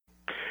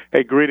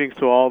Hey, greetings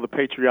to all the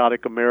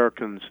patriotic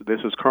Americans.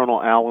 This is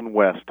Colonel Alan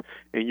West,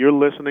 and you're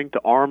listening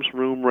to Arms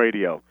Room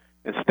Radio.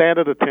 And stand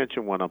at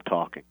attention when I'm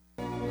talking.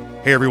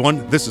 Hey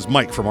everyone, this is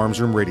Mike from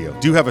Arms Room Radio.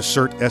 Do you have a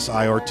SIRT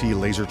SIRT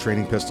laser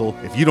training pistol?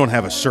 If you don't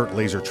have a SIRT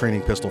laser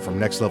training pistol from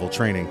Next Level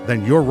Training,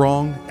 then you're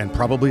wrong and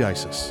probably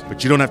ISIS.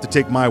 But you don't have to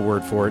take my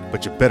word for it,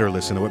 but you better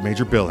listen to what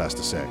Major Bill has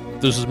to say.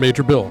 This is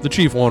Major Bill, the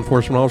Chief Law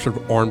Enforcement Officer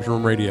of Arms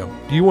Room Radio.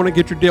 Do you want to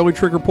get your daily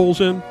trigger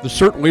pulls in? The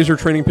SIRT laser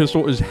training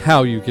pistol is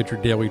how you get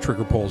your daily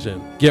trigger pulls in.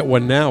 Get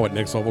one now at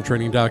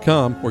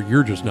nextleveltraining.com, or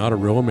you're just not a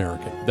real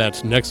American.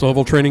 That's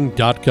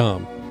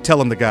nextleveltraining.com. Tell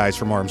them the guys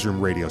from Arms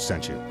Room Radio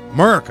sent you.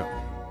 America!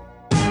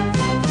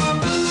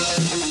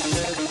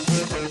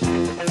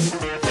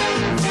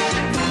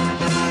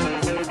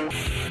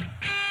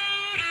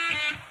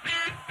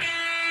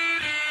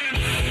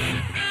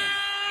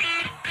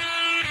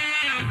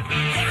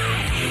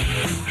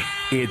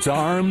 It's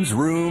Arms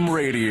Room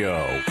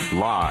Radio,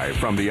 live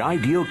from the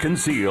Ideal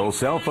Conceal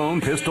Cell Phone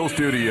Pistol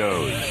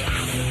Studios.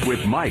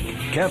 With Mike,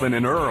 Kevin,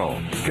 and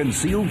Earl,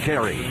 concealed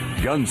carry,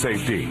 gun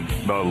safety,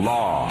 the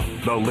law,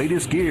 the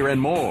latest gear, and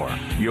more.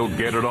 You'll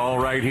get it all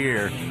right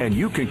here, and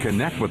you can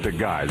connect with the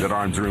guys at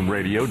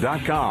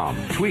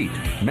armsroomradio.com. Tweet,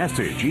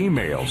 message,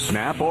 email,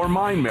 snap, or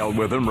mind meld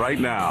with them right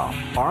now.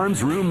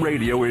 Arms Room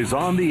Radio is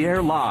on the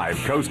air live,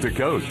 coast to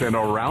coast, and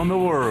around the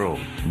world.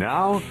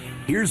 Now,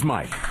 here's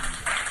Mike.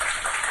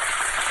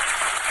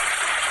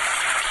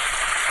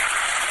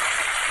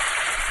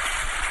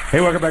 Hey,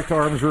 welcome back to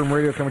Arms Room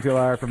Radio, coming to you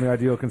live from the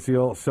Ideal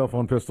Conceal Cell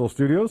Phone Pistol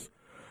Studios.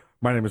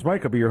 My name is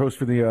Mike. I'll be your host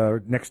for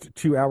the next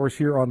 2 hours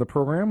here on the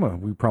program.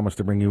 We promise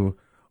to bring you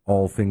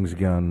all things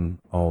gun,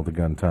 all the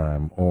gun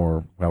time,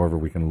 or however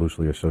we can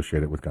loosely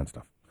associate it with gun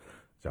stuff.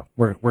 So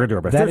we're going to do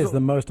our best. That is the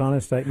most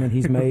honest statement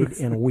he's made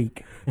in a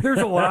week. There's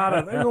a lot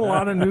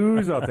of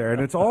news out there,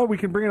 and it's all we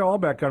can bring it all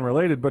back gun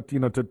related. But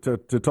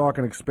to talk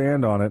and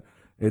expand on it.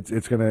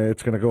 It's gonna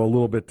go a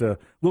little bit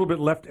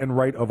left and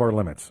right of our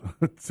limits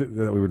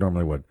that we would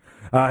normally would.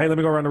 Hey, let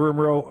me go around the room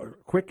real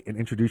quick and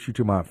introduce you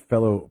to my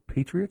fellow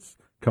patriots,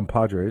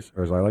 compadres,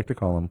 or as I like to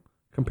call them,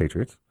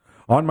 compatriots.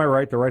 On my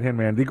right, the right-hand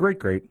man, the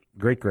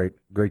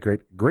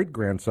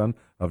great-grandson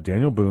of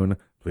Daniel Boone.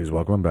 Please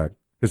welcome him back.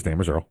 His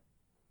name is Earl.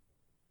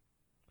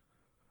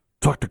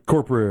 Talk to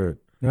corporate.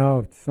 No,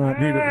 it's not.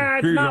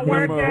 It's not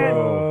working.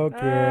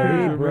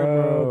 He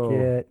broke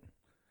it.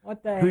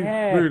 What the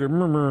heck?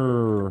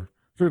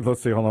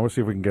 Let's see. Hold on. Let's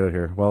see if we can get it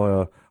here.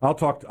 Well, I'll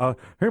talk.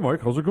 Hey,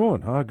 Mike, how's it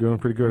going? Going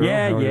pretty good.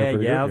 Yeah.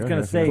 I was going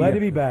to say. Glad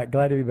to be back.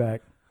 Going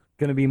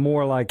to be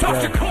more like.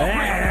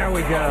 There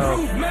we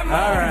go.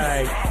 All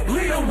right.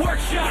 Leader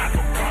workshop.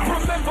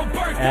 Remember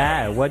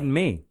birthday. It wasn't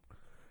me.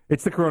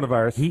 It's the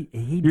coronavirus.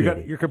 He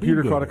got your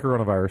computer caught a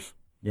coronavirus.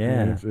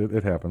 Yeah.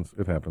 It happens.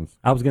 It happens.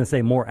 I was going to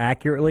say more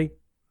accurately,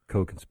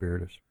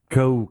 co-conspirators.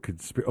 Oh,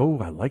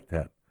 I like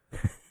that.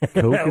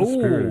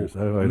 Co-conspirators.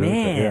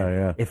 Man.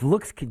 Yeah. If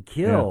looks could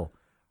kill. Yeah.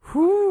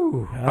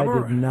 Whew, I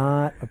did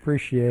not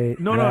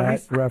appreciate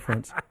that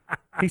reference.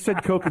 He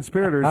said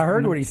co-conspirators. I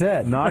heard what he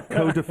said. Not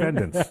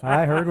co-defendants.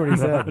 I heard what he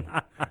said.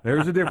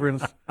 There's a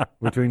difference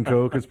between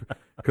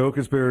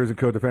co-conspirators and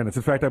co-defendants.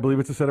 In fact, I believe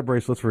it's a set of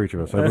bracelets for each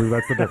of us. I believe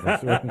that's the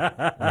difference.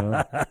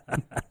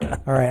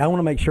 All right, I want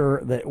to make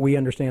sure that we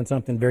understand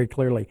something very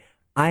clearly.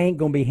 I ain't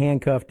going to be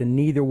handcuffed to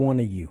neither one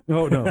of you.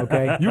 Oh, no.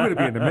 Okay? You're going to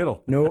be in the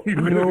middle. No,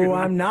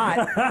 I'm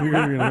not. You're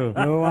going to be in the middle.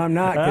 No, I'm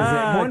not. Because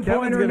at one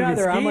point or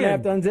another, I'm going to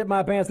have to unzip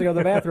my pants to go to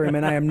the bathroom,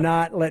 and I am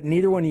not letting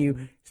neither one of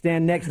you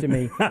stand next to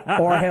me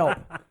or help.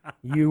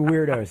 You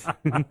weirdos.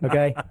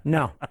 Okay?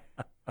 No.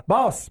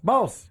 Boss.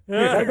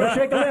 Gotta go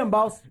shake a limb,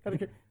 boss.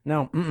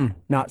 No,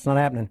 it's not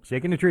happening.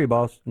 Shaking the tree,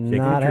 boss.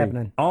 Not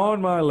happening.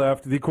 On my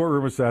left, the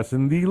courtroom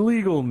assassin, the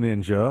legal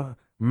ninja,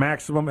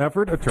 maximum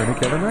effort, attorney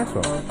Kevin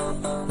Maxwell.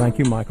 Thank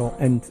you, Michael.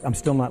 And I'm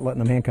still not letting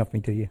them handcuff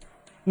me to you.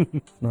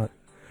 It's not.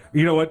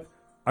 You know what?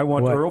 I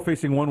want Earl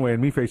facing one way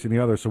and me facing the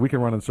other, so we can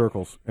run in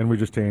circles. And we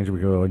just change.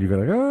 We go, and you go,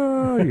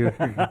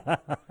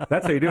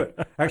 That's how you do it.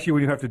 Actually,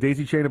 when you have to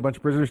daisy chain a bunch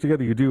of prisoners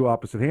together, you do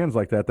opposite hands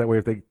like that. That way,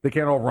 if they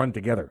can't all run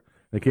together,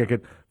 they can't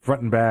get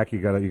front and back. You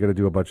gotta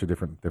do a bunch of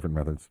different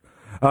methods.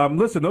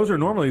 Listen, those are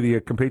normally the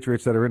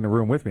compatriots that are in the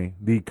room with me,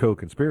 the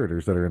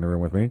co-conspirators that are in the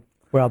room with me.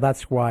 Well,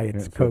 that's why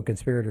it's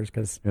co-conspirators,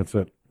 because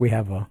we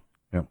have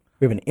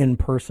an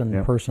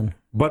in-person person.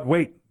 But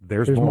wait,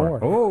 there's more.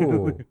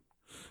 Oh,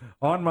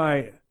 on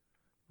my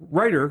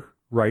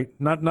right,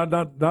 not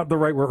the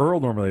right where Earl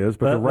normally is,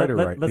 but the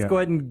right. Let's go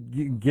ahead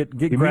and get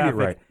immediate graphic.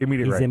 Right.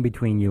 Immediate He's right. in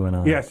between you and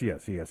I. Yes. Yeah.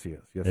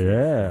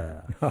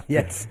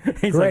 Yes.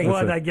 He's Great. like,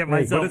 what did I get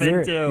myself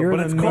into? You're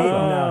in the middle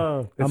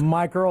now. A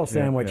Mike Earl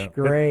sandwich. Yeah.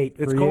 Great.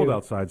 It's for cold you.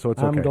 outside, so it's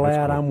okay. I'm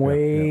glad cool. I'm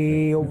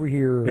way over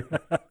here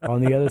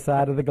on the other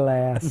side of the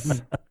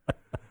glass.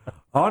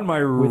 On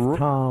my with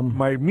Tom,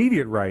 my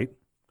immediate right,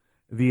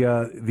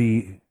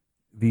 the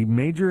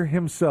Major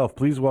himself.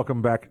 Please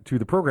welcome back to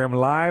the program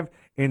live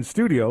in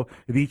studio,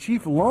 the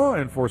Chief Law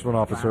Enforcement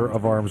Officer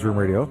of Arms Room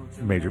Radio,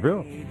 Major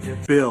Bill.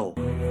 Bill.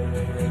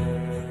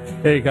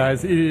 Hey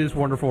guys, it is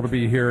wonderful to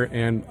be here,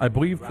 and I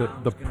believe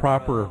that the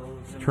proper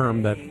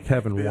term that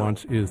Kevin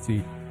wants is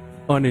the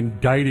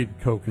unindicted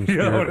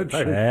co-conspirator.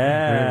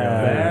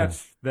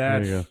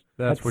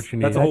 That's what you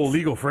need. That's a whole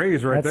legal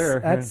phrase right there.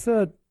 That's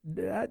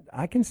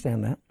I can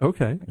stand that.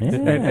 Okay. Yeah.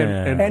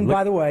 And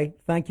by the way,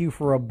 thank you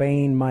for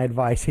obeying my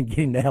advice and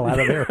getting the hell out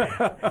of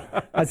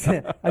there. I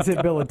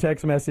sent Bill a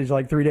text message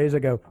like 3 days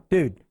ago.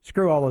 Dude,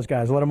 screw all those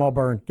guys. Let them all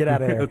burn. Get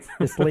out of there.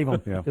 Just leave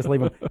them. Yeah. Just leave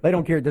them. They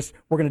don't care.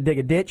 We're going to dig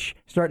a ditch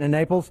starting in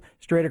Naples,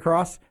 straight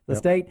across the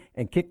state,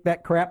 and kick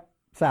that crap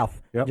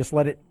south. Yep. Just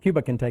let it.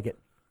 Cuba can take it.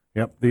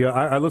 Yep.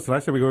 Listen. I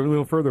said we go a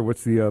little further.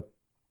 What's the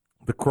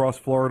Cross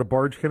Florida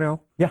Barge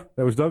Canal? Yeah,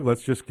 that was dug.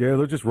 Let's just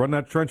run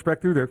that trench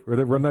back through there, or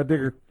run that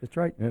digger. That's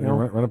right. Yeah,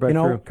 run it back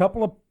through. A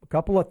couple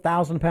of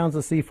 1,000 pounds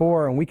of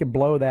C4, and we could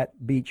blow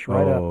that beach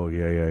right up. Oh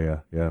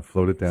yeah.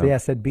 Float it down. See, I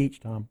said beach,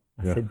 Tom.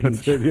 I said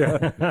beach.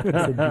 Yeah. I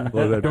said beach.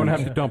 Blow that Don't beach.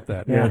 have to dump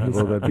that. Yeah,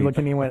 blow that he beach. looked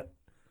at me and went,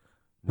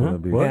 Blow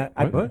that beach. Yeah,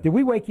 What? did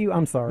we wake you?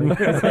 I'm sorry.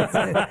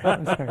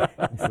 I'm sorry.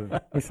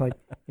 It's like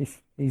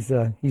he's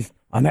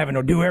I'm having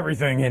to do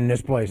everything in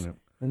this place,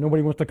 and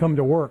nobody wants to come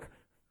to work.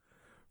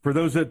 For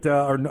those that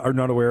are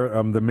not aware,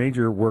 the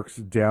major works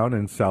down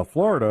in South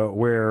Florida,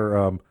 where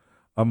a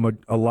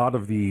lot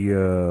of the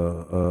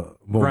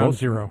Ground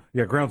Zero.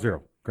 Yeah, Ground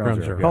Zero.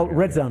 Ground Zero. Oh,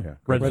 Red Zone.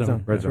 Red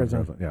Zone. Red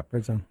Zone. Yeah.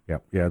 Red Zone.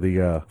 Yeah.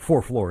 The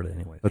For Florida,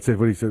 anyway. let's say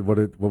what he said. What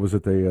was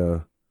it?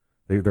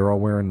 They're all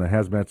wearing the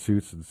hazmat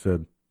suits and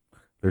said,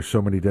 "There's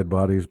so many dead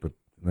bodies," but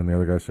then the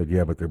other guy said,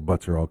 "Yeah, but their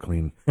butts are all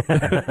clean,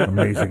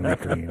 amazingly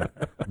clean."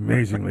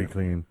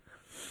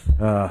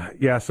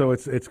 Yeah. So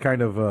it's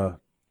kind of.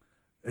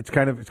 It's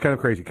kind of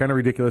crazy, kind of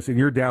ridiculous, and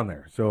you're down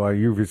there, so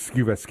you've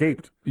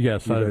escaped.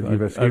 Yes,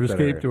 I've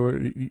escaped, or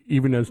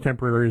even as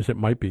temporary as it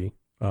might be.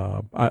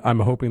 I'm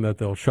hoping that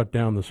they'll shut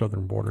down the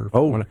southern border.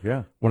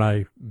 When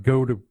I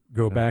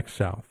go back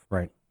south,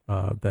 right?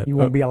 That you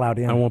won't be allowed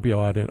in. I won't be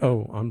allowed in.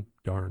 Oh, I'm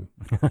darn.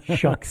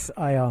 Shucks,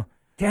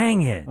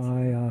 dang it!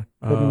 I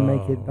couldn't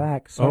make it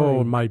back. Sorry.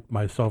 Oh,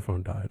 my cell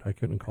phone died. I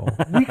couldn't call.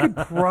 We could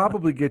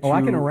probably get you. Oh,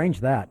 I can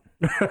arrange that.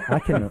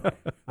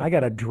 I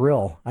got a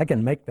drill. I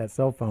can make that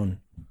cell phone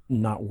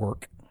not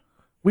work.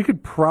 We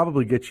could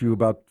probably get you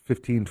about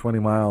 15, 20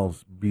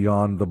 miles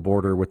beyond the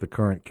border with the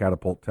current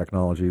catapult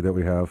technology that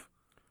we have.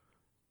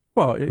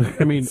 Well,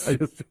 I mean,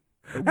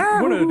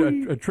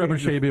 wouldn't a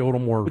trebuchet be a little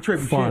more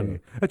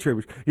fun? A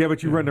trebuchet. Yeah,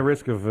 but you run the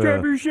risk of being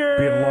launched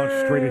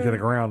straight into the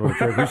ground with a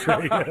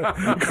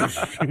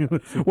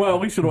trebuchet. Well,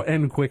 at least it'll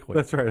end quickly.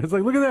 That's right. It's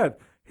like, look at that.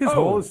 His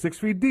hole is 6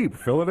 feet deep.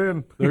 Fill it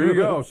in. There you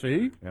go.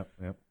 See?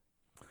 Yep.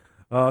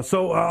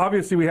 So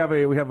obviously we have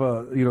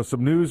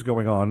some news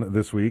going on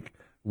this week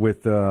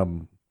with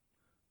the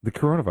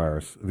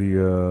coronavirus.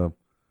 The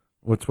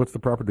what's the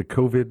proper the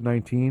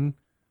COVID-19?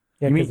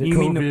 Yeah, you mean the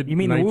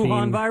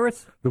Wuhan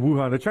virus? The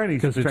Wuhan, the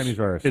Chinese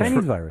virus.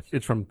 Chinese virus.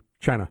 It's from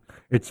China.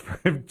 It's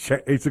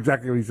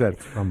exactly what he said.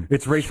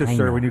 It's racist, China.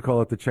 sir, when you call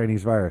it the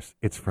Chinese virus.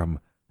 It's from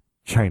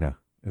China.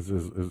 It's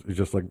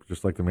just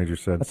like the major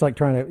said. That's like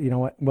trying to, you know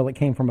what? Well, it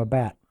came from a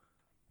bat.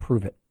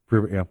 Prove it.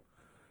 Yeah.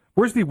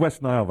 Where's the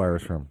West Nile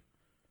virus from?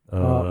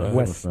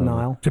 West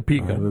Nile.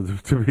 Topeka.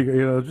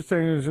 Topeka. Just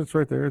saying, it's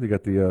right there. They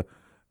got the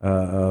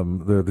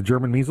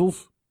German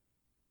measles.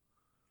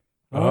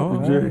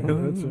 That's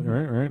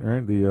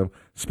right. The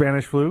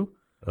Spanish flu.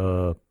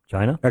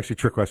 China. Actually,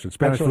 trick question.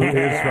 Spanish flu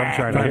is from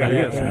China.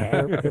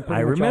 Yes. I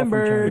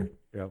remembered.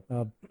 Yeah.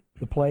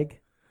 The plague.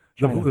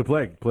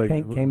 The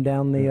plague came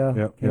down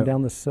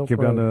the Silk Road.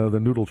 Came down the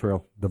Noodle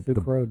Trail.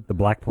 Silk Road. The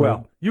Black Plague.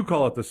 Well, you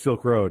call it the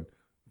Silk Road.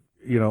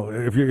 You know,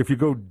 if you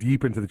go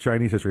deep into the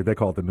Chinese history, they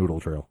call it the Noodle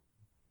Trail.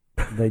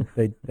 They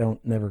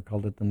never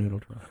called it the Noodle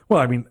Trail. Well,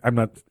 I mean, I'm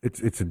not.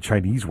 It's in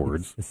Chinese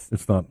words.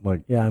 It's not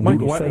like. Yeah, why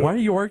are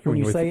you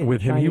arguing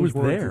with him? He was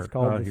words, there. It's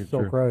called the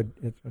Silk Road.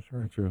 That's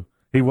right. True.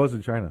 He was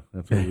in China.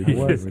 That's what we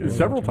do.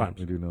 Several times.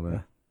 We do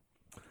know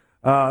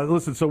that.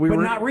 Listen, so but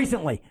not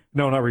recently.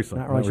 No, not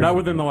recently. Not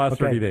within the last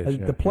 30 days.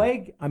 The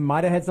plague, I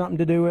might have had something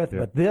to do with,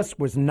 but this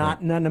was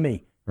not none of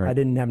me. Right. I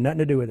didn't have nothing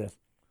to do with this.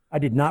 I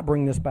did not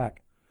bring this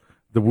back.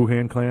 The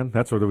Wuhan clan.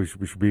 That's what we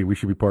should be. We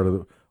should be part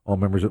of all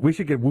members. We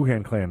should get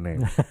Wuhan clan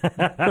names. We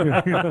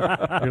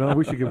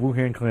should get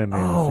Wuhan clan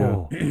names.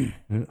 Oh, yeah.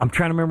 I'm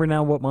trying to remember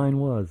now what mine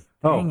was.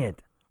 Dang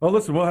it. Oh,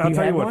 listen. Well, I'll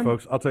tell you what,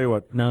 folks. I'll tell you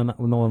what. No, not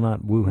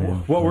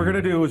Wuhan. What we're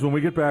gonna do is when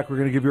we get back, we're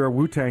gonna give you our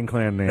Wu-Tang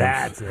clan names.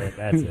 That's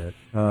it.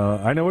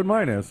 I know what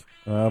mine is,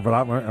 but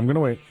I'm gonna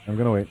wait.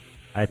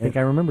 I think I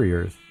remember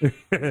yours.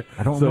 I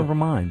don't remember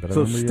mine, but I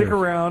remember stick yours.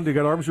 around. You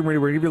got Arms Room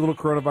Radio. We're going to give you a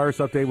little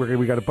coronavirus update.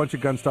 We got a bunch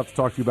of gun stuff to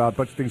talk to you about, a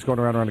bunch of things going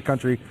around the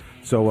country.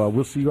 So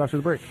we'll see you after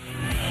the break.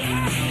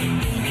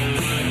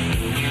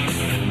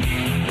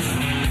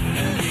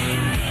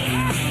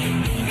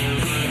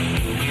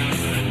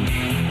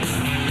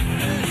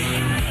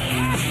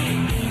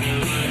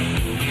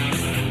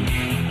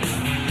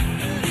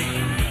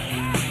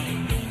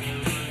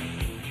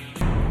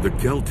 The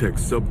Kel-Tec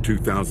Sub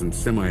 2000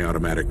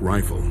 semi-automatic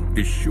rifle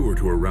is sure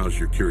to arouse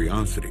your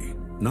curiosity,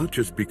 not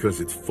just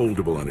because it's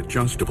foldable and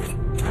adjustable,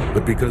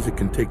 but because it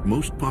can take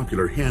most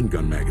popular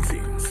handgun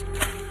magazines.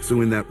 So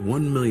in that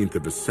 1/1,000,000th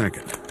of a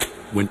second,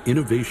 When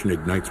innovation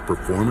ignites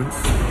performance,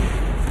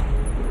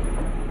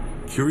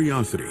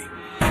 curiosity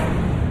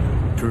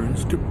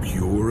turns to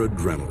pure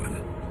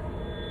adrenaline.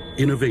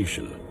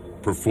 Innovation,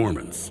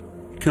 performance,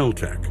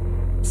 Kel-Tec.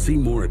 See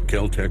more at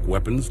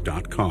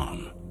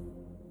keltecweapons.com.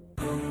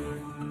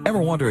 Ever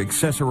want to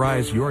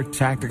accessorize your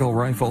tactical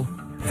rifle?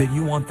 Then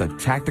you want the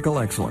tactical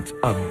excellence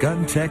of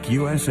GunTech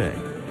USA.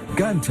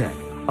 GunTech,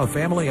 a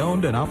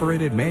family-owned and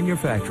operated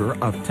manufacturer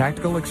of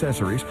tactical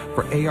accessories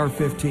for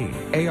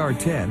AR-15,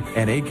 AR-10,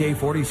 and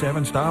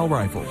AK-47 style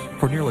rifles.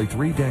 For nearly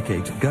 3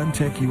 decades,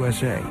 GunTech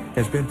USA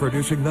has been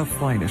producing the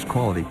finest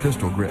quality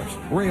pistol grips,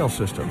 rail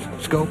systems,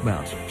 scope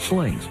mounts,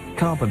 slings,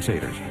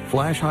 compensators,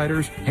 flash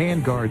hiders,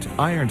 hand guards,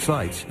 iron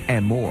sights,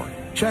 and more.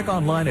 Check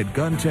online at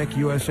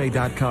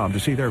GunTechUSA.com to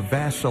see their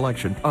vast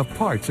selection of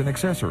parts and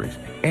accessories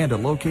and to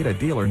locate a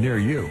dealer near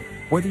you.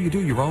 Whether you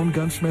do your own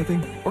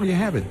gunsmithing or you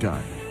have it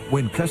done,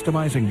 when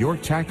customizing your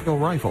tactical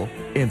rifle,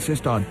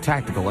 insist on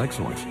tactical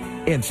excellence.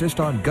 Insist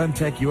on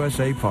GunTech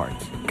USA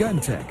parts.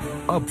 GunTech,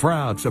 a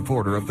proud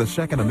supporter of the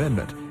Second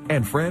Amendment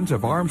and friends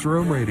of Arms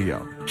Room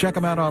Radio. Check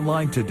them out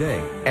online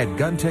today at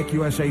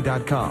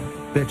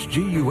GunTechUSA.com. That's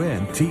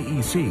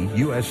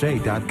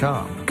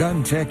GUNTECUSA.com.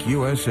 GunTech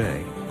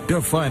USA,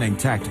 defining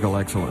tactical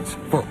excellence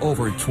for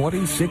over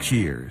 26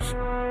 years.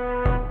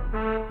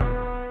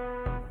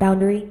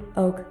 Boundary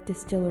Oak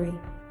Distillery.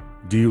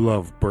 Do you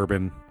love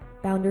bourbon?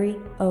 Boundary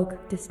Oak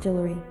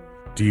Distillery.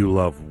 Do you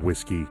love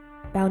whiskey?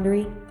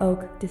 Boundary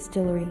Oak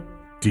Distillery.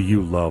 Do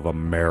you love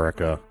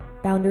America?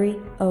 Boundary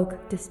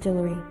Oak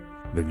Distillery.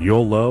 Then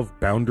you'll love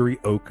Boundary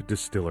Oak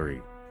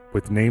Distillery.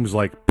 With names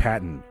like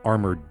Patton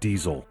Armored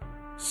Diesel,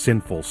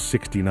 Sinful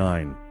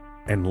 69,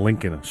 and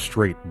Lincoln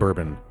Straight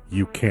Bourbon,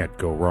 you can't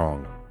go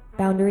wrong.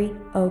 Boundary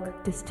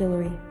Oak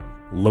Distillery.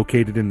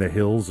 Located in the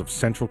hills of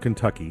central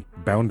Kentucky,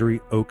 Boundary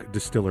Oak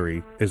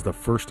Distillery is the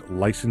first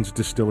licensed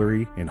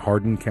distillery in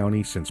Hardin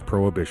County since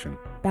Prohibition.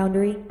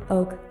 Boundary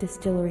Oak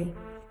Distillery.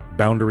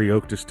 Boundary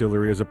Oak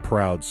Distillery is a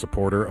proud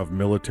supporter of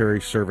military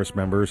service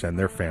members and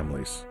their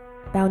families.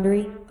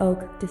 Boundary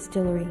Oak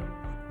Distillery.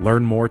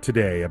 Learn more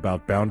today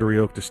about Boundary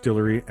Oak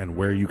Distillery and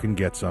where you can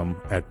get some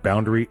at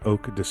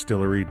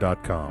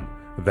BoundaryOakDistillery.com.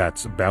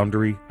 That's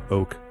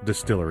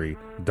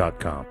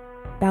BoundaryOakDistillery.com.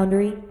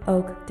 Boundary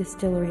Oak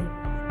Distillery.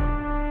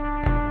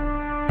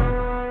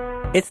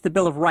 It's the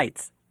Bill of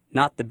Rights,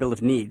 not the Bill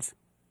of Needs.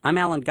 I'm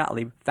Alan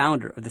Gottlieb,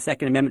 founder of the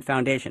Second Amendment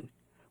Foundation.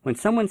 When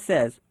someone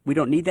says we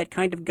don't need that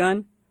kind of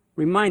gun,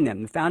 remind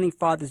them the Founding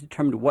Fathers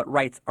determined what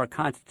rights our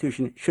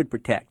Constitution should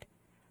protect.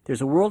 There's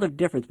a world of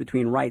difference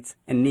between rights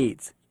and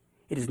needs.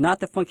 It is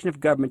not the function of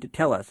government to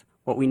tell us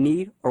what we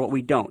need or what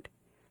we don't.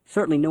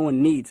 Certainly no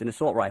one needs an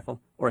assault rifle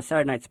or a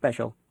Saturday Night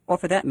Special, or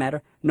for that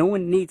matter, no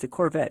one needs a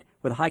Corvette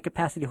with a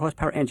high-capacity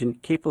horsepower engine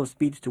capable of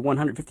speeds to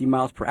 150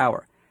 miles per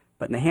hour.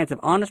 But in the hands of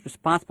honest,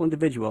 responsible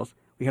individuals,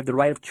 we have the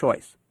right of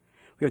choice.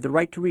 We have the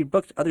right to read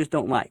books others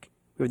don't like.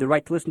 We have the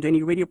right to listen to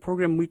any radio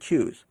program we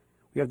choose.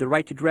 We have the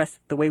right to dress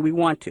the way we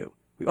want to.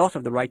 We also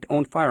have the right to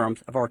own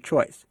firearms of our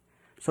choice.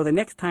 So the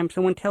next time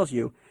someone tells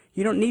you,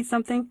 you don't need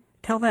something,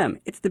 tell them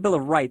it's the Bill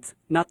of Rights,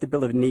 not the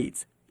Bill of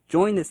Needs.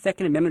 Join the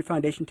Second Amendment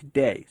Foundation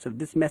today so that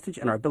this message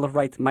and our Bill of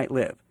Rights might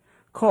live.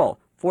 Call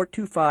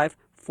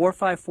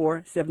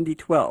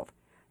 425-454-7012.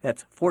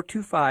 That's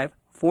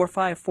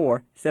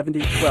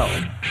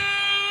 425-454-7012.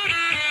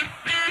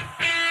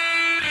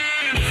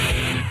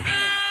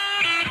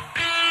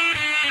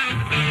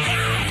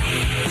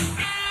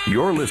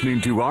 You're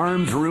listening to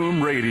Arms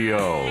Room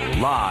Radio,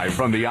 live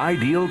from the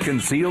Ideal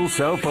Conceal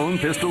Cell Phone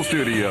Pistol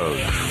Studios.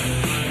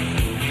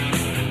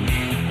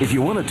 If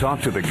you want to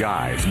talk to the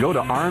guys, go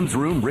to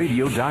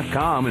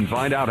armsroomradio.com and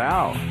find out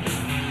how.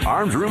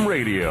 Arms Room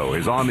Radio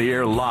is on the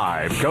air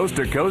live, coast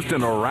to coast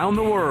and around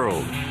the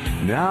world.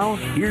 Now,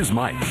 here's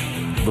Mike.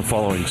 The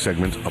following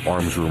segment of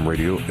Arms Room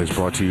Radio is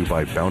brought to you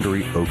by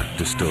Boundary Oak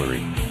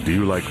Distillery. Do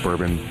you like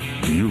bourbon?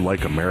 Do you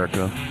like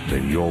America?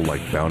 Then you'll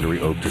like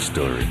Boundary Oak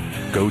Distillery.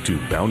 Go to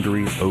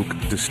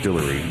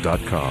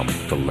BoundaryOakDistillery.com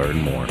to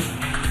learn more.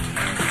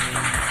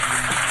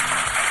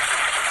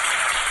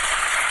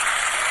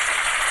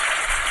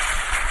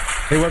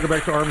 Hey, welcome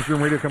back to Arms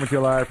Room Radio, coming to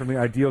you live from the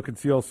Ideal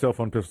Conceal Cell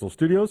Phone Pistol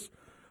Studios.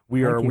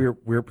 Thank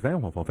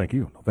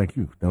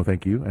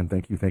you, and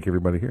thank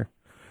everybody here.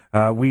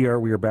 We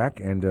are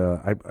back, and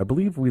I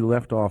believe we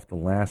left off the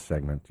last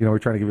segment. You know, we're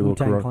trying to give you a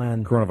little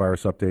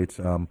coronavirus updates,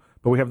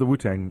 but we have the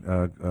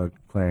Wu-Tang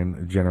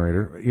Clan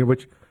generator,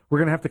 which we're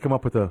going to have to come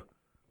up with a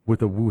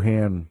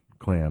Wuhan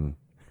Clan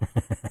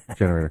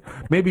generator.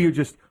 Maybe you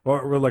just,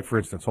 or like for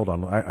instance, hold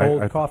on,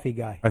 old coffee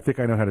guy. I think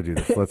I know how to do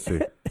this. Let's see.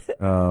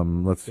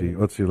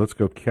 Let's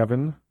go,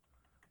 Kevin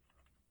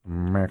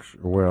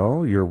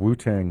Maxwell. Your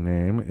Wu-Tang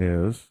name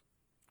is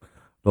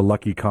the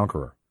Lucky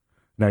Conqueror.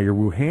 Now, your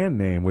Wuhan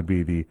name would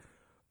be the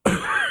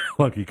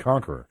Lucky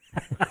Conqueror.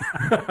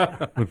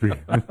 Would be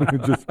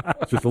just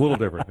a little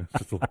different. It's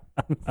just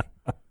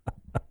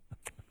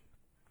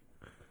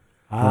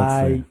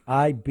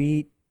I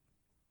beat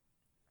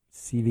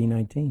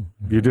CV-19.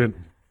 You did.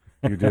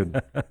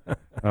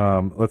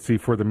 Let's see,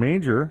 for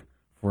Major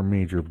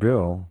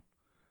Bill,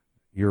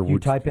 You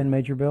type in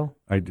Major Bill?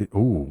 I did.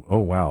 Oh,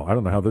 wow. I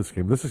don't know how this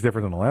came. This is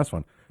different than the last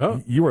one.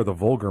 Oh. You are the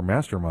vulgar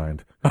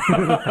mastermind.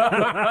 While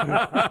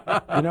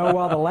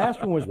the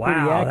last one was pretty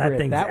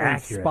accurate, that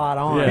one's spot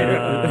on.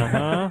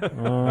 Yeah.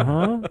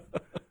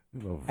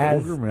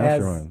 As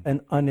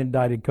an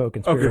unindicted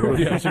co-conspirator.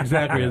 Okay. Yes,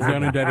 exactly. As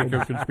an unindicted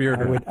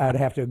co-conspirator. I'd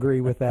have to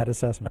agree with that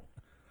assessment.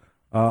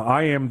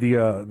 I am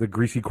the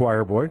greasy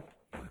choir boy.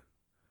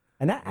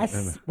 And I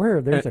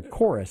swear there's a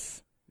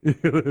chorus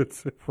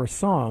for a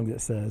song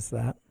that says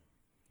that.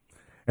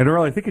 And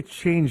Earl, I think it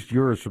changed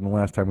yours from the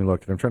last time we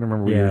looked. And I'm trying to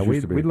remember what yours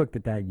used to be. We looked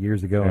at that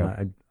years ago, and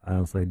I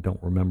honestly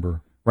don't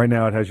remember. Right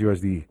now it has you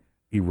as the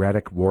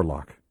erratic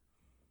warlock.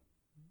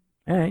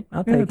 All right,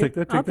 I'll take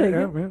it. I'll take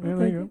it.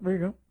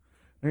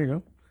 There you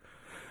go.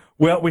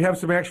 Well, we have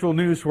some actual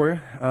news for you.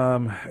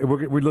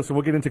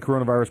 We'll get into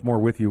coronavirus more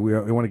with you.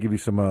 We want to give you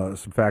some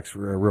facts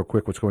real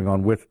quick. What's going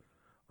on with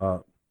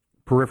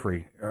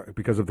Periphery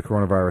because of the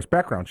coronavirus?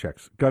 Background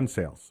checks, gun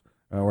sales.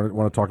 I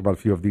want to talk about a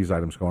few of these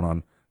items going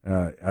on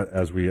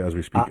as we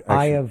speak.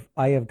 I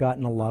have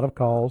gotten a lot of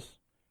calls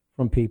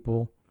from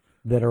people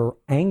that are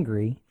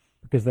angry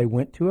because they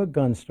went to a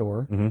gun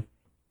store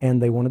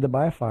and they wanted to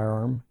buy a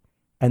firearm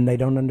and they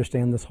don't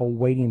understand this whole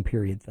waiting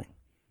period thing.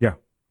 Yeah,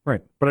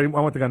 right. But I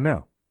want the gun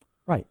now.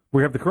 Right.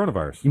 We have the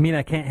coronavirus. You mean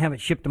I can't have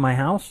it shipped to my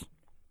house?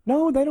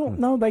 No, they don't.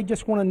 No, they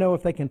just want to know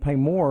if they can pay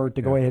more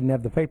to go ahead and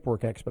have the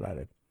paperwork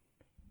expedited.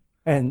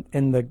 And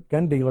the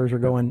gun dealers are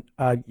going,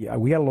 yeah,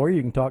 we got a lawyer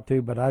you can talk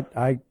to, but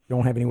I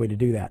don't have any way to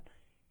do that.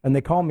 And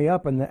they call me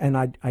up, and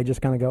I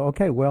just kind of go,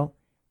 okay, well,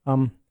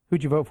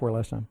 who'd you vote for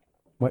last time?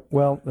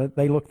 Well,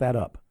 they looked that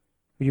up.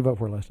 Who'd you vote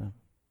for last time?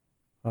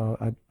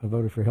 I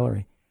voted for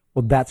Hillary.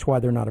 Well, that's why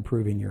they're not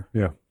approving your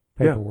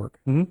paperwork.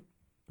 Yeah. Mm-hmm.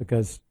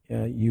 Because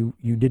you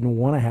didn't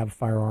want to have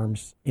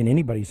firearms in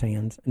anybody's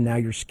hands, and now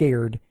you're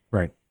scared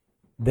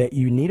that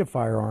you need a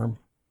firearm.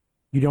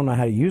 You don't know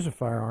how to use a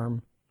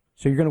firearm,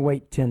 so you're going to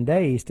wait 10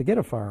 days to get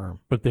a firearm.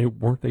 But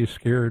weren't they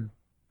scared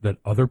that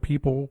other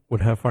people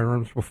would have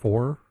firearms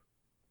before,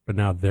 but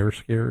now they're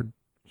scared?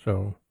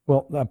 So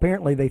well,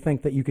 apparently they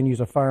think that you can use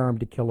a firearm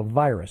to kill a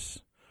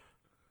virus.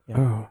 Yeah.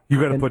 Oh. You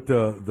got to put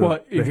the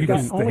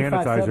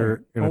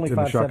sanitizer in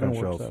the shotgun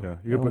shells. Yeah,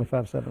 you only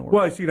 5.7 works.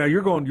 Well, I see now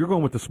you're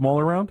going with the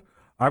smaller round.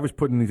 I was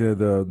putting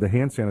the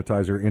hand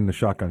sanitizer in the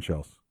shotgun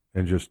shells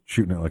and just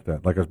shooting it like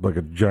that, like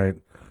a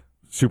giant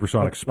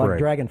supersonic spray, like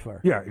Dragonfire.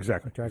 Yeah,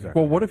 exactly.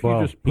 Well, what if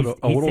you just put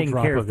a little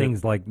drop care of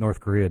things like North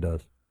Korea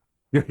does?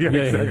 Yeah.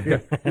 They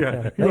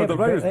have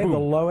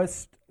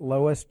the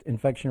lowest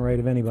infection rate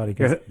of anybody.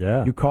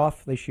 You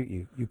cough, they shoot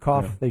you. You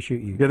cough, they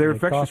shoot you. Yeah, their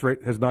infectious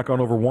rate has not gone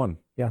over 1.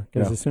 Yeah,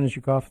 because as soon as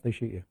you cough, they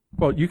shoot you.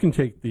 Well, you can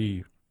take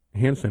the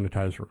hand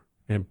sanitizer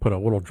and put a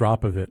little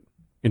drop of it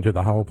into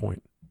the hollow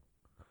point.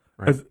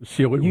 Right?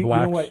 Seal it with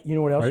wax. You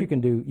know what else you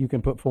can do? You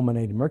can put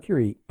fulminated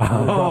mercury.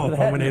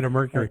 Fulminated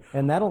mercury,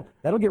 and that'll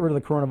get rid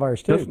of the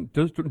coronavirus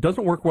too.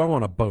 Doesn't work well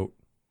on a boat.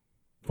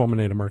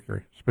 Fulminated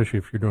mercury, especially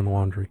if you're doing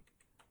laundry.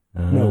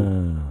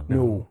 No,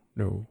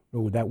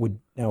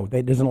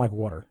 that doesn't like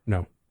water.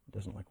 No, it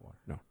doesn't like water.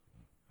 No,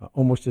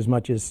 almost as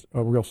much as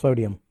real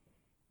sodium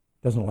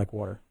doesn't like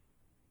water.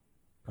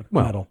 Like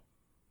metal,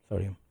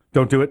 sodium.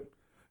 Don't do it.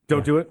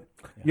 Don't do it.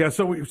 Yeah.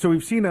 So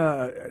we've seen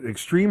an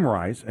extreme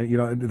rise.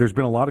 There's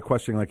been a lot of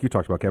questioning, like you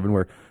talked about, Kevin,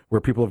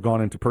 where people have gone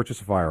in to purchase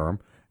a firearm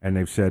and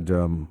they've said,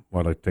 "Well,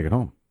 I'd like to take it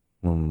home."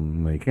 Well,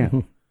 no, you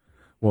can't.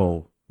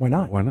 Well, why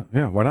not? Why not?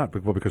 Yeah, why not?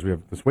 Well, because we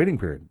have this waiting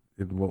period.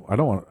 Well, I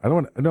don't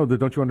want. No,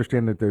 don't you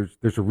understand that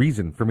there's a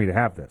reason for me to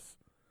have this?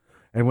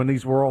 And when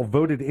these were all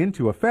voted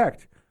into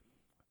effect,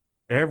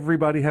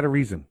 everybody had a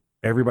reason.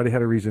 Everybody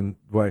had a reason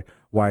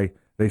why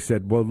they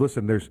said, "Well,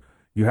 listen,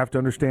 you have to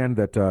understand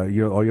that all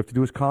you have to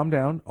do is calm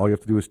down. All you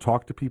have to do is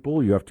talk to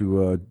people. You have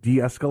to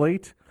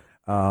de-escalate,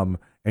 and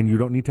you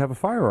don't need to have a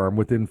firearm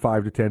within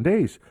 5 to 10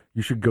 days.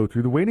 You should go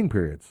through the waiting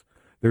periods.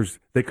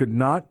 They could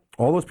not.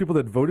 All those people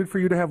that voted for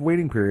you to have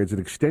waiting periods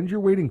and extend your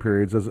waiting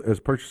periods as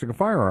purchasing a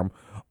firearm,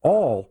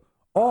 all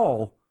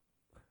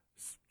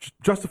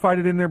justified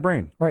it in their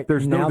brain. Right.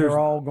 They're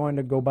all going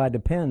to go buy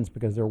Depends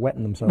because they're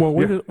wetting themselves. Well,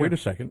 wait a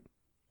second.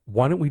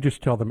 Why don't we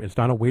just tell them it's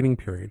not a waiting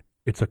period?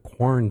 It's a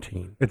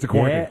quarantine. It's a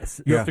quarantine.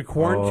 Yes. You have to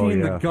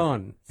quarantine the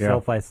gun.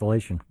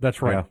 Self-isolation. That's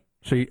right. Yeah.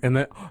 See, and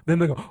then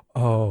they go,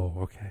 oh,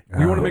 okay.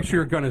 We want to make sure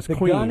your gun is the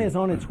clean. The gun is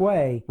on its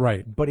way,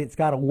 right? But it's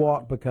got to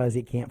walk because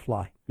it can't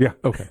fly. Yeah.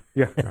 Okay.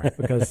 Yeah. Right.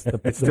 Because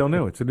it's still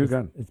new. It's a new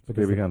gun. It's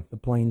because baby gun. The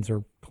planes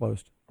are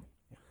closed.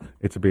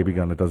 It's a baby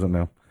gun. It doesn't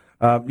know.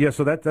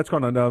 So that's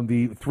gone on.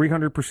 The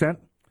 300%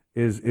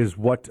 is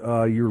what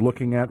you're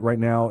looking at right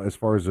now as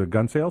far as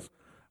gun sales.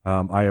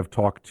 I have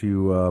talked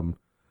to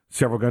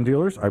several gun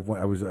dealers. I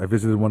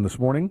visited one this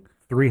morning.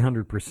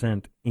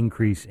 300%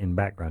 increase in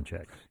background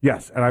checks.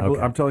 Yes, and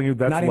I'm telling you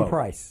that's not low. In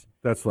price.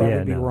 That's low. That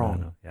would be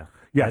wrong. No. Yeah.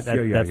 Yes,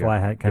 that's why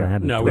I kind of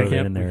had to throw it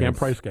in there. We can't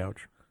price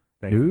gouge.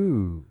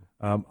 Ooh.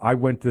 I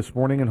went this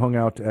morning and hung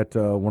out at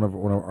one of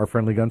our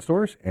friendly gun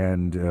stores,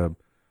 and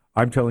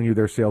I'm telling you,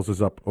 their sales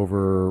is up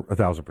over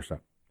 1,000%.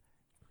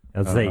 I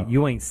was saying,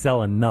 you ain't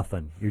selling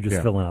nothing. You're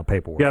just filling out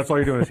paperwork. Yeah, that's all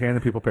you're doing is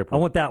handing people paperwork. I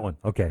want that one.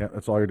 Okay. Yeah,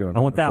 that's all you're doing. I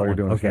want that all one.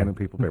 You're doing is handing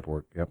people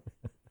paperwork. Yep.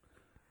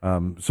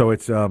 So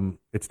it's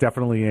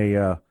definitely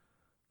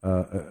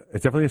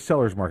it's definitely a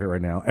seller's market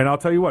right now. And I'll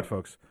tell you what,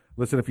 folks.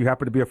 Listen, if you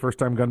happen to be a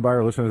first-time gun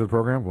buyer listening to the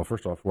program, well,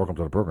 first off, welcome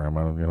to the program.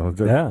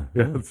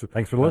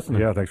 Thanks for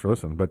listening. Yeah, thanks for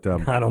listening. But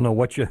I don't know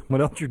what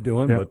else you're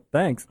doing, but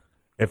thanks.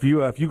 If you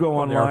go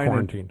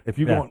online, if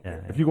you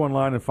go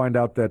online and find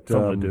out that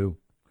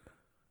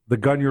the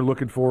gun you're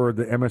looking for,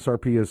 the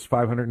MSRP is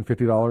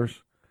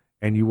 $550,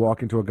 and you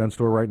walk into a gun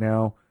store right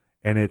now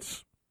and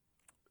it's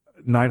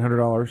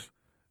 $900.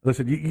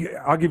 Listen,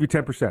 I'll give you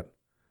 10%.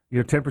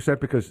 10%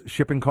 because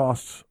shipping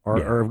costs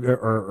are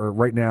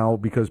right now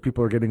because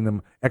people are getting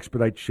them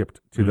expedite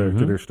shipped to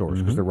their stores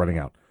because they're running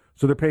out.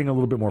 So they're paying a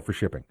little bit more for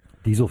shipping.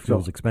 Diesel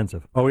fuel's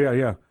expensive. Oh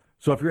yeah.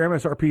 So if your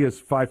MSRP is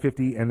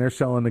 $550 and they're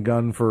selling the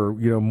gun for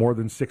more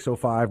than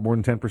 $605, more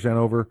than 10%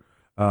 over,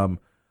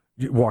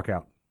 walk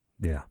out.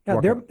 Yeah.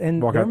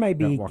 There may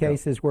be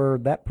cases where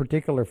that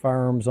particular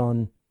firearm's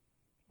on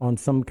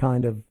some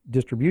kind of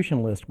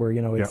distribution list where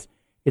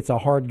it's a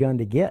hard gun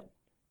to get.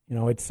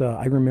 It's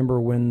I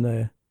remember when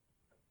the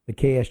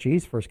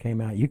KSGs first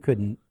came out, you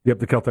couldn't. Yep,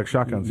 the Kel-Tec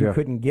shotguns. You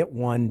couldn't get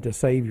one to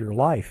save your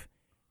life,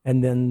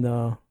 and then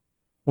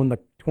when the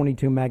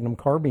 .22 Magnum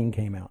carbine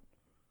came out,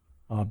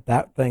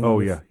 that thing. Oh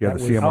the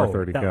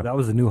CMR30. That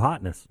was the new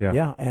hotness.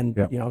 Yeah, and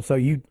so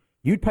you'd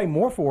pay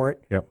more for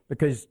it. Yep.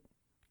 Because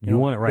you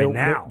want it right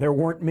now. There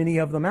weren't many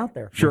of them out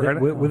there. Sure,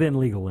 within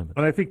legal limits.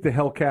 And I think the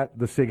Hellcat,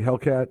 the SIG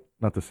Hellcat,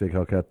 not the SIG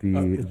Hellcat,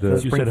 you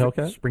said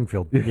Hellcat?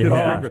 Springfield.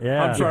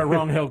 Yeah. I'm sorry,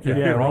 wrong Hellcat.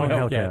 Yeah, wrong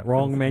Hellcat.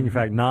 Wrong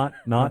manufacturer. Not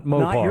Mopar.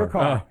 Not your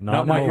car.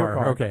 Not my your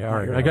car. Okay,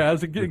 all right. I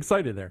was getting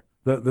excited there.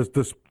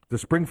 The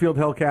Springfield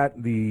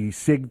Hellcat, the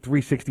SIG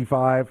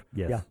 365.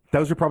 Yes. Yeah.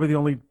 Those are probably the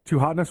only two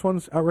hotness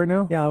ones out right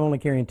now. Yeah, I'm only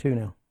carrying two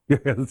now.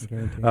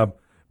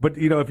 But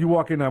if you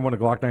walk in, I want a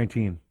Glock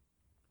 19.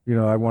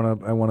 I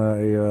want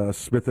a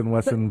Smith &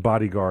 Wesson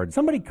Bodyguard.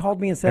 Somebody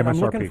called me and said, I'm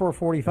looking for a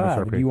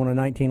 45. Do you want a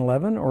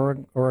 1911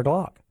 or a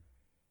Glock?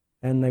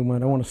 And they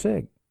went, I want a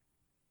SIG.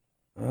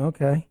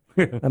 Okay.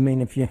 I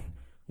mean, if you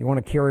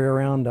want to carry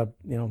around a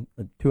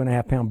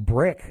 2.5 pound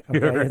brick,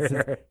 okay,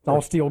 it's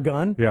all steel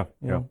gun. Yeah.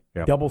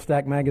 Double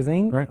stack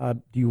magazine. Right.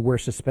 Do you wear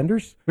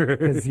suspenders?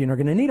 Because you're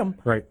going to need them.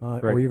 Right.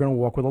 Or you're going to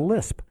walk with a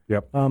lisp.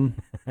 Yep.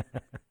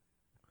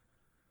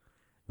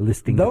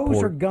 Listing.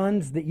 Those are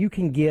guns that you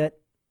can get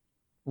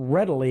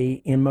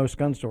readily in most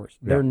gun stores.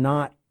 They're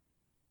not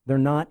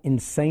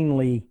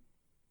insanely.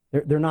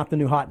 They're not the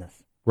new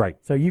hotness. Right.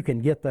 So you can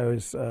get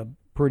those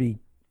pretty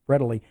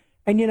readily.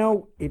 And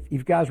if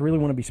you guys really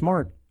want to be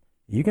smart,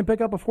 you can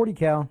pick up a 40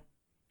 cal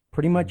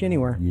pretty much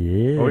anywhere.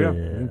 Yeah. Oh yeah.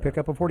 You can pick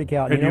up a 40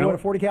 cal. And you know what a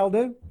 40 cal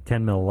will do?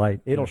 10 mil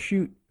light. It'll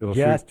shoot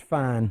just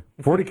fine.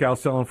 40 cal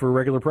selling for a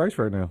regular price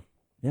right now.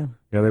 Yeah.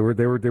 Yeah, they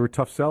were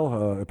tough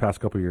sell the past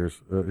couple of years,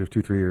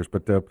 2-3 years,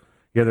 but they're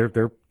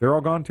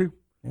all gone too.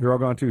 They're all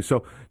gone too.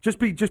 So just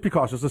be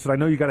cautious. Listen, I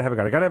know you got to have a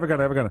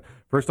gun.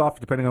 First off,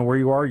 depending on where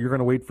you are, you're going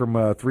to wait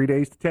from 3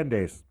 days to 10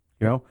 days.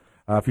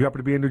 If you happen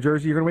to be in New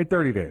Jersey, you're going to wait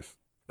 30 days.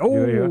 Oh,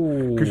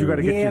 because you got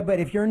to get. Yeah, but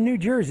if you're in New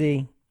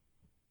Jersey,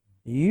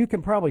 you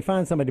can probably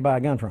find somebody to buy a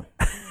gun from.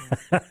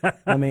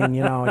 I mean,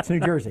 it's New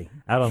Jersey.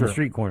 Out on the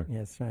street corner. Yeah,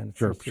 it's fine.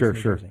 Sure.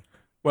 Jersey.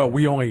 Well,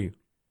 we only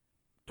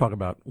talk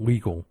about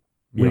legal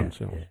gun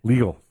sales.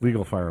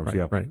 Legal firearms.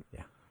 Right.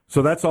 Yeah.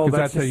 So that's all.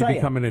 That's how you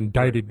become an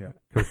indicted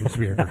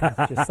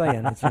co-conspirator. Just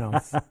saying. It's.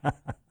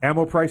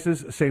 Ammo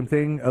prices, same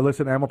thing.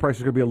 Listen, ammo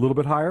prices are going to be a little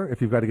bit higher.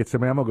 If you've got to get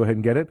some ammo, go ahead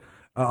and get it.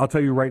 I'll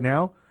tell you right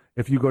now,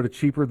 if you go to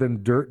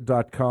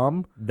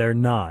cheaperthandirt.com, they're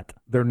not.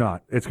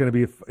 It's going to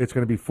be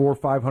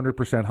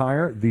 400-500%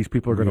 higher. These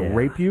people are going to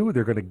rape you.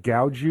 They're going to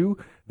gouge you.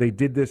 They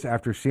did this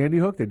after Sandy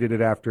Hook. They did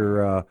it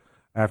after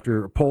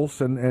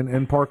Pulse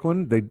and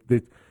Parkland.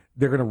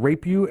 They're going to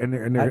rape you, and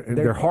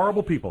they're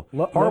horrible people.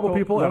 Horrible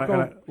people.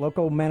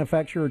 Local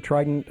manufacturer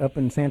Trident up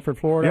in Sanford,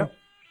 Florida. Yeah.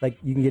 Like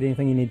you can get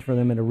anything you need for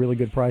them at a really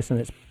good price, and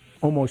it's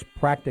almost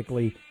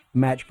practically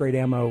match grade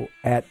ammo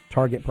at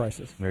Target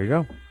prices. There you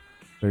go.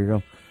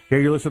 Here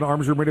you listen to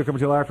Arms Room Radio coming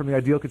to you live from the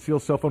Ideal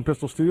Concealed Cell Phone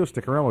Pistol Studio.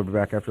 Stick around. We'll be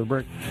back after the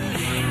break.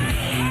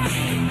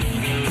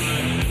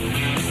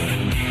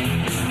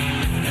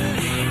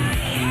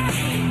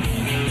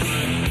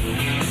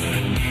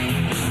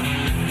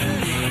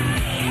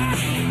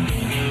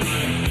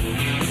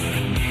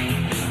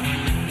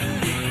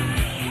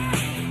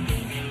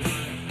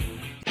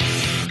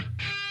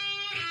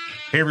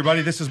 Hey,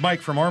 everybody, this is Mike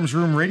from Arms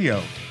Room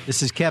Radio.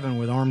 This is Kevin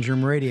with Arms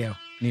Room Radio.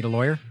 Need a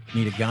lawyer?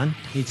 Need a gun?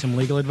 Need some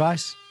legal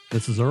advice?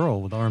 This is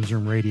Earl with Arms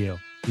Room Radio.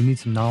 You need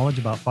some knowledge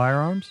about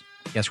firearms?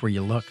 Guess where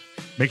you look.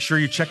 Make sure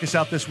you check us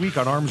out this week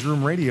on Arms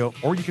Room Radio,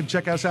 or you can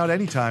check us out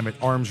anytime at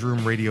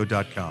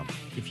armsroomradio.com.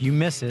 If you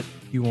miss it,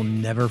 you will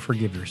never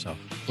forgive yourself.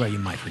 Well, you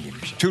might forgive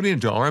yourself. Tune in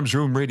to Arms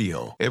Room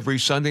Radio every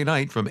Sunday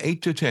night from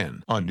 8 to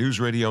 10 on News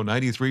Radio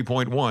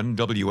 93.1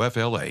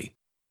 WFLA.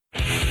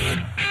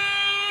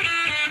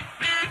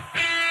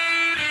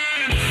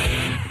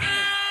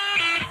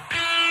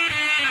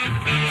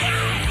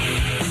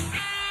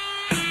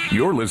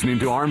 You're listening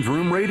to Arms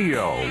Room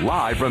Radio,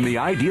 live from the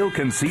Ideal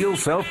Conceal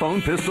Cell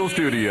Phone Pistol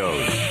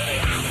Studios.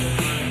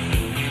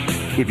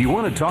 If you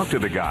want to talk to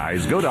the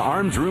guys, go to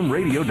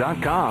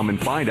armsroomradio.com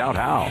and find out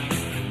how.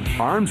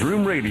 Arms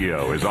Room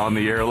Radio is on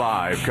the air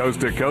live, coast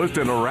to coast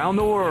and around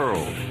the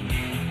world.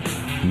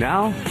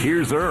 Now,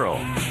 here's Earl.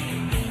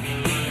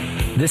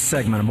 This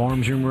segment of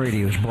Arms Room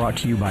Radio is brought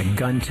to you by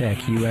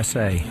GunTech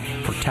USA.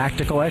 For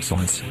tactical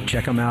excellence,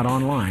 check them out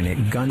online at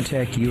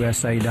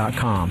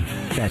guntechusa.com.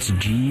 That's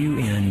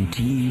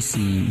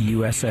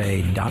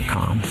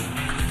GUNTECUSA.com.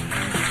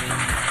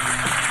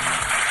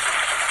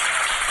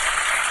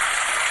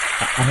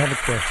 I have a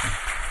question.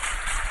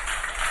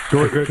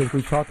 Because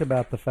we talked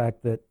about the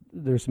fact that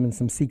there's been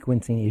some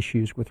sequencing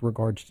issues with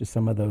regards to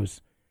some of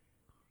those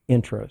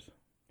intros.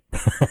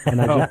 And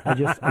I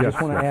just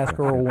want to ask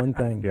Earl one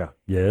thing. Yeah.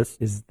 Yes.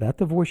 Is that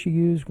the voice you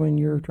use when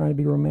you're trying to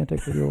be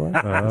romantic with your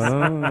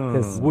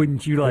wife?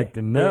 Wouldn't you like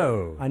to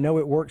know? I know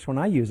it works when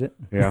I use it.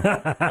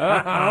 Yeah.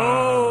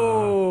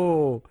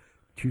 Oh,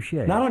 touche.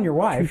 Not on your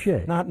wife.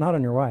 Touche. Not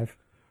on your wife.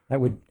 I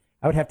would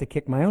have to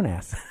kick my own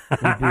ass.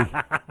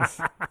 It's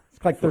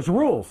like there's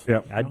rules.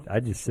 Yeah.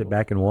 I'd just sit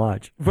back and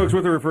watch. Folks,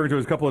 what they're referring to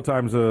is a couple of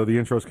times the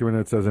intros come in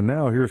and it says, and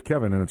now here's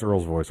Kevin, and it's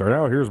Earl's voice. Or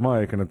now here's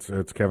Mike, and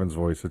it's Kevin's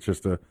voice. It's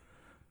just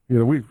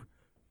we've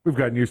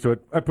gotten used to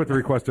it. I put the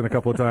request in a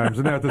couple of times,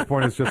 and now at this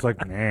point it's just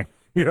like, nah.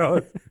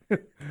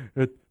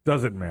 It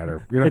doesn't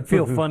matter. It'd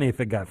feel funny if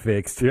it got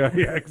fixed. Yeah,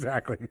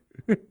 exactly.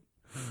 It's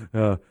kind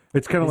of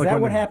like... Is that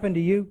what happened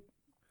to you?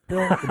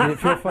 Bill? Did it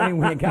feel funny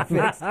when it got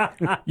fixed?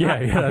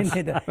 Yeah,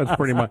 that's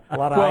pretty much. A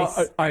lot of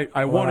ice.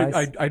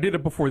 I did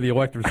it before the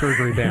elective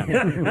surgery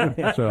ban.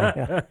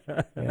 So,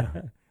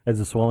 has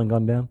the swelling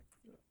gone down?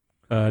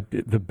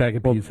 The bag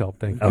of peas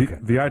helped. Thank you. Okay.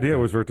 The idea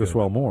was for it to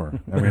swell more.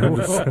 I mean,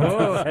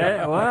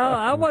 well,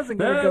 I wasn't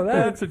going to go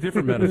that. That's a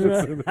different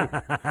medicine.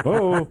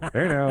 Oh,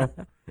 hey now.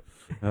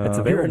 It's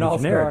a very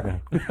generic.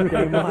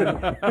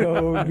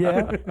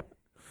 Yeah.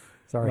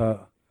 Sorry.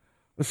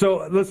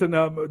 So listen,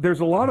 there's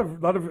a lot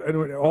of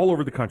all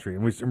over the country,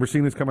 and we're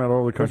seeing this come out all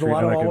over the country.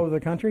 There's a lot all over the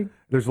country.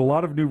 There's a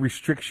lot of new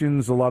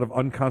restrictions, a lot of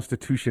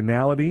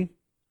unconstitutionality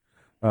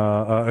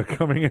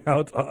coming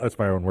out. That's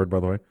my own word,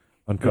 by the way.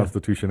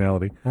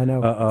 Unconstitutionality. I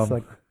know. It's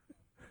like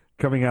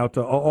coming out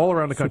all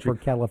around the country.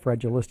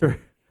 Supercalifragilistic.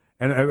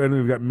 And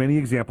we've got many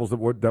examples that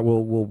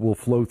will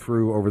flow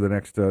through over the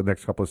next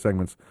couple of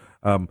segments.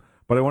 But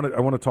I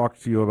want to talk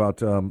to you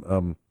about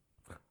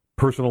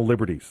personal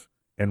liberties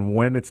and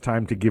when it's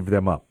time to give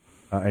them up.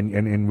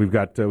 And we've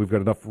got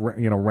enough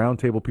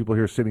roundtable people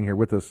here sitting here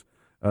with us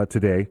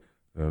today.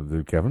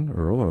 Kevin,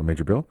 Earl,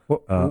 Major Bill.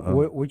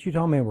 What you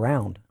talking me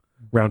round?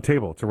 Round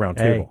table. It's a round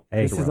table.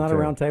 Hey, this is not a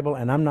round table,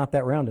 and I'm not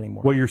that round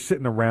anymore. Well, you're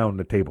sitting around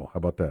the table. How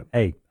about that?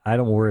 Hey, I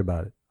don't worry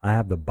about it. I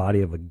have the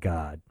body of a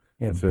god.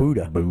 Yeah,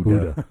 Buddha.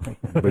 Buddha.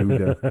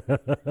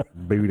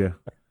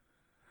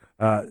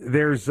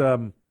 There's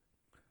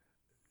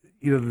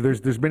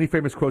there's many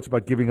famous quotes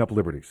about giving up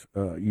liberties.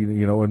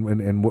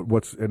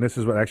 And this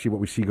is what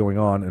we see going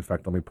on. In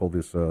fact, let me pull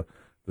this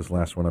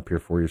last one up here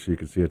for you so you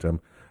can see it, Tim.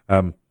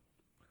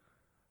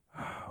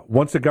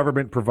 Once the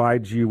government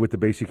provides you with the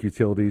basic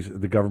utilities,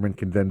 the government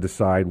can then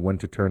decide when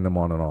to turn them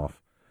on and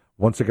off.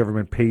 Once the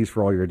government pays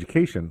for all your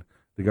education,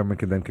 the government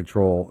can then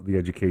control the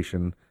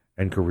education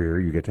and career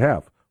you get to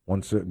have.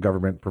 Once the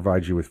government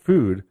provides you with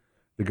food,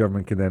 the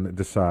government can then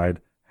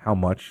decide how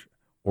much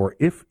or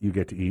if you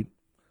get to eat.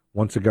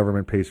 Once the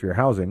government pays for your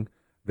housing,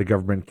 the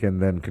government can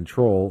then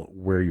control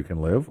where you can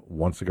live.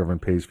 Once the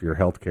government pays for your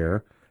health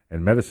care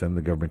and medicine,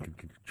 the government can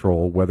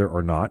control whether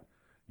or not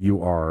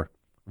you are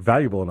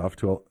valuable enough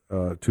to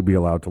be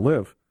allowed to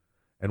live.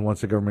 And once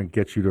the government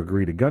gets you to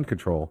agree to gun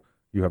control,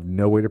 you have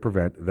no way to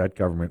prevent that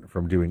government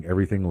from doing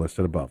everything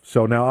listed above.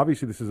 So now,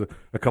 obviously, this is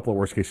a couple of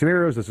worst-case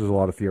scenarios. This is a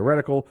lot of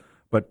theoretical,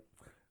 but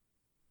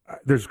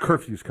there's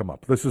curfews come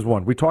up. This is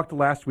one. We talked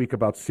last week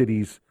about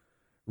cities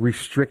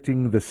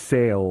restricting the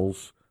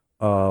sales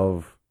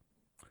of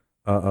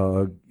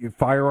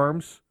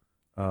firearms,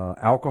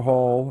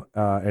 alcohol,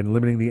 and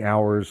limiting the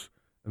hours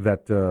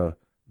that the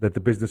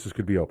businesses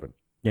could be open.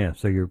 Yeah,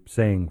 so you're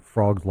saying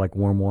frogs like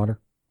warm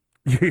water?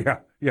 Yeah,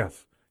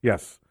 yes.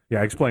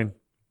 Yeah, explain.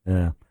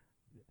 Yeah.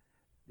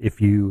 If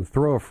you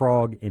throw a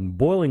frog in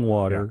boiling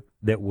water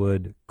that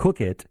would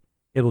cook it,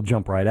 it'll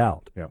jump right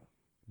out. Yeah.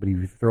 But if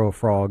you throw a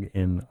frog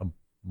in a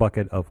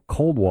bucket of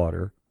cold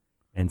water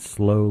and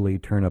slowly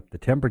turn up the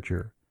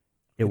temperature,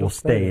 it will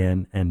stay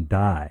in and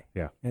die.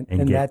 Yeah.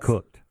 And get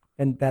cooked.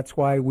 And that's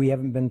why we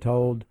haven't been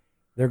told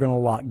they're going to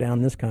lock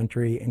down this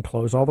country and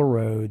close all the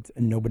roads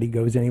and nobody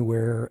goes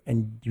anywhere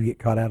and you get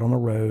caught out on the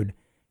road.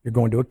 You're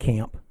going to a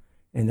camp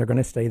and they're going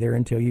to stay there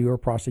until you are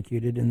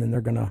prosecuted, and then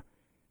they're going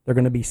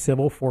to be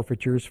civil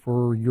forfeitures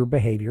for your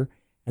behavior,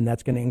 and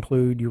that's going to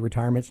include your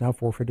retirement's now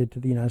forfeited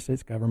to the United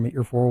States government,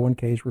 your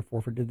 401ks were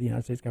forfeited to the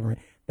United States government.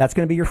 That's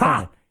going to be your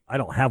fine. I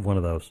don't have one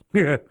of those.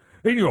 Yeah.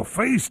 In your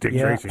face, Dick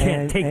Tracy.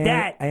 Can't take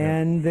that.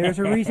 And there's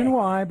a reason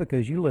why,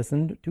 because you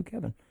listened to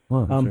Kevin.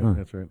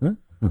 That's right. Huh?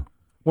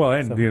 Well,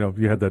 and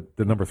you had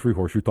the number 3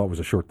 horse you thought was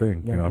a short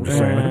thing. Yeah. I'm just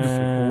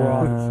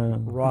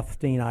saying.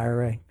 Rothstein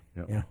IRA.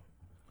 Yeah.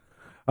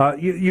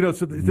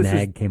 So this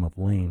Nag came up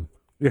lame.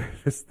 Yeah,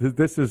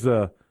 this is.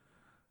 I'm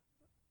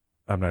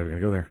not even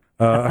going to go there.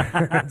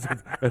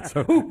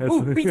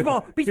 Beach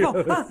ball.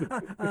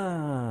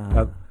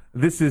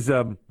 This is.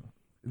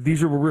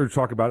 These are what we're going to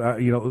talk about.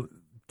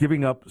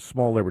 Giving up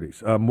small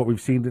liberties. What we've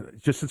seen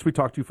just since we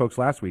talked to you folks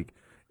last week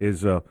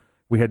is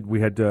we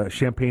had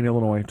Champaign,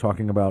 Illinois,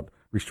 talking about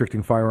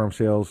restricting firearm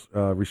sales,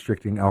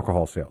 restricting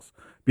alcohol sales,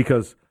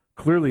 because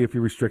clearly, if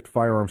you restrict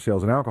firearm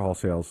sales and alcohol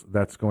sales,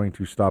 that's going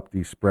to stop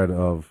the spread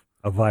of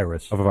a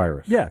virus.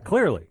 Yeah,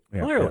 clearly.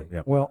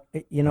 Yeah. Well,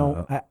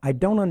 I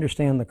don't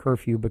understand the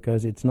curfew,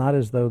 because it's not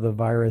as though the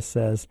virus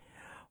says,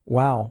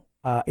 "Wow,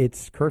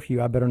 it's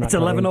curfew. I better not." It's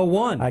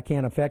 11:01. I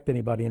can't affect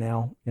anybody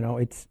now.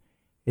 It's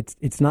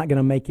not going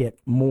to make it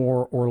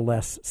more or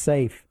less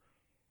safe.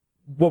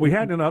 Well, we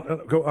had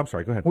I'm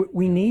sorry. Go ahead.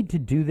 We need to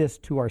do this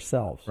to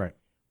ourselves. Right.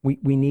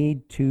 We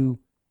need to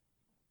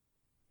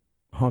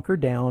hunker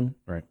down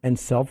and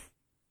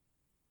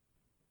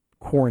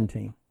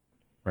self-quarantine.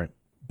 Right.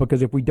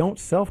 Because if we don't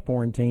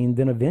self-quarantine,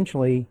 then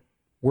eventually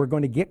we're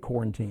going to get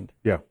quarantined.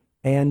 Yeah.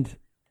 And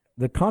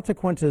the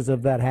consequences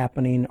of that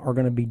happening are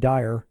going to be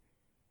dire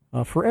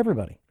for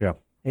everybody. Yeah.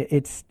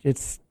 It's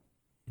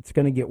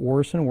going to get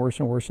worse and worse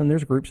and worse. And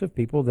there's groups of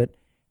people that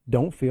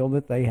don't feel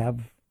that they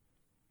have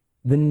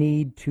the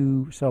need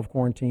to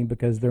self-quarantine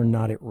because they're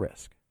not at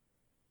risk.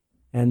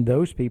 And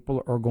those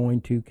people are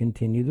going to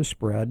continue the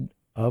spread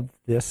of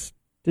this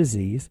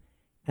disease,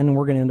 and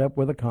we're going to end up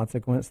with a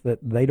consequence that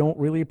they don't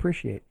really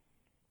appreciate.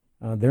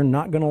 They're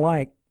not going to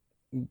like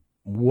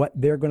what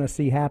they're going to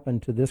see happen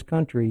to this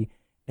country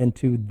and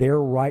to their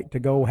right to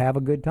go have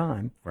a good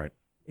time. Right.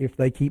 If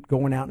they keep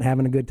going out and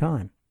having a good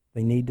time,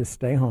 they need to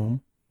stay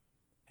home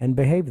and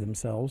behave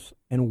themselves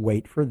and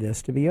wait for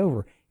this to be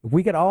over. If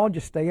we could all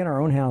just stay in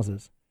our own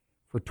houses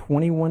for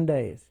 21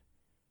 days,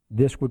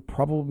 this would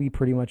probably be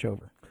pretty much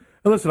over.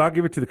 And listen, I'll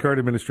give it to the current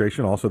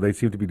administration also. They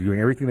seem to be doing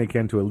everything they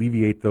can to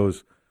alleviate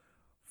those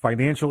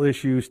financial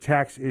issues,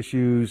 tax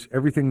issues,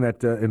 everything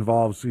that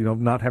involves,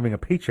 not having a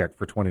paycheck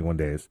for 21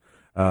 days.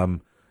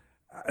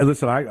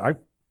 Listen, I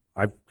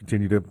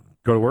continue to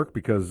go to work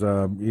because,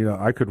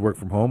 I could work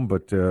from home,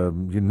 but,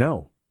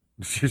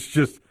 it's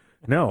just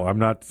no, I'm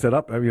not set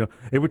up.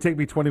 It would take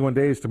me 21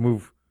 days to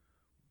move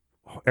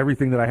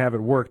everything that I have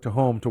at work to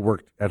home to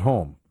work at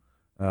home.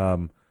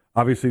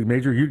 Obviously,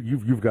 Major,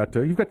 you've got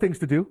things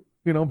to do.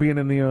 Being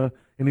in the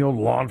old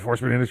law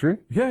enforcement industry.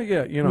 Yeah.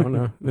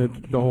 The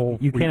whole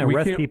you can't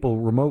arrest people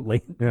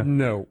remotely. Yeah.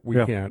 No, we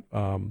can't.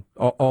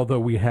 Although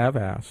we have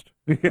asked,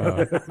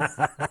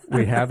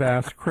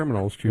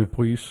 criminals to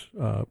please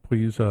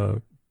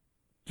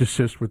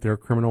desist with their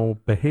criminal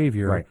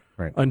behavior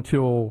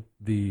until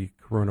the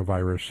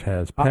coronavirus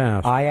has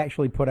passed. I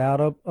actually put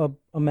out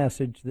a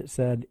message that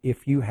said,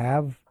 if you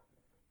have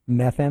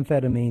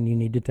methamphetamine, you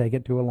need to take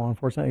it to a law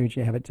enforcement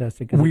agency, have it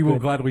tested. We will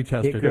gladly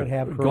test it. It could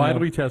have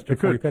gladly test it. It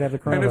could have the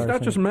coronavirus. And it's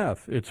not just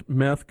meth. It's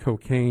meth,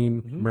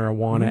 cocaine,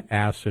 marijuana,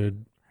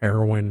 acid,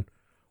 heroin,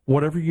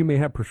 whatever you may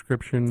have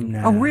prescription.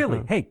 Oh,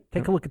 really? Hey,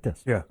 take a look at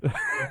this. Yeah.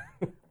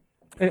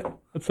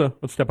 Let's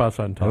step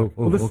outside and talk.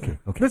 Okay.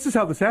 This is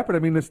how this happened. I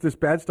mean, this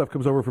bad stuff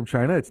comes over from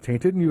China. It's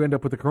tainted, and you end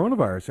up with the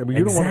coronavirus. I mean,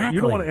 you don't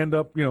want to end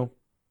up, you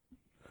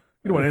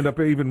don't want to end up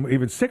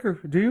even sicker,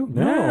 do you?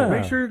 No.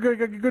 Make sure you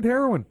got good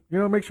heroin.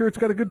 Make sure it's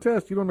got a good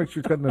test. You don't make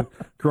sure it's got the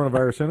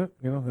coronavirus in it.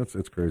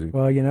 It's crazy.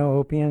 Well,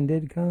 opium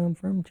did come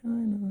from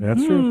China.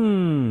 That's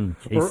true.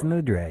 Chasing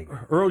the dragon.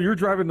 Earl, you're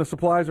driving the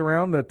supplies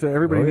around that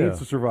everybody needs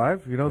to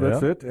survive.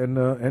 That's it. And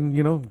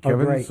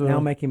Kevin's... great. Now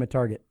make him a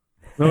target.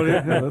 No,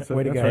 that's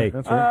Way to go. Right.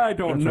 That's right. I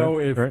don't know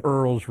if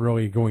Earl's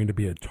really going to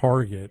be a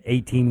target.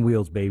 18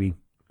 wheels, baby.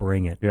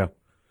 Bring it. Yeah.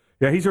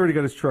 Yeah, he's already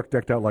got his truck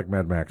decked out like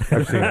Mad Max.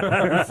 I've seen it.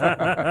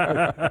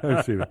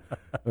 I've seen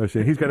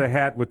it. He's got a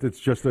hat with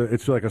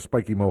it's like a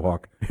spiky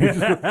mohawk. He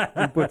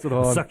puts it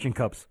on. Suction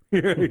cups.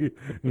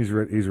 He's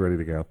ready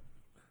to go.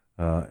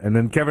 And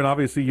then Kevin,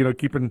 obviously,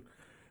 keeping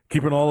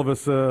all of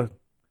us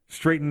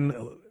straight and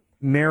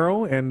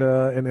narrow, and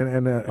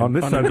on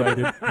this side of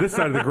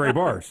the gray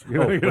bars.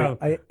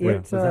 I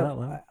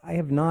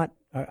have not.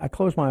 I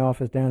closed my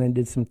office down and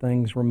did some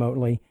things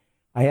remotely.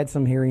 I had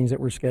some hearings that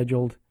were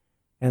scheduled.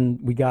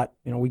 And we got,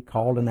 we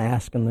called and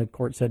asked, and the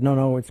court said,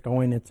 no, it's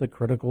a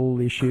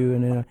critical issue.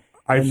 And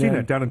I've seen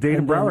it down in Dade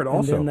and Broward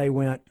also. And then they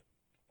went,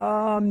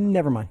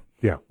 never mind.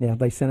 Yeah. Yeah,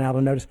 they sent out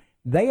a notice.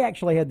 They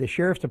actually had the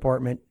sheriff's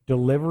department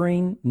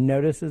delivering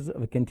notices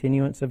of a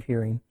continuance of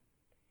hearing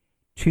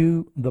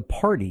to the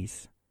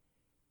parties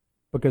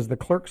because the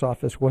clerk's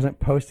office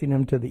wasn't posting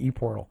them to the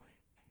e-portal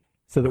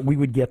so that we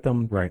would get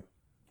them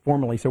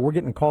formally. So we're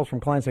getting calls from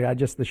clients like,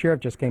 the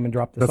sheriff just came and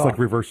dropped this off. That's like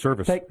reverse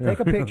service. Take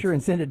a picture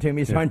and send it to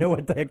me so I know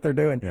what the heck they're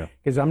doing.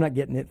 Because I'm not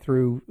getting it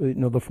through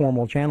the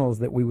formal channels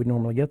that we would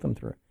normally get them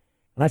through.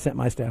 And I sent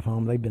my staff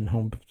home. They've been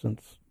home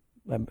since,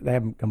 they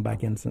haven't come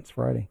back in since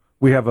Friday.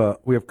 We have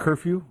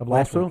curfew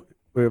last also. week.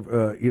 We have,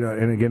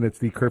 and again, it's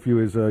the curfew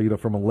is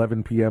from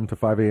 11 p.m. to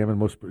 5 a.m. in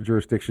most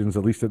jurisdictions,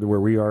 at least where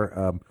we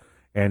are.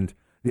 And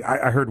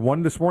I heard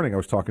one this morning. I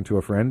was talking to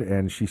a friend,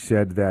 and she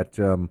said that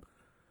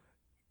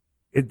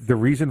the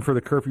reason for the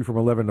curfew from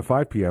 11 to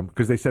 5 p.m.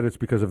 because they said it's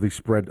because of the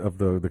spread of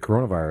the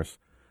coronavirus.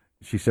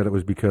 She said it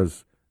was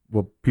because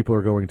people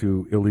are going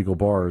to illegal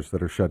bars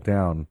that are shut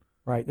down.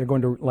 Right, they're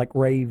going to like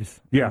raves.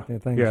 Yeah,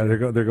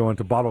 they're going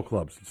to bottle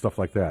clubs and stuff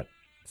like that.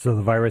 So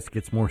the virus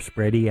gets more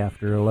spready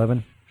after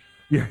 11?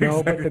 Yeah, no,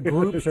 exactly. but the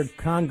groups are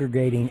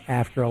congregating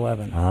after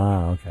 11.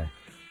 Ah, okay.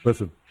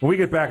 Listen, when we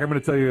get back, I'm going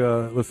to tell you,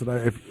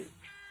 if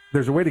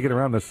there's a way to get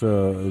around this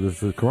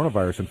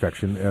coronavirus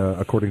infection,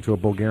 according to a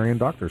Bulgarian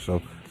doctor.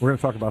 So we're going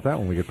to talk about that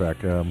when we get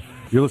back.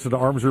 You're listening to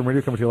Arms Room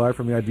Radio, coming to you live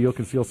from the Ideal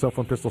Concealed Cell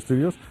Phone Pistol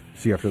Studios.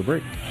 See you after the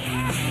break.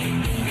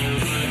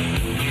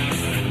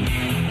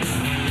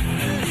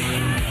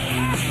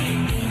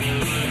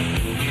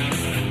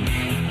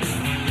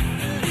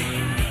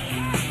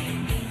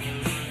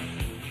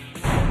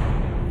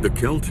 The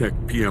Kel-Tec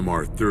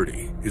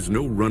PMR-30 is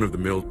no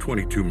run-of-the-mill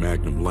 .22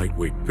 Magnum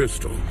lightweight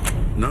pistol,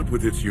 not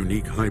with its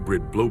unique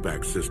hybrid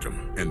blowback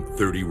system and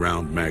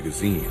 30-round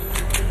magazine.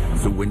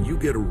 So when you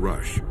get a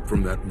rush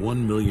from that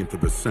 1/1,000,000th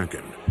of a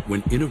second,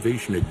 when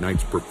innovation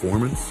ignites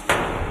performance,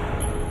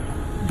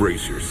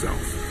 brace yourself.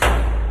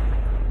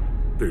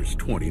 There's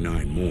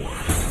 29 more.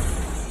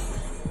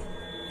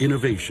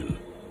 Innovation,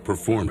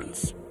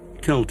 performance,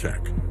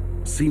 Kel-Tec.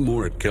 See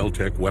more at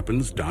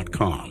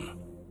keltecweapons.com.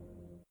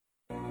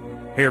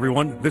 Hey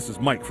everyone, this is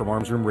Mike from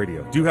Arms Room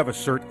Radio. Do you have a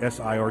CERT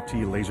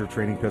SIRT laser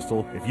training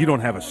pistol? If you don't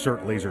have a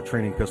CERT laser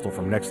training pistol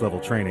from Next Level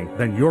Training,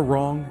 then you're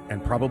wrong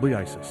and probably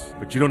ISIS.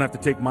 But you don't have to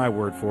take my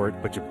word for it,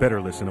 but you better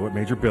listen to what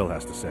Major Bill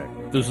has to say.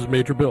 This is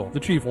Major Bill,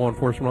 the Chief Law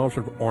Enforcement Officer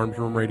of Arms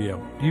Room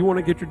Radio. Do you want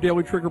to get your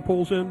daily trigger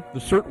pulls in?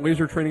 The CERT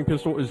laser training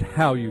pistol is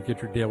how you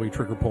get your daily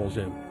trigger pulls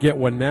in. Get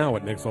one now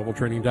at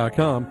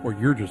nextleveltraining.com, or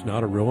you're just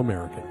not a real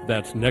American.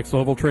 That's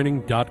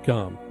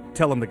nextleveltraining.com.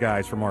 Tell them the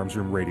guys from Arms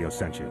Room Radio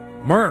sent you.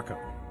 America!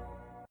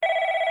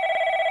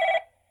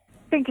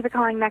 Thank you for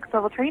calling Next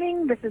Level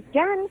Training. This is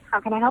Jen. How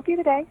can I help you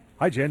today?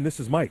 Hi, Jen. This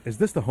is Mike. Is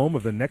this the home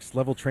of the Next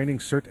Level Training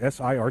CERT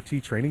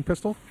SIRT training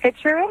pistol? It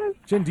sure is.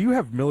 Jen, do you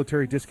have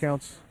military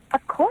discounts?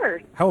 Of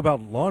course. How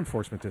about law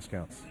enforcement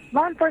discounts?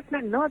 Law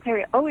enforcement and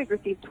military always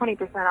receive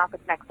 20% off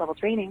with Next Level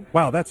Training.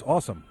 Wow, that's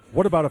awesome.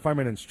 What about if I'm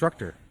an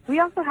instructor? We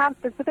also have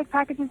specific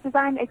packages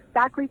designed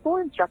exactly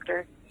for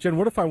instructors. Jen,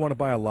 what if I want to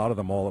buy a lot of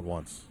them all at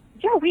once?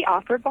 Yeah, we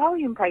offer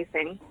volume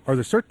pricing. Are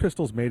the CERT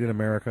pistols made in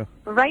America?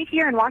 Right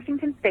here in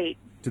Washington State.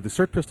 Do the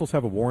CERT pistols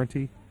have a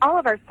warranty? All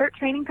of our CERT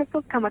training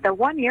pistols come with a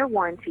 1-year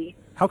warranty.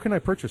 How can I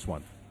purchase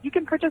one? You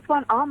can purchase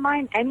one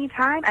online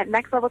anytime at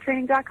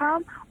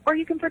nextleveltraining.com, or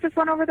you can purchase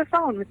one over the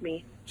phone with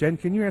me. Jen,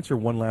 can you answer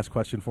one last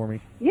question for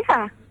me?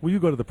 Yeah. Will you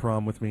go to the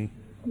prom with me?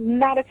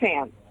 Not a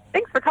chance.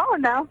 Thanks for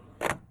calling, though.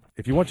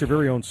 If you want your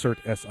very own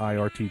CERT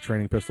SIRT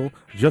training pistol,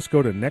 just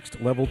go to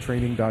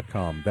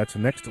nextleveltraining.com. That's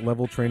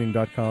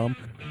nextleveltraining.com.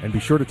 And be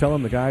sure to tell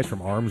them the guys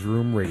from Arms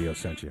Room Radio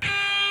sent you.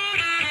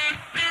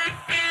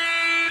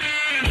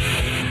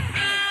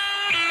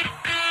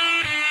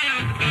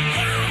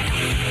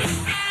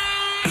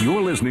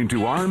 You're listening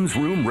to Arms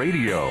Room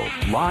Radio,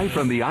 live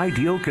from the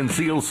Ideal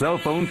Concealed Cell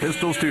Phone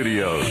Pistol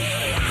Studios.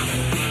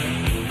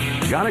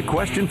 Got a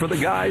question for the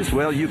guys?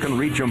 Well, you can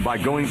reach them by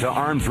going to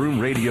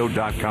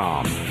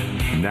armsroomradio.com.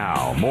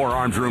 Now, more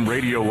Arms Room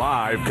Radio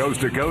live,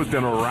 coast to coast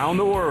and around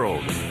the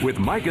world, with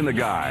Mike and the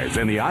guys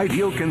in the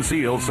Ideal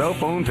Concealed Cell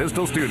Phone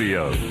Pistol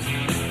Studios.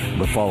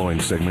 The following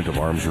segment of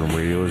Arms Room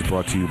Radio is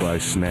brought to you by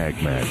Snag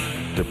Mag,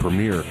 the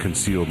premier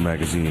concealed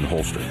magazine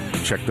holster.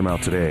 Check them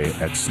out today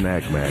at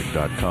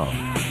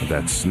snagmag.com.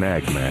 That's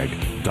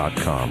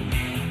snagmag.com.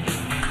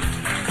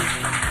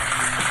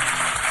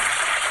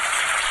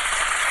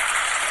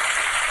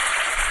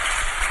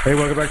 Hey,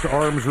 welcome back to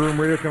Arms Room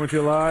Radio, coming to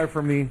you live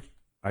from the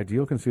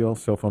Ideal Concealed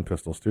Cell Phone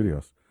Pistol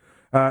Studios.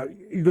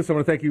 Listen, I want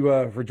to thank you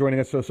for joining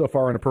us so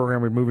far in the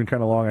program. We're moving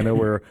kind of along. I know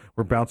we're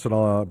bouncing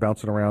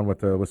around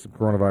with some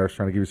coronavirus,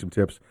 trying to give you some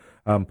tips.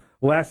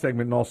 Last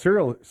segment, in all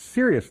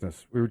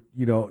seriousness,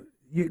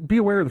 be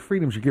aware of the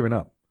freedoms you're giving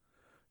up.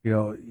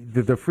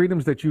 The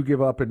freedoms that you give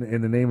up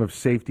in the name of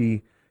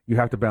safety, you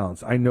have to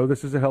balance. I know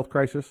this is a health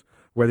crisis.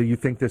 Whether you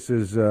think this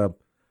is the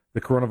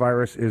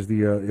coronavirus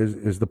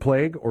is the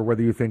plague, or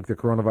whether you think the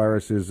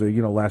coronavirus is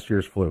last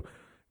year's flu.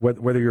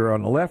 Whether you're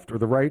on the left or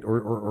the right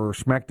or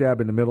smack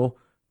dab in the middle,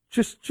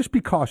 just be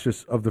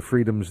cautious of the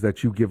freedoms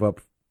that you give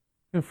up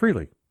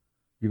freely,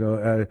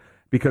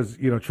 because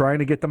trying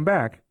to get them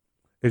back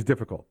is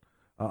difficult.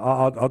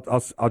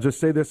 I'll just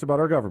say this about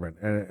our government,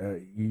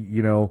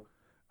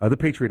 the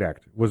Patriot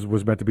Act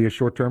was meant to be a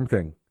short-term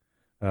thing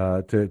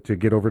to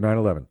get over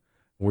 9/11.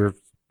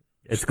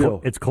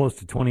 It's close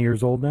to 20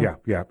 years old now.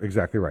 Yeah,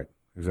 exactly right.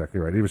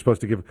 He was supposed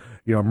to give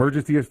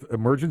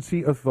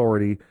emergency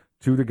authority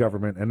to the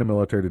government and the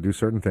military to do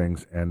certain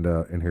things, and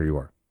here you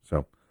are.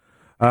 So,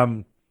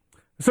 some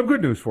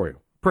good news for you.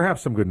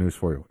 Perhaps some good news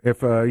for you.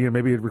 If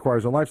maybe it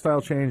requires a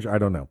lifestyle change, I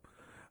don't know.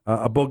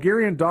 A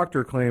Bulgarian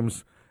doctor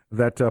claims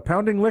that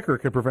pounding liquor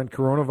can prevent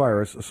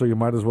coronavirus, so you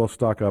might as well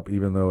stock up,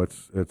 even though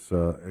it's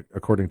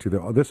according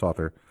to this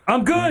author.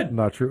 I'm good.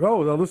 Not true.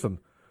 Oh, well, listen,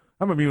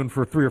 I'm immune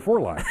for 3 or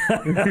 4 lives.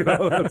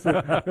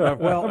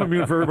 Well, I'm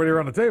immune for everybody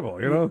around the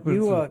table.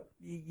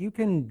 You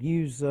can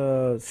use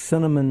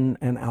cinnamon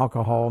and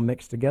alcohol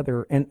mixed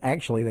together, and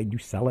actually they do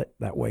sell it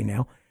that way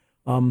now.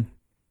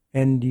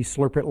 And you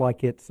slurp it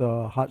like it's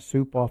hot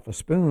soup off a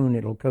spoon.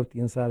 It'll coat the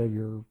inside of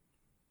your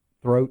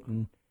throat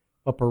and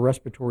upper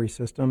respiratory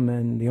system,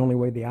 and the only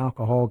way the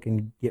alcohol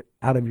can get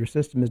out of your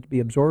system is to be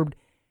absorbed.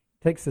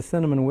 It takes the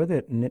cinnamon with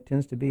it, and it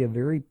tends to be a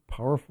very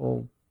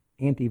powerful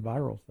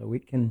antiviral. So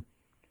it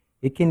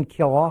can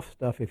kill off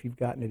stuff if you've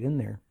gotten it in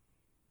there.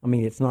 I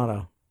mean, it's not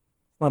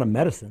a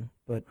medicine,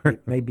 but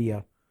it may be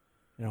a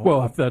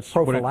if that's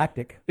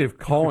prophylactic. If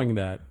calling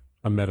that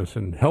a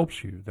medicine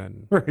helps you,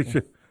 then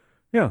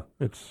yeah,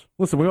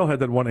 listen. We all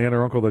had that one aunt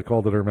or uncle that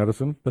called it her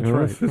medicine. That's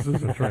right.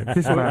 That's right.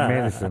 This is my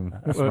medicine.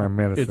 This is my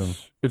medicine.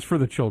 It's for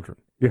the children.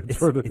 Yeah, it's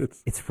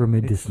for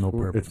medicinal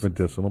purposes. It's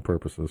medicinal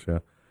purposes.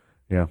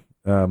 Yeah.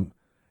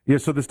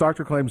 So this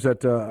doctor claims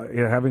that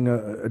having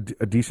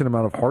a decent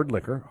amount of hard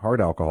liquor, hard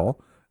alcohol,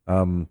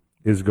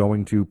 is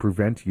going to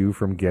prevent you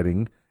from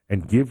getting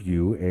and give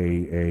you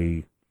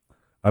a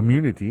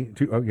immunity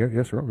to. Oh, yeah,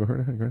 yes, sir. Go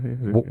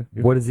ahead.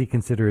 What does he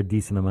consider a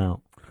decent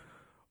amount?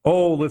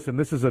 Oh, listen,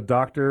 this is a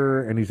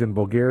doctor, and he's in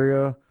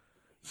Bulgaria,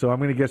 so I'm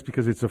going to guess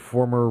because it's a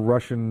former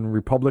Russian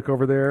republic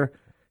over there,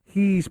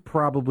 he's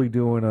probably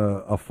doing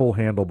a full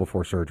handle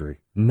before surgery.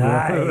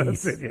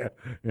 Nice.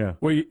 Yeah.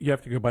 Well, you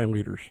have to go by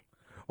liters.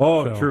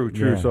 Oh, so, true.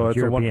 Yeah, so it's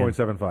European. a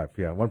 1.75.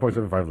 Yeah,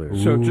 1.75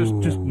 liters. So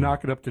just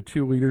knock it up to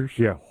 2 liters.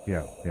 Yeah.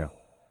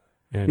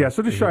 And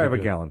so just shy of a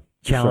gallon.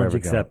 Challenge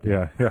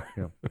accepted.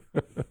 Yeah.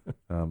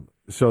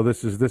 So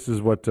this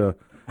is what.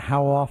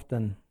 How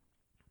often?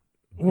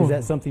 Is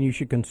that something you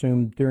should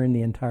consume during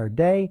the entire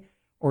day,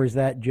 or is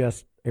that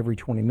just every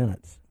 20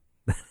 minutes?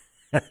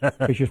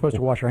 Because you're supposed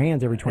to wash your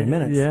hands every 20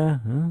 minutes. Yeah.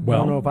 Well,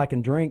 I don't know if I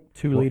can drink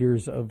 2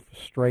 liters of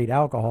straight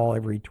alcohol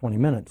every 20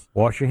 minutes.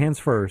 Wash your hands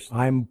first.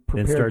 I'm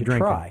prepared then start to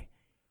drinking. try.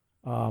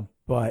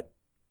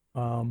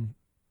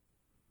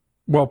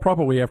 Well,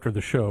 probably after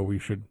the show, we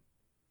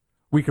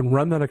can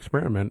run that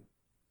experiment,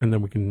 and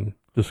then we can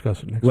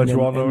discuss it next Let week.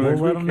 you all know next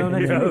week. Let them know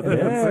next week.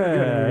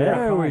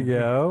 There we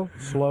go.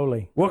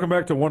 Slowly. Welcome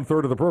back to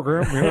 1/3 of the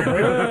program.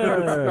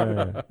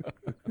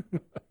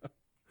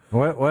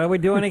 What are we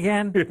doing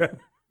again?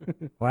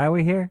 Why are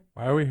we here?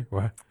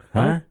 What?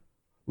 Huh?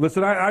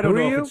 Listen, I don't Who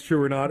know are if you? it's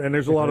true or not, and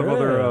there's a lot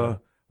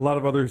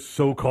of other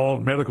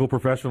so-called medical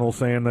professionals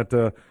saying that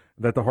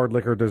the hard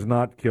liquor does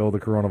not kill the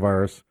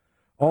coronavirus.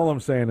 All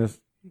I'm saying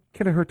is,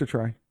 can it hurt to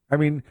try? I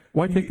mean,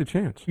 why take the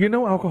chance? You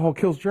know, alcohol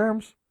kills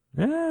germs.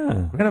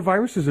 Yeah, and a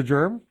virus is a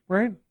germ,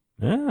 right?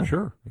 Yeah,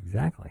 sure,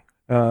 exactly.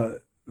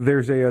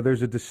 There's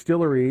a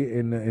distillery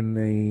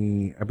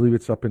in I believe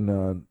it's up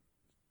in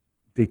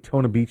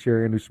Daytona Beach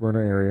area, New Smyrna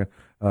area.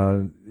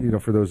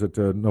 For those that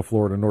know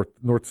Florida,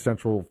 north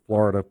central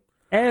Florida.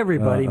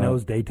 Everybody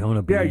knows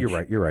Daytona Beach. Yeah,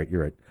 you're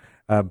right.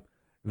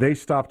 They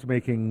stopped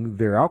making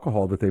their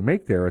alcohol that they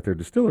make there at their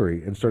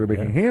distillery and started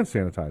making hand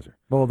sanitizer.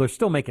 Well, they're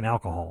still making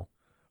alcohol,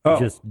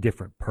 just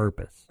different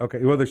purpose. Okay,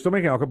 well, they're still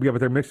making alcohol, but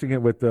they're mixing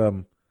it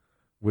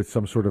with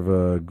some sort of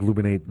a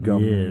gluminate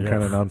gum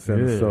kind of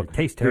nonsense. So it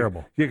tastes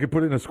terrible. You could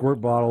put it in a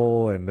squirt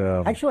bottle and.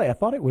 Actually, I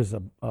thought it was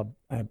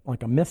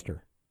like a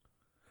mister.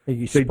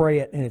 You spray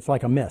it and it's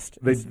like a mist.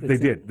 They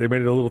did. They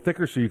made it a little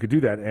thicker so you could do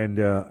that, and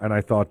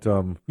I thought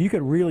you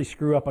could really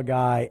screw up a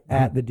guy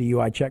at the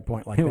DUI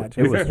checkpoint like that.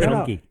 It was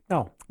chunky.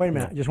 No, wait a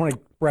minute. I just want a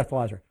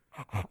breathalyzer.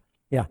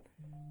 Yeah,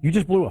 you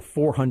just blew a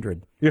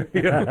 400.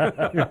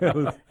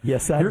 Yeah.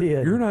 Yes, I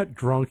did. You're not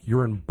drunk.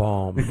 You're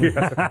embalmed.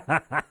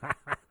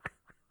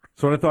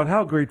 So I thought,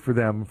 how great for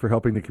them for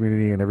helping the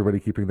community and everybody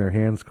keeping their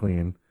hands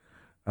clean.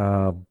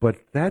 But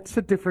that's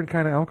a different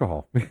kind of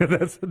alcohol.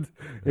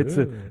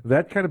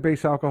 That kind of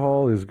base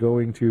alcohol is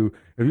going to,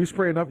 if you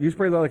spray enough, you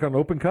spray that like on an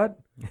open cut,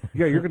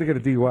 you're going to get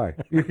a DUI.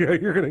 It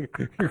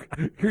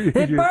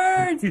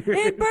burns.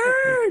 It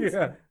burns.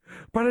 Yeah.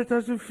 But it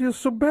doesn't feel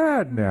so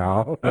bad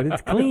now. But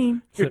it's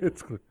clean.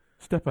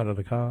 Step out of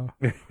the car.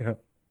 Yeah.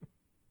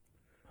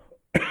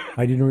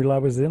 I didn't realize I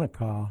was in a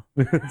car.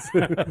 I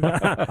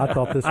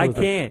thought this was I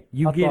can't.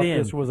 You get in.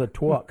 This was a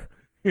twuck.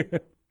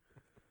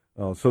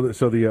 Oh, so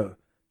the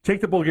take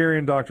the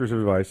Bulgarian doctor's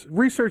advice.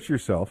 Research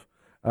yourself.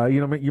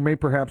 You may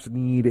perhaps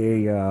need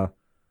a.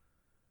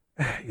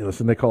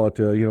 Listen, they call it.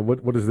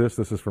 What is this?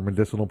 This is for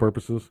medicinal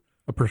purposes.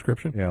 A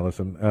prescription. Yeah.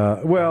 Listen.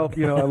 A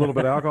little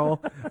bit of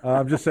alcohol.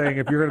 I'm just saying,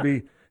 if you're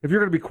going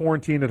to be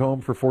quarantined at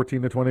home for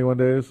 14 to 21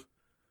 days,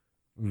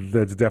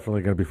 that's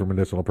definitely going to be for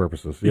medicinal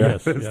purposes. Yeah?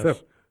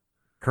 Yes.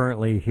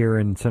 Currently here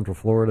in Central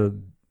Florida,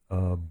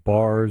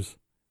 bars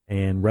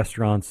and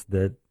restaurants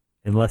that,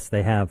 unless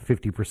they have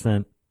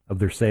 50% of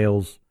their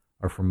sales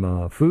are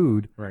from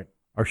food, right,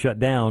 are shut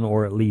down,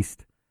 or at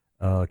least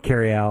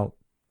carry out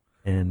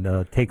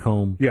and take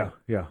home. Yeah.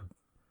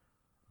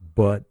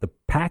 But the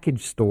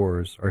package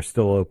stores are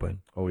still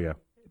open. Oh, yeah.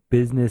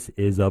 Business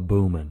is a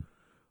booming.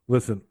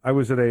 Listen, I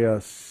was at a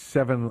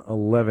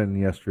 7-Eleven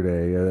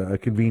yesterday, a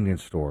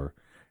convenience store,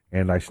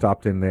 and I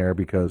stopped in there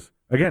because,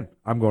 again,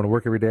 I'm going to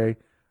work every day.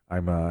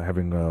 I'm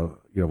having,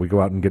 we go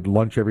out and get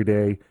lunch every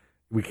day.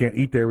 We can't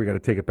eat there. We got to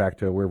take it back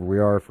to wherever we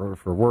are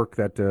for work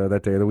that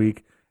day of the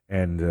week.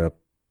 And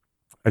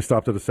I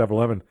stopped at a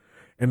 7-Eleven,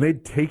 and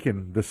they'd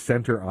taken the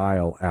center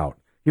aisle out.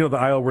 You know, the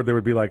aisle where there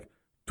would be like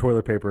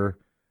toilet paper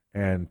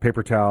and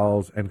paper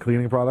towels and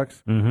cleaning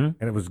products, and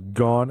it was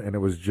gone, and it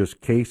was just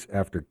case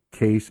after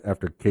case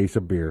after case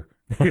of beer.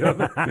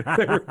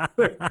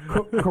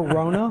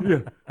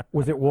 Corona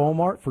was at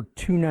Walmart for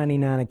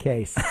 $2.99 a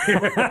case.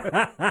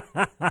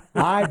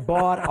 I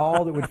bought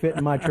all that would fit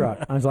in my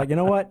truck. I was like, you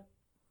know what?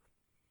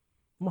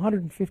 I'm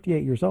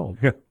 158 years old.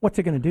 Yeah. What's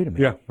it going to do to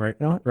me? Yeah, right.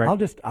 You know what? Right.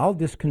 I'll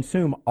just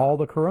consume all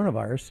the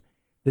coronavirus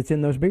that's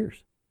in those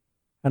beers.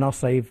 And I'll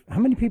save, how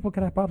many people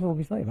can I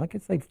possibly save? I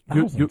could save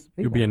thousands.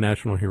 You'll be a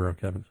national hero,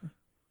 Kevin.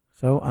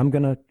 So I'm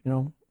going to,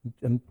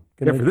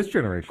 for this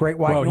generation. Great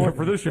White North.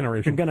 For this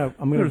generation. I'm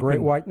going to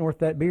Great White North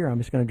that beer. I'm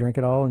just going to drink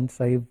it all and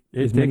save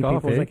as many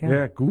people as I can.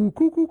 Yeah, goo.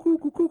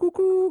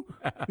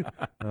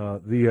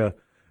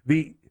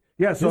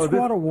 So this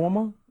water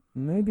warmer,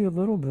 maybe a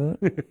little bit.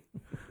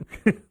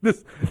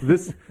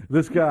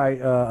 this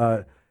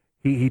guy,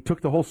 he took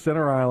the whole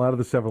center aisle out of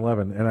the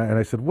 7-Eleven, and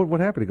I said, what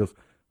happened? He goes,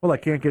 well, I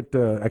can't get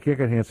hand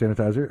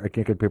sanitizer, I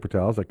can't get paper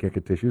towels, I can't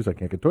get tissues, I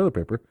can't get toilet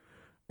paper,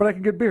 but I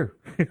can get beer.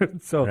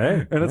 It's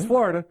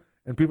Florida,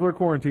 and people are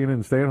quarantining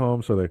and staying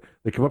home, so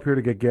they come up here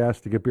to get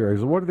gas, to get beer. I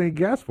said, what do they need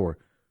gas for?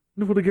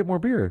 Well, to get more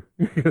beer.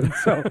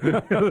 So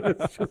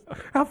it's just,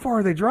 how far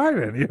are they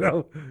driving,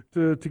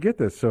 to get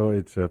this? So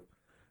it's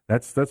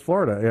that's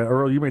Florida.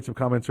 Earl, you made some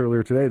comments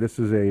earlier today. This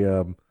is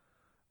the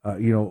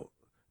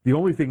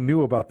only thing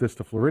new about this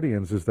to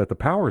Floridians is that the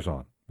power's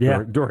on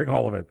during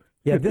all of it.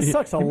 Yeah, this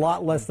sucks a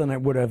lot less than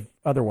it would have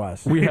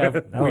otherwise. We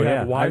have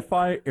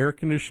Wi-Fi, air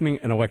conditioning,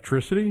 and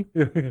electricity.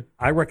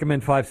 I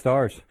recommend 5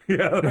 stars.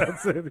 Yeah,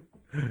 that's it.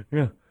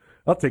 Yeah,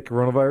 I'll take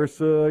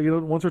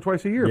coronavirus, once or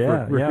twice a year.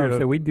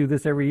 So we do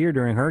this every year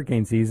during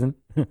hurricane season.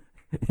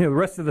 The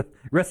rest of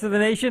the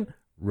nation,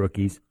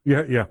 rookies.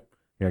 Yeah,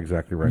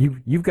 exactly right.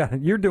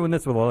 You're doing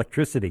this with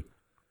electricity.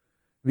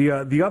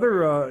 The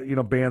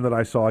other band that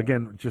I saw,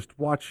 again, just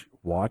watch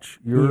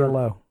your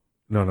ELO.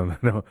 No.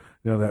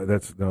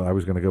 That's I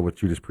was going to go with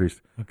Judas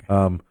Priest.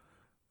 Okay.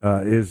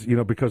 Is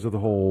because of the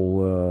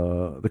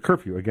whole the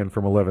curfew again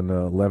from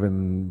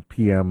 11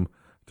 p.m.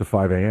 to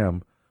 5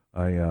 a.m.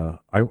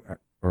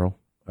 Earl,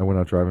 I went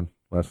out driving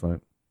last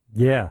night.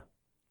 Yeah,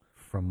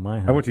 from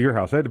my house. I went to your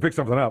house. I had to pick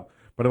something up,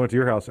 but I went to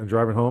your house and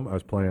driving home, I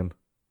was playing.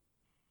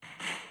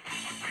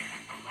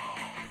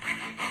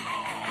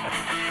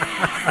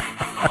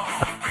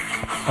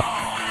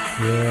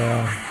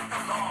 Yeah.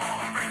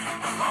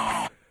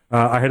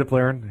 I had a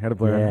Blarin.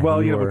 Yeah, well,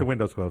 with the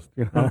windows closed.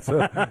 It was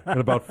at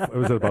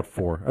about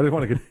 4. I didn't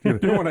want to get. You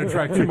don't want to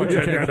attract too much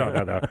attention.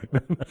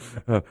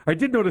 No. I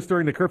did notice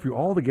during the curfew,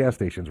 all the gas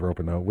stations were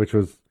open though, which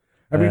was.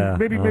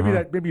 Maybe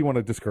you want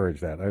to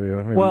discourage that.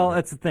 Well,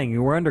 that's the thing.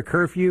 We're under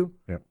curfew.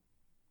 Yeah.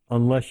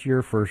 Unless you're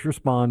a first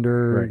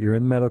responder, you're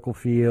in the medical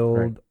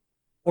field,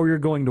 or you're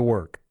going to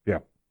work. Yeah.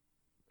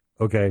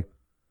 Okay.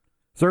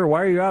 Sir,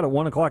 why are you out at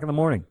 1 o'clock in the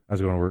morning? I was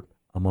going to work.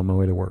 I'm on my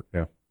way to work.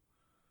 Yeah.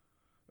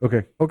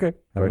 Okay.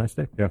 Have a nice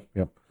day. Yeah.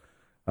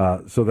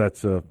 So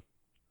that's the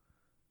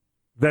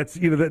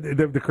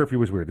curfew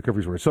was weird. The curfew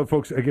was weird. So,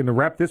 folks, again, to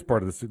wrap this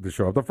part of the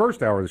show up, the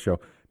first hour of the show,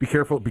 be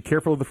careful of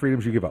the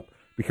freedoms you give up.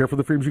 Be careful of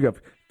the freedoms you give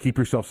up. Keep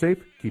yourself safe.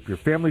 Keep your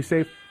family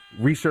safe.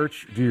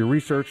 Do your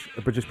research,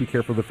 but just be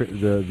careful of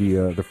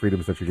the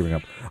freedoms that you're giving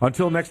up.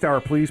 Until next hour,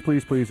 please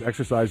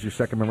exercise your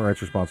Second Amendment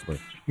rights responsibly.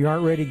 If you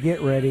aren't ready, get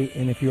ready,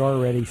 and if you are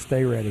ready,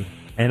 stay ready.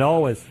 And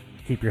always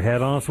keep your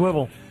head on a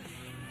swivel.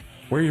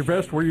 Wear your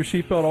vest, wear your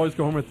seatbelt, always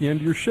go home at the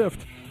end of your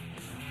shift.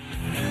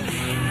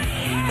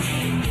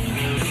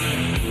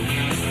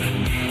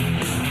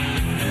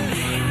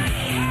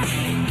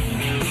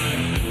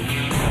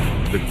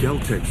 The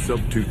Kel-Tec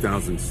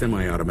Sub-2000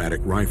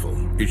 semi-automatic rifle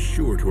is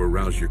sure to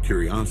arouse your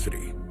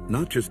curiosity,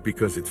 not just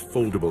because it's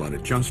foldable and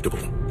adjustable,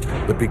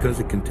 but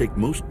because it can take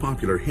most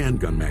popular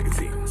handgun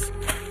magazines.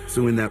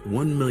 So in that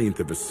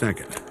 1/1,000,000th of a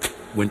second,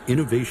 when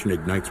innovation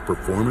ignites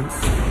performance,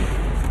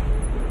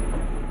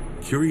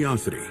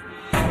 curiosity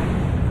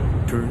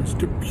turns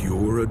to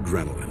pure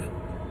adrenaline.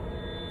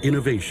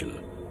 Innovation,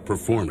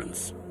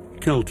 performance,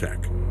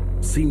 Kel-Tec.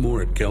 See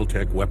more at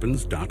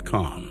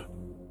keltecweapons.com.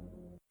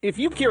 If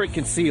you carry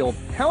concealed,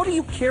 how do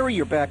you carry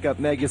your backup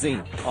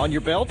magazine? On your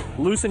belt?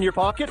 Loose in your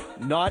pocket?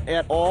 Not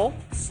at all?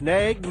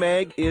 Snag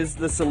Mag is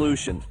the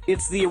solution.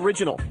 It's the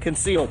original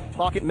concealed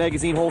pocket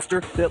magazine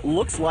holster that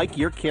looks like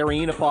you're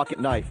carrying a pocket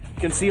knife.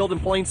 Concealed in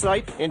plain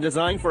sight and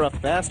designed for a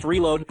fast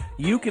reload,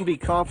 you can be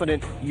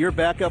confident your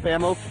backup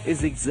ammo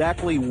is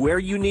exactly where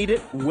you need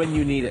it, when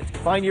you need it.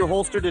 Find your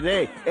holster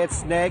today at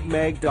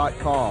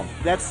snagmag.com.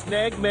 That's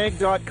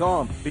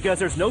snagmag.com, because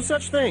there's no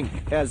such thing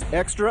as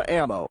extra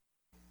ammo.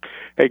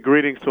 Hey,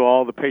 greetings to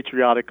all the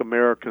patriotic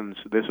Americans.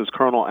 This is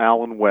Colonel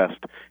Alan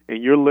West,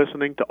 and you're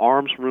listening to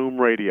Arms Room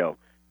Radio.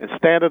 and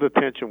stand at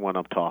attention when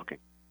I'm talking.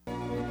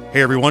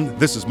 Hey everyone,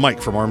 this is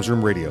Mike from Arms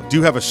Room Radio. Do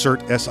you have a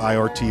CERT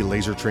SIRT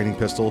laser training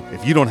pistol?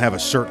 If you don't have a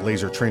CERT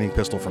laser training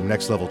pistol from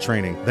Next Level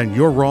Training, then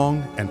you're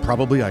wrong and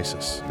probably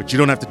ISIS. But you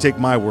don't have to take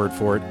my word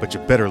for it, but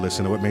you better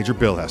listen to what Major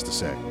Bill has to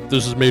say.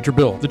 This is Major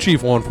Bill, the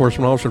Chief Law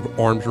Enforcement Officer of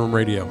Arms Room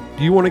Radio.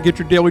 Do you want to get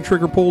your daily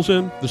trigger pulls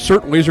in? The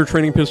CERT laser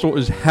training pistol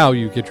is how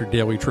you get your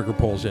daily trigger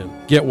pulls in.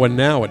 Get one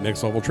now at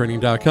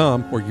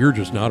nextleveltraining.com, or you're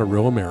just not a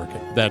real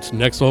American. That's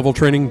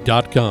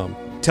nextleveltraining.com.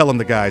 Tell them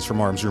the guys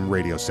from Arms Room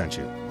Radio sent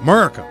you.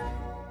 America!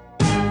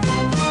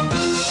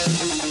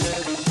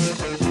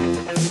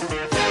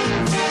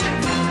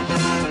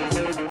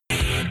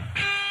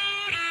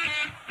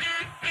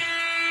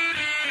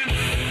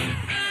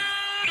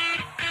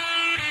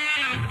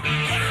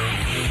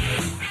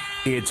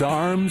 It's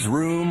Arms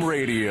Room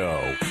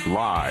Radio,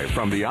 live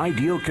from the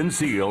Ideal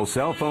Conceal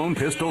Cell Phone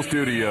Pistol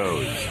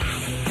Studios.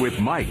 With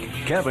Mike,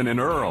 Kevin, and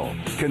Earl,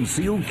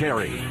 concealed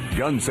carry,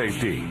 gun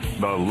safety,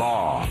 the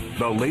law,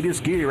 the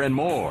latest gear, and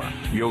more.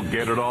 You'll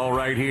get it all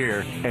right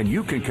here, and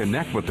you can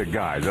connect with the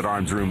guys at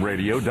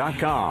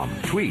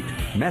armsroomradio.com. Tweet,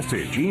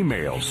 message,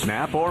 email,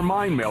 snap, or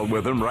mind meld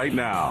with them right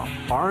now.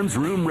 Arms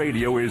Room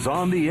Radio is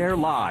on the air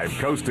live,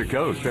 coast to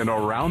coast, and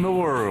around the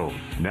world.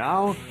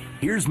 Now,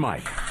 here's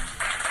Mike.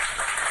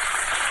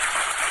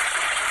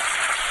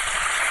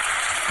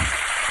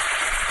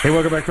 Hey,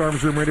 welcome back to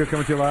Arms Room Radio,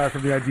 coming to you live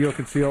from the Ideal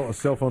Conceal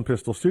Cell Phone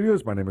Pistol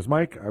Studios. My name is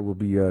Mike. I will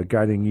be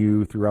guiding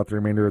you throughout the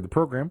remainder of the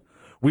program.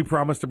 We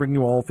promise to bring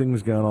you all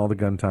things gun, all the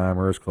gun time,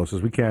 or as close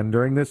as we can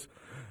during this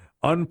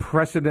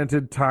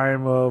unprecedented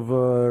time of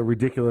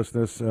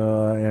ridiculousness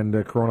and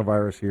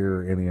coronavirus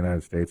here in the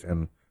United States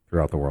and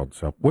throughout the world.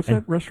 So, what's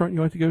that restaurant you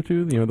like to go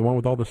to? You know, the one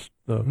with all the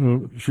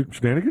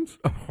shenanigans?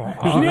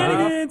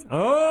 Shenanigans!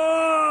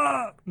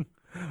 Oh!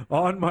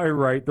 On my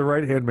right, the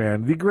right-hand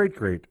man, the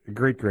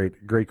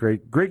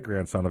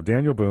great-great-great-great-great-great-grandson of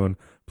Daniel Boone.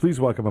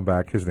 Please welcome him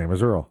back. His name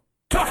is Earl.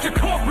 Talk to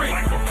corporate,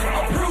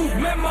 approve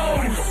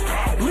memos,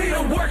 lead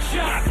a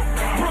workshop,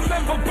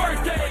 remember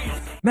birthdays.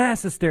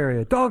 Mass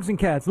hysteria, dogs and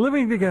cats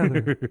living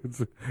together.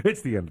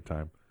 It's the end of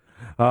time.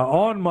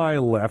 On my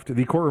left,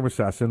 the courtroom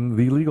assassin,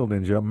 the legal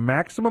ninja,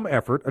 maximum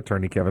effort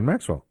attorney Kevin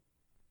Maxwell.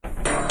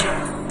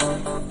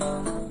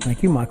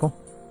 Thank you, Michael.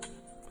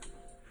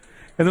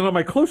 And then on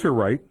my closer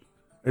right,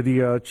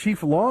 the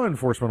Chief Law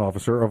Enforcement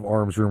Officer of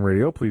Arms Room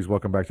Radio. Please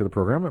welcome back to the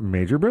program,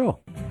 Major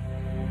Bill.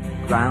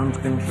 Ground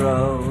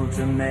control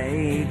to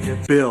Major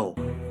Bill.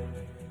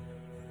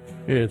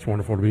 It's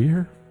wonderful to be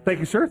here. Thank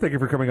you, sir. Thank you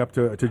for coming up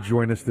to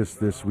join us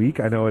this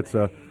week. I know it's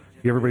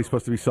everybody's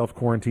supposed to be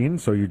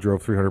self-quarantined, so you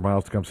drove 300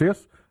 miles to come see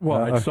us.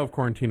 Well, I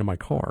self-quarantined in my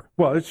car.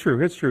 Well, it's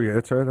true. It's true. Yeah,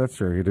 that's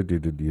true. You did do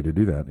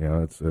that.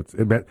 Yeah,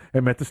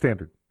 it met the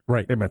standard.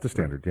 Right. It met the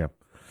standard. Yeah.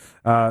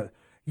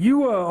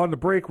 You on the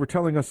break were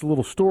telling us a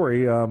little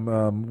story.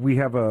 We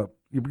have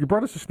you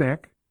brought us a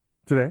snack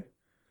today,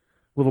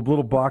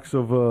 little box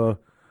of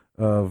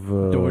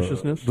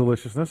deliciousness, a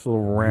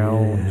little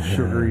round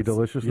sugary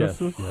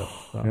deliciousness. Yes.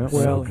 Yeah.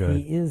 Well,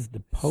 he is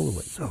the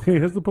police. He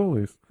is the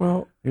police.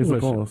 Well, he's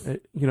listen, the police.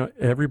 You know,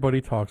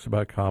 everybody talks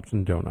about cops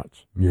and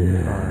donuts.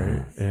 Yeah.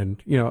 Right?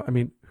 And you know, I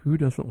mean, who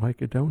doesn't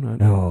like a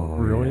donut? Oh,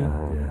 really?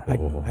 Yeah.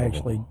 I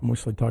actually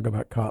mostly talk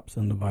about cops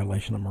and the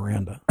violation of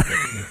Miranda.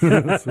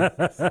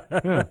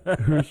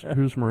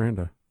 Who's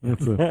Miranda?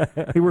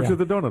 He works at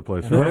the donut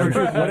place.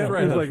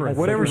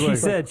 Whatever she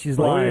said, she's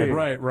lying.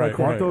 Right.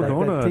 Quanto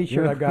donut. That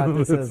T-shirt I got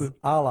that says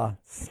Allah.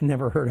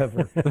 Never heard of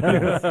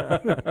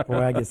her.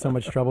 Boy, I get so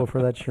much trouble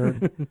for that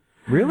shirt.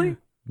 Really?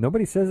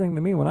 Nobody says anything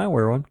to me when I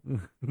wear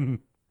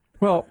one.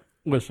 Well,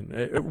 listen.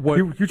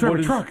 You drive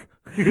a truck.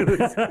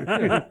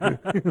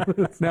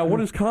 Now, what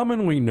is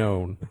commonly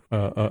known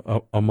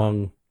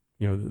among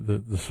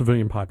the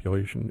civilian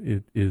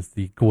population is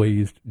the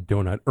glazed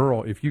donut.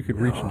 Earl, if you could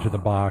reach into the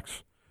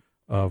box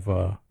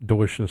of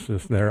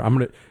deliciousness there, I'm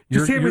gonna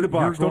just hand me the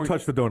box. Don't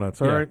touch the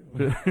donuts. All right.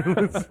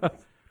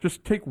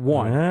 Just take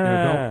one.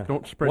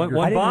 Don't spread one your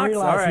I didn't box.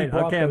 realize All right. he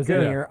brought those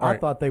in here. I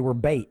thought they were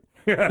bait.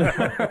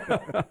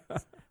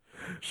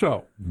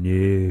 So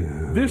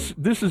no.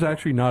 This is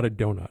actually not a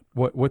donut.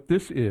 What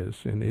this is,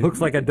 and it looks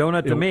like a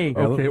donut to me.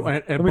 Okay,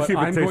 let me see if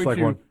it tastes like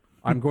one.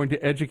 I'm going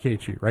to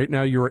educate you. Right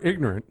now, you are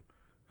ignorant,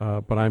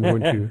 but I'm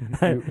going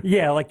to.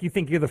 Yeah, like you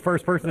think you're the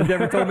first person that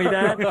ever told me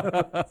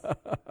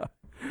that.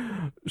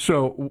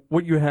 So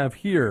what you have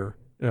here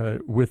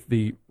with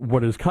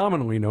what is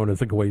commonly known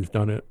as a glazed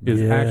donut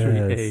is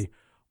actually a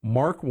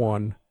Mark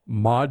I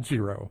Mod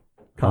 0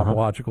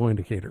 topological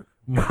indicator.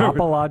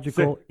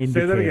 Topological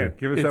indicator. Say that again.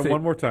 Give us that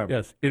one more time.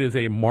 Yes, it is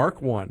a Mark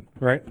I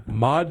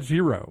Mod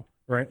 0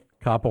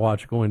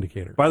 topological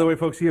indicator. By the way,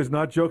 folks, he is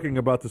not joking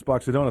about this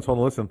box of donuts. Hold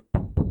on, listen.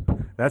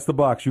 That's the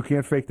box. You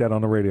can't fake that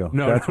on the radio.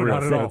 No, that's real.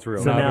 not at all. That's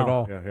real. So not at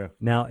all. Yeah.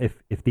 Now,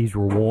 if these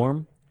were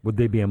warm, would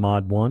they be a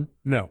Mod 1?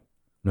 No.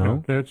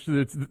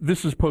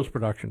 This is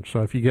post-production.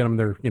 So if you get them,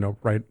 they're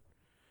right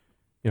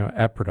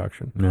at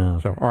production. No.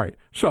 So all right.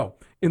 So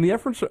in the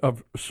efforts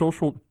of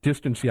social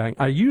distancing,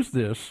 I use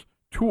this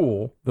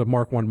tool, the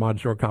Mark 1 Mod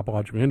 0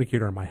 topological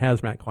indicator, in my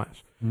hazmat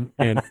class.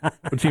 And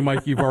but see,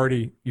 Mike, you've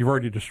already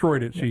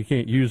destroyed it, so you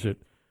can't use it.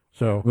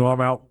 So no,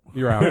 I'm out.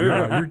 You're out. You're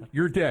out.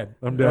 You're dead.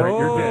 I'm dead.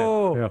 You're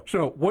dead. Yeah.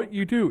 So what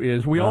you do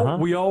is we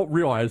all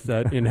realize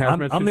that in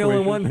hazmat situations, I'm the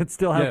only one that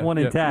still has one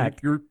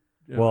intact.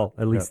 Well,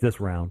 at least this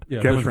round.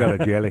 Yeah, Kevin's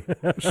got a jelly.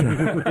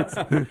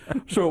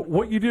 So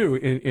what you do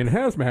in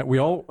hazmat, we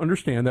all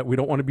understand that we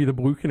don't want to be the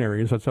blue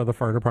canaries. That's how the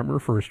fire department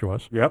refers to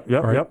us. Yep.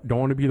 Don't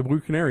want to be the blue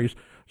canaries.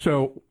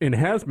 So in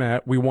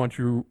hazmat, we want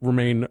you to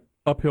remain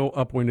uphill,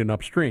 upwind, and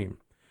upstream.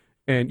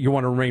 And you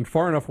want to remain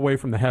far enough away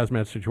from the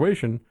hazmat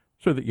situation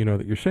so that you know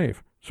that you're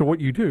safe. So what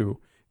you do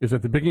is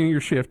at the beginning of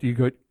your shift, you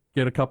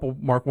get a couple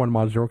Mark 1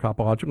 Mod 0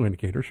 topological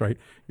indicators, right?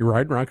 You're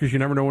riding around because you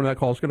never know when that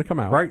call is going to come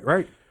out.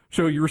 Right.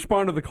 So you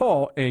respond to the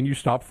call and you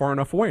stop far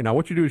enough away. Now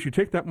what you do is you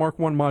take that Mark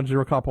 1 Mod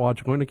 0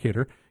 topological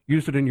indicator,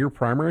 use it in your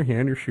primary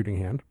hand, your shooting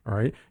hand, all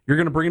right? You're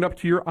going to bring it up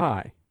to your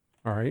eye,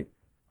 all right?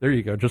 There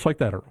you go, just like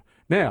that, Earl.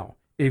 Now,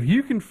 if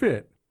you can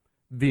fit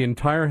the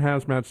entire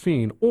hazmat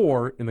scene,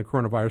 or in the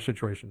coronavirus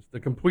situations, the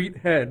complete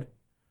head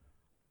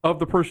of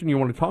the person you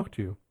want to talk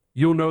to,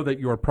 you'll know that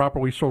you are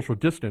properly social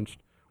distanced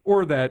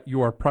or that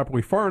you are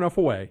properly far enough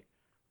away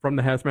from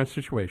the hazmat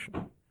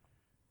situation,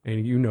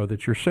 and you know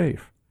that you're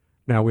safe.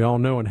 Now, we all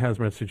know in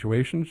hazmat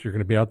situations, you're going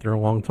to be out there a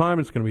long time.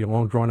 It's going to be a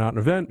long, drawn-out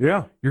event.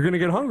 Yeah. You're going to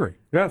get hungry.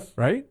 Yes.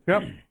 Right?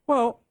 Yep.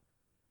 Well,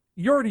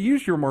 you already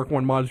used your Mark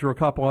 1 Mod 0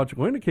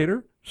 topological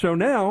indicator, so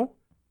now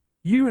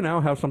you now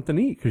have something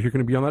to eat because you're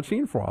going to be on that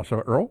scene for a while. So,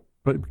 Earl,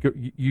 but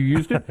you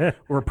used it.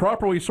 We're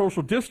properly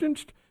social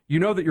distanced. You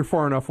know that you're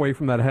far enough away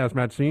from that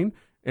hazmat scene,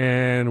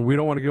 and we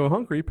don't want to go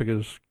hungry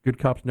because good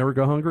cops never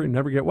go hungry and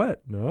never get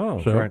wet.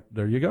 No, so right.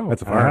 There you go.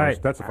 That's a firearm.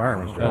 That's a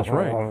firearm. That's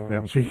right.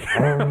 Yeah.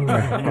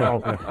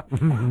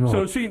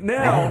 So see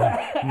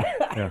now.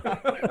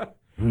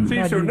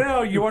 See, so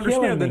now you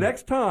understand the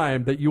next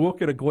time that you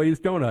look at a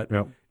glazed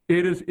donut,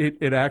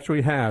 it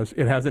actually has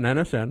an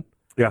NSN.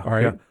 Yeah. All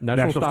right. Yeah.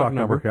 National stock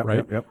number. Yep,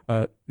 right. Yep.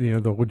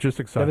 The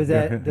logistics side.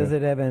 Does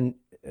it have an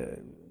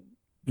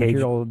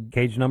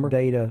cage number?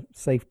 Data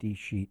safety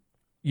sheet?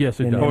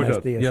 Yes, it does. Oh, it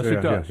does. Yes,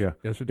 it does. Yeah.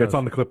 Yes, it does. It's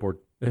on the clipboard.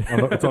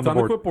 It's on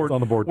the clipboard. It's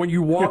on the board. When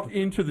you walk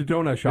into the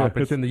donut shop,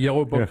 it's in the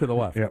yellow book to the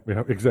left. Yeah,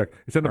 exactly.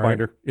 It's in the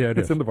binder. Yeah,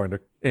 it's in the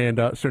binder.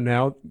 And so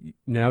now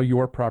you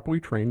are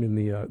properly trained in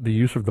the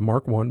use of the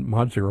Mark 1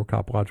 Mod 0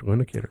 topological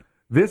indicator.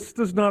 This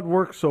does not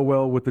work so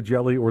well with the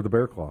jelly or the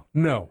bear claw.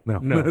 No.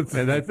 And those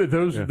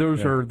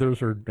are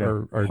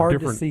hard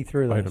different to see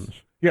through those.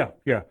 items. Yeah.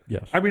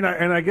 Yes. I mean,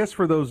 I guess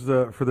for those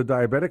for the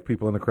diabetic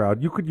people in the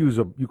crowd, you could use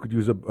a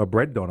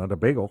bread donut, a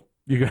bagel.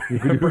 You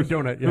could bread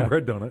donut. Yeah, a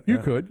bread donut. You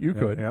could.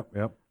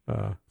 Yep.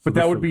 But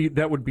that would be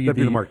that'd be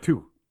the Mark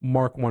II.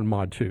 Mark 1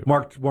 Mod 2.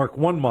 Mark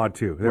 1 Mod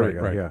 2. There we go.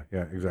 Right.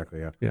 Yeah,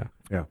 exactly. Yeah.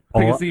 Yeah.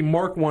 Because the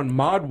Mark 1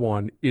 Mod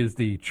 1 is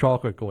the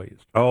chocolate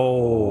glazed.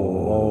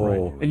 Oh.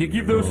 Right. And you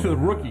give those to the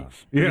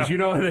rookies. Because you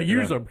know how they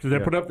use them. Because they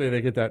put up there,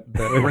 they get that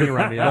ring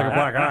around the eye. Like a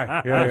black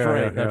eye.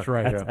 Yeah, That's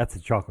right. That's a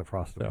chocolate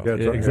frosted. So,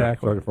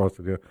 exactly. Chocolate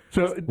frosted, yeah.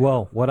 So,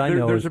 well, what I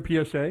know there's is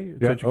a PSA.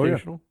 It's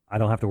educational. I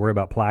don't have to worry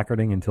about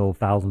placarding until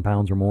 1,000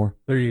 pounds or more.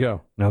 There you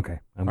go. Okay.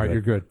 All right, you're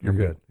good. You're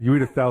good. You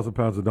eat 1,000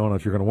 pounds of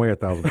donuts, you're going to weigh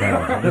 1,000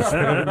 pounds.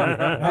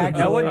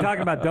 Actually, I wasn't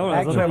talking about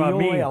donuts. I was talking about you'll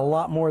me. weigh a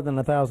lot more than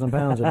 1,000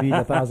 pounds if you eat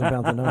 1,000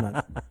 pounds of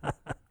donuts.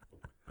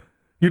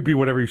 You'd be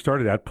whatever you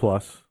started at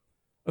plus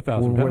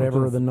 1,000 pounds.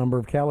 Whatever the number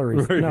of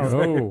calories. Right.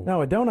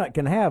 No, a donut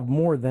can have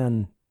more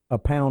than a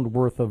pound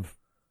worth of.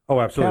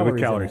 Oh, absolutely,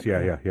 with calories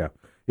calories. in it.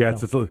 Yeah.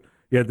 It's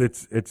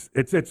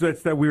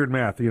that weird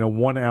math.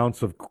 1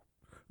 ounce of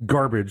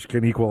garbage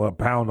can equal a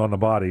pound on the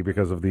body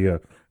because of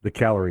the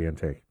calorie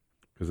intake,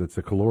 because it's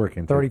a caloric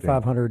intake.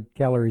 3,500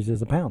 calories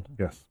is a pound.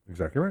 Yes,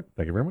 exactly right.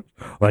 Thank you very much.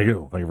 Thank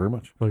you very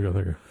much. Thank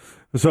you.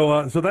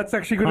 So that's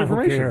actually good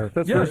information.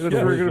 That's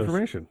very good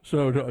information.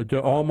 So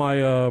to all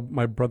my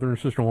my brother and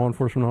sister law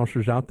enforcement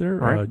officers out there,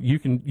 right. you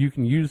can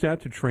use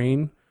that to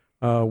train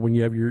when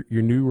you have your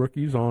new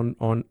rookies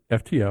on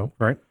FTO,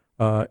 right?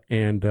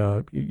 And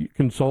you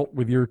consult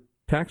with your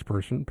tax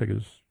person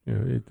because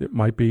it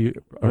might be.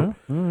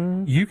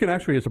 You can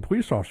actually, as a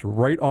police officer,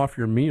 write off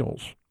your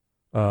meals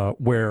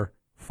where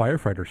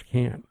firefighters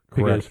can't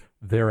because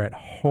they're at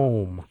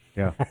home.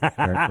 Yeah,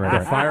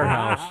 the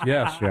firehouse.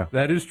 Yes, yeah.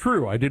 That is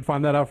true. I did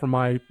find that out from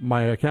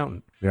my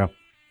accountant. Yeah.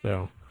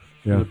 So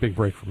it was a big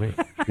break for me.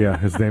 Yeah,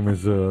 his name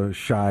is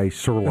Shy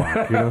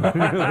Surlock.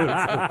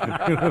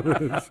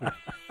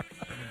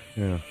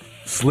 Yeah,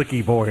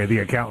 Slicky Boy, the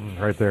accountant,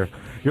 right there.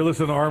 You're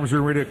listening to Arms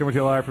Room Radio, coming to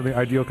you live from the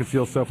Ideal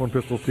Concealed Cell Phone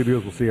Pistol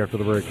Studios. We'll see you after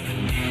the break.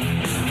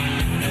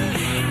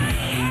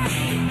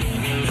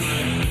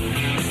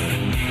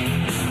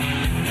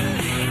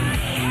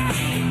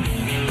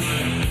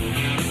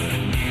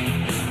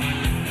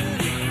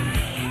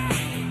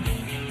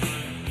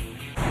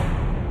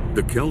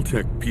 The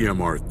Kel-Tec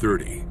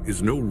PMR-30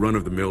 is no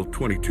run-of-the-mill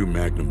 .22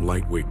 Magnum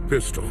lightweight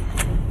pistol,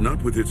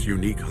 not with its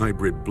unique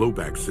hybrid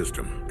blowback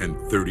system and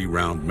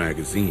 30-round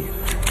magazine.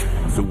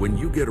 So when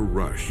you get a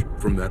rush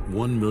from that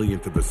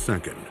 1/1,000,000th of a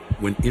second,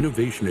 when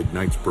innovation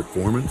ignites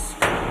performance,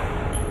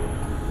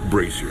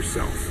 Brace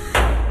yourself.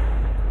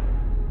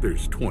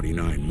 There's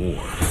 29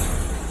 more.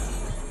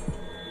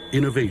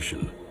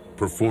 Innovation,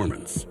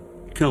 performance,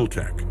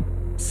 Keltec.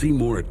 See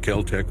more at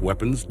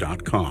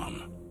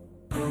keltecweapons.com.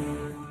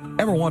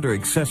 Ever want to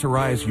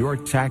accessorize your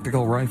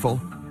tactical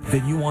rifle?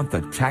 Then you want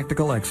the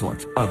tactical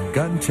excellence of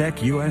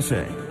GunTech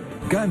USA.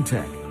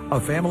 GunTech, a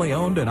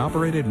family-owned and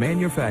operated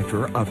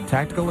manufacturer of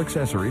tactical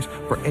accessories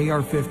for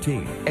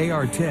AR-15,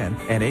 AR-10,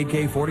 and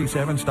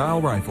AK-47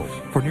 style rifles.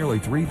 For nearly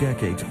 3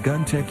 decades,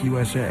 GunTech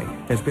USA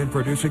has been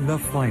producing the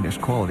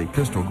finest quality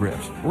pistol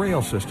grips,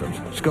 rail systems,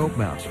 scope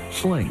mounts,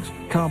 slings,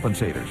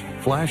 compensators,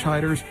 flash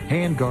hiders,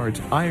 hand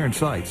guards, iron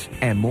sights,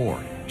 and more.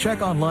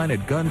 Check online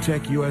at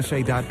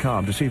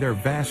GunTechUSA.com to see their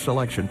vast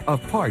selection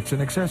of parts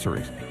and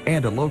accessories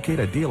and to locate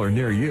a dealer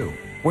near you.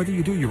 Whether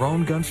you do your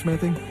own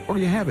gunsmithing or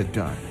you have it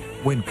done,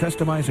 when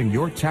customizing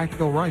your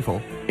tactical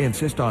rifle,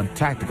 insist on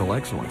tactical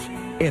excellence.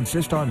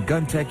 Insist on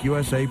GunTech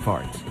USA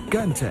parts.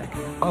 GunTech,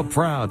 a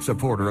proud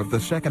supporter of the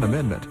Second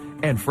Amendment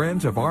and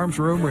friends of Arms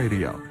Room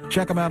Radio.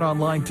 Check them out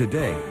online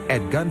today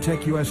at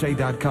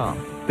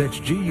GunTechUSA.com. That's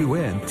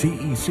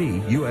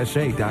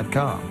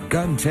GUNTECUSA.com.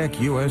 GunTech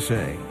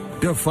USA,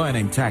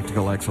 defining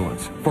tactical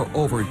excellence for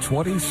over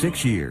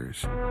 26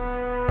 years.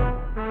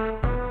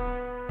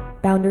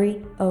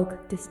 Boundary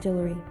Oak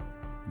Distillery.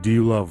 Do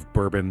you love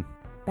bourbon?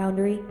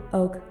 Boundary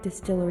Oak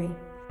Distillery.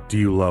 Do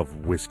you love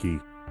whiskey?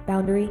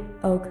 Boundary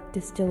Oak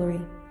Distillery.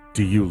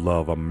 Do you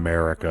love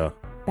America?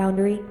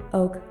 Boundary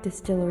Oak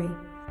Distillery.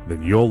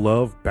 Then you'll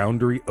love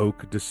Boundary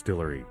Oak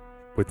Distillery.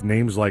 With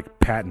names like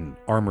Patton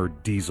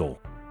Armored Diesel,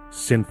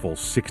 Sinful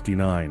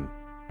 69,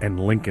 and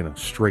Lincoln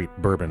Straight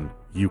Bourbon,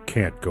 you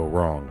can't go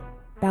wrong.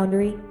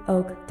 Boundary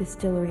Oak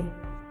Distillery.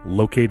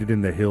 Located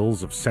in the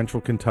hills of central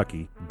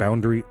Kentucky,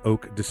 Boundary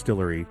Oak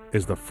Distillery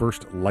is the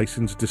first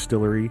licensed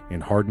distillery in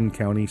Hardin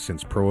County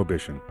since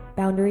Prohibition.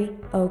 Boundary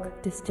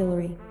Oak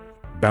Distillery.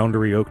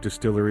 Boundary Oak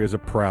Distillery is a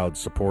proud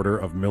supporter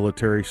of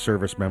military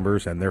service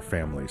members and their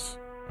families.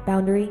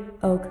 Boundary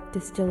Oak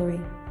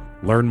Distillery.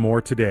 Learn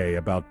more today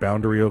about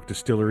Boundary Oak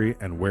Distillery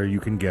and where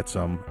you can get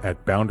some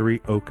at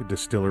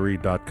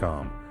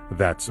BoundaryOakDistillery.com.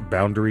 That's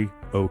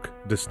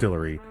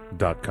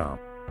BoundaryOakDistillery.com.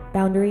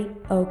 Boundary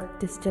Oak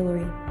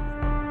Distillery.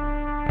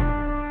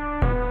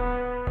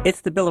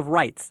 It's the Bill of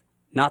Rights,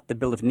 not the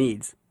Bill of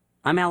Needs.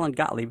 I'm Alan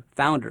Gottlieb,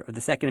 founder of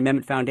the Second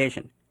Amendment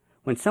Foundation.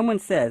 When someone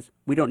says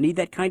we don't need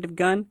that kind of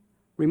gun,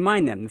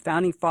 remind them the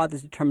Founding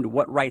Fathers determined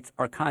what rights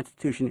our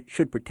Constitution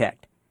should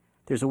protect.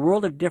 There's a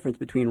world of difference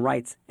between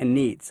rights and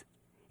needs.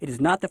 It is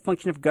not the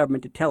function of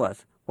government to tell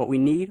us what we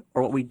need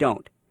or what we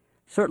don't.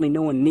 Certainly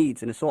no one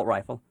needs an assault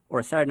rifle or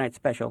a Saturday Night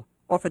Special,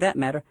 or for that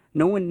matter,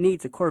 no one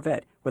needs a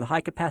Corvette with a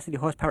high-capacity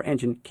horsepower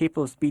engine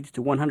capable of speeds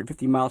to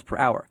 150 miles per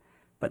hour.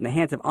 But in the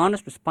hands of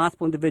honest,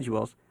 responsible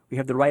individuals, we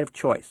have the right of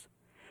choice.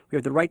 We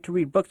have the right to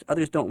read books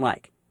others don't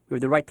like. We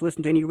have the right to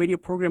listen to any radio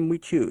program we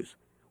choose.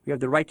 We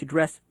have the right to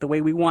dress the way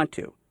we want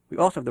to. We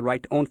also have the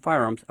right to own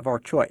firearms of our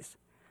choice.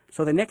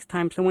 So the next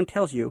time someone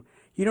tells you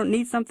you don't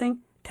need something,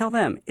 tell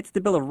them it's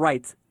the Bill of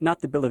Rights, not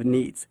the Bill of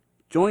Needs.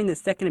 Join the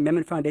Second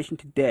Amendment Foundation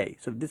today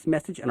so that this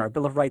message and our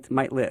Bill of Rights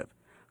might live.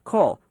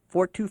 Call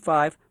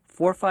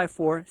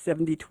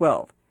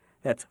 425-454-7012.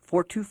 That's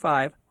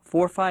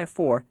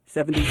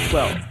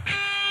 425-454-7012.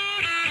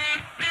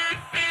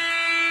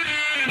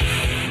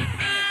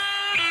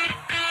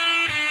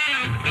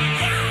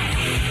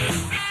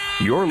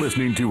 You're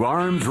listening to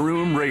Arms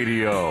Room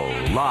Radio,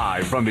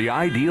 live from the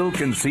Ideal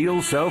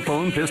Conceal Cell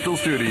Phone Pistol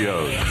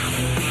Studios.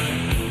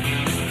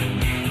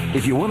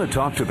 If you want to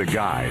talk to the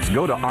guys,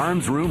 go to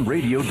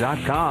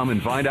armsroomradio.com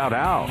and find out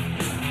how.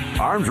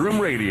 Arms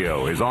Room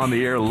Radio is on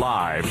the air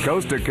live,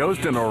 coast to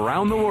coast and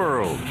around the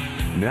world.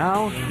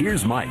 Now,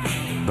 here's Mike.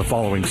 The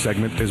following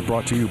segment is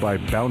brought to you by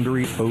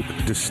Boundary Oak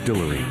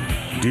Distillery.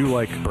 Do you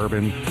like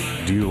bourbon?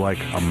 Do you like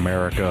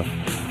America?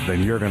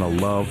 Then you're going to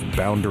love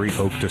Boundary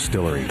Oak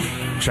Distillery.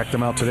 Check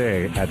them out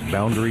today at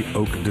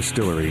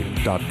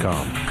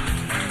BoundaryOakDistillery.com.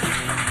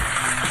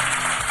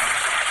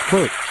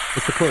 Quote.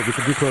 What's the quote? We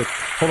can do quotes.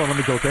 Hold on, let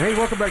me go there. Hey,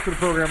 welcome back to the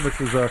program. This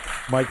is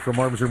Mike from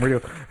Arms Room Radio.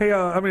 Hey,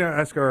 I'm going to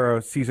ask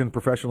our seasoned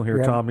professional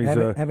here, Tom. He's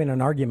having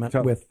an argument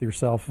with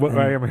yourself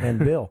and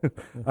Bill.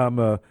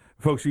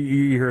 Folks,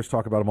 you hear us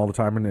talk about him all the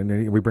time,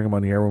 and we bring him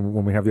on the air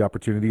when we have the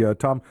opportunity.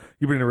 Tom,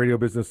 you've been in the radio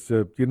business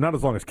not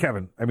as long as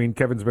Kevin. I mean,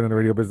 Kevin's been in the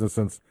radio business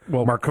since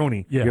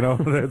Marconi. Yeah. You know,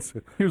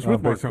 he was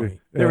with Marconi.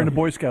 They were in the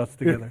Boy Scouts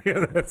together.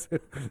 Yeah, that's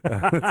it.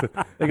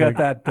 They got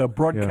that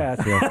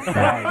broadcast.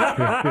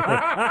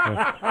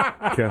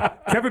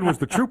 Kevin was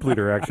the troop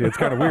leader, actually. It's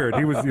kind of weird.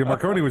 He was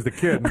Marconi was the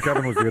kid, and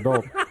Kevin was the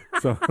adult.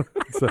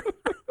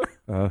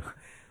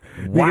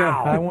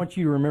 Wow. I want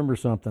you to remember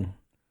something.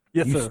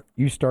 Yes, sir.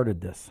 You started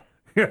this.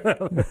 We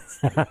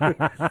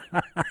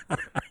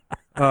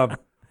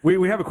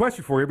have a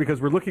question for you because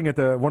we're looking at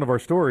one of our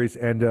stories,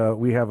 and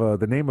we have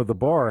the name of the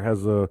bar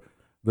has the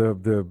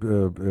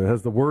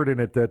word in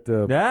it that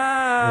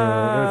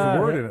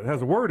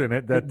has a word in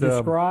it that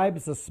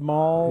describes a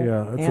small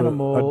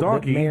animal a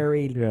donkey that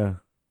married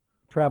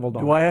travel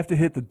dog. Do I have to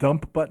hit the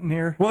dump button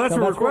here? Well, that's a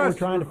request. What we're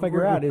trying to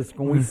figure out is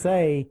when we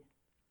say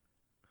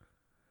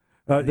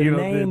The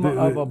name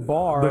of a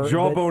bar. The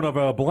jawbone of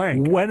a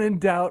blank. When in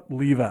doubt,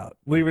 leave out.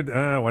 Leave it.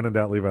 When in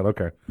doubt, leave out.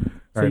 Okay.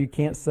 So you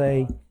can't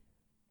say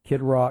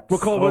Kid Rock's. We'll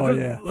call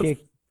it.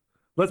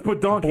 Let's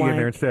put donkey in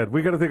there instead.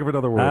 We got to think of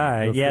another word. All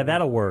right,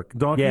 that'll work.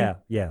 Donkey.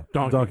 Yeah.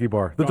 Donkey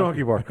bar. The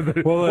donkey bar.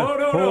 Well,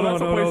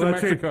 that's a place in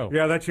Mexico.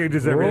 That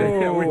changes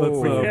everything.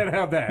 We can't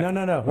have that.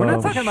 No. We're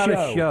not talking about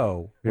a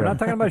show. We're not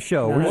taling about a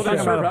show. We're just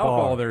talking about a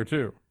alcohol bar. there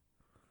too.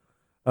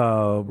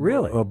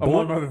 Really?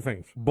 Among other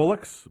things.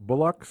 Bullocks.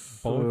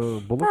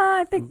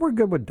 I think we're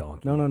good with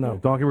donkey. No.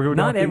 Donkey. We're good with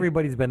Not donkey?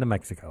 everybody's been to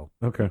Mexico.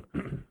 Okay.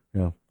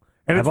 Yeah.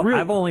 And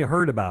I've only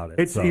heard about it.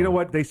 It's so. You know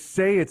what they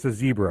say. It's a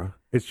zebra.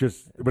 It's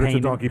just, but it's a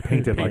donkey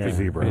painted like a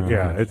zebra.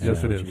 It's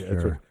just it is.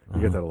 You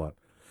get that a lot.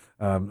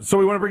 So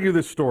we want to bring you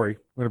this story.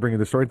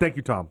 Thank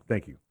you, Tom.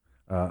 Thank you.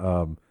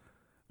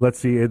 Let's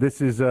see.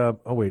 This is. Oh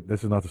wait,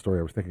 this is not the story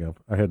I was thinking of.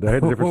 I had a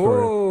different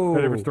story.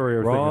 A different story. I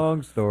was Wrong thinking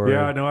of. story.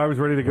 Yeah, no, I was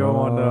ready to go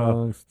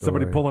on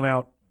somebody pulling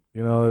out.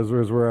 You know, is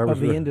where I was.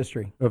 Of the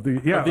industry. Of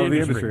the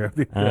industry.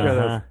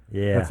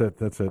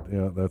 That's it.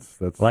 Yeah,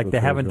 that's like they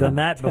haven't done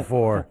that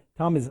before.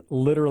 Tom has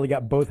literally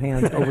got both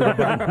hands over the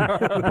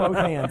button. Both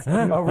hands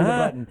over the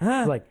button.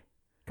 He's like,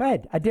 go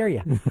ahead, I dare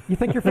you. You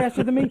think you're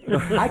faster than me?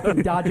 I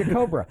can dodge a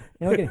cobra.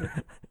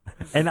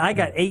 And I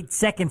got 8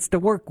 seconds to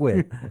work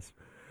with.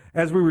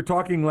 As we were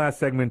talking last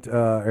segment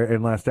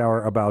and last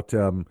hour about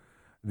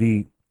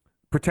the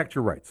protect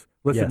your rights.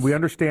 Listen, we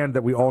understand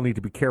that we all need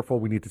to be careful.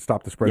 We need to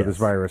stop the spread of this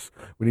virus.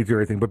 We need to do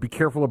everything, but be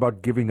careful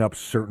about giving up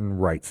certain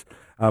rights.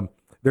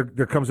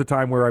 There comes a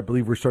time where I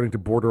believe we're starting to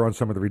border on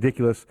some of the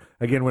ridiculous.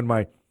 Again, when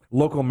my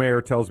local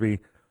mayor tells me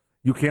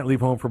you can't leave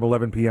home from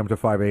 11 p.m. to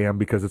 5 a.m.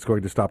 because it's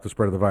going to stop the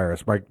spread of the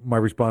virus, my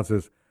response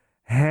is,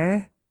 huh?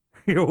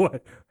 You know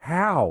what?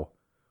 How?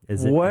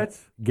 What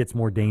gets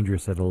more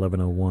dangerous at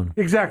 11:01?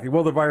 Exactly.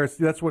 Well, the virus.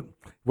 That's what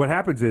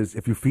happens is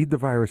if you feed the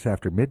virus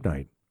after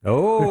midnight. Yeah.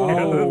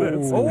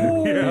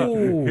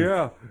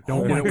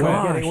 Don't get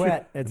it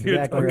wet. That's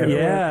exactly right.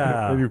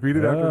 Yeah. And you feed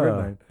it after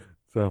midnight.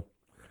 So,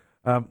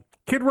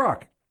 Kid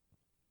Rock.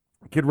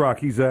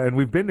 He's and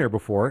we've been there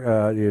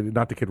before.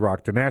 Not to Kid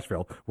Rock, to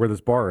Nashville, where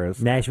this bar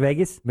is. Nash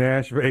Vegas,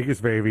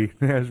 baby,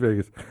 Nash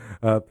Vegas.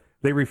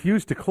 They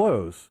refused to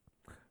close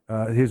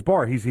his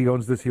bar. He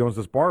owns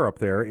this bar up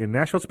there in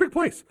Nashville. It's a big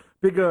place,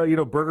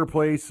 burger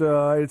place.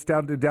 It's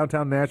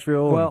downtown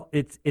Nashville. Well,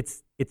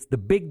 it's the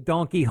Big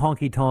Donkey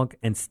Honky Tonk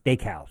and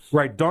Steakhouse.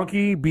 Right,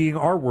 donkey being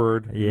our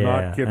word,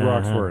 not Kid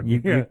Rock's word.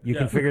 You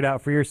can figure it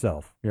out for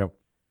yourself. Yep.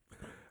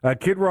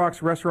 Kid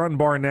Rock's restaurant and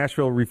bar in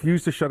Nashville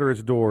refused to shutter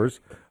its doors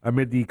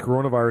amid the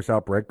coronavirus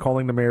outbreak,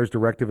 calling the mayor's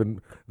directive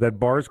that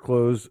bars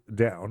close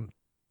down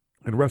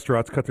and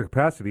restaurants cut their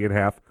capacity in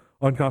half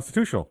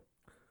unconstitutional.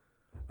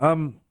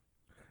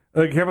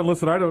 Kevin,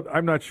 listen,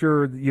 I'm not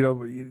sure.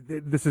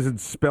 This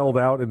isn't spelled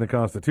out in the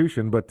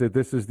Constitution, but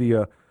this is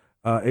the.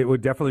 It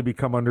would definitely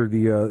become under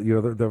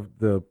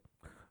the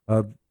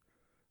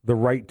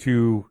right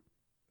to.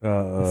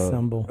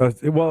 Assemble.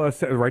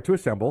 Right to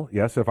assemble.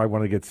 Yes, if I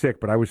want to get sick,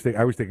 but I was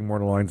thinking more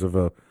in the lines of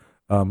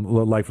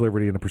life,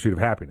 liberty, and the pursuit of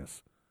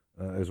happiness.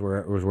 Is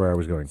where I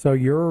was going. So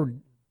your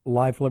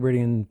life, liberty,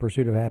 and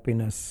pursuit of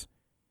happiness,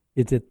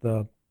 it's at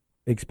the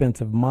expense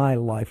of my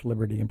life,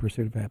 liberty, and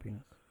pursuit of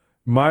happiness.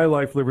 My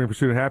life, liberty, and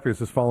pursuit of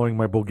happiness is following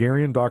my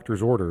Bulgarian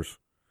doctor's orders,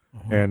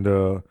 and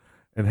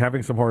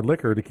having some hard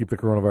liquor to keep the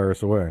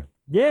coronavirus away.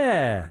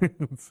 Yeah.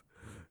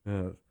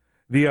 And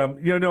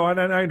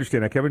I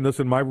understand that, Kevin.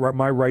 Listen, my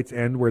rights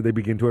end where they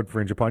begin to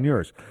infringe upon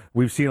yours.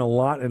 We've seen a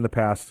lot in the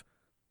past,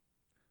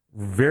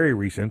 very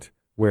recent,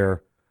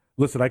 where,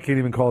 listen, I can't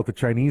even call it the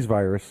Chinese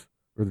virus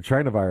or the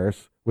China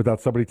virus without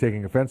somebody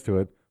taking offense to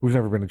it who's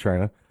never been to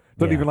China.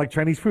 Don't even like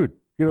Chinese food.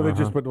 They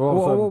just, but all of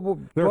a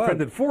sudden, they're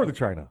offended for the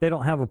China. They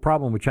don't have a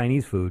problem with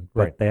Chinese food,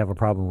 but they have a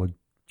problem with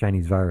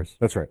Chinese virus.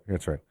 That's right.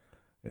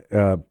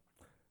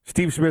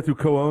 Steve Smith, who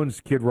co-owns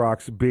Kid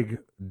Rock's Big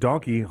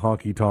Donkey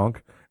Honky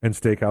Tonk and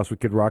Steakhouse with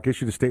Kid Rock,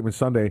 issued a statement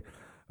Sunday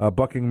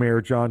bucking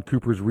Mayor John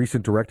Cooper's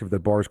recent directive that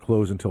bars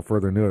close until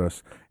further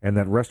notice and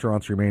that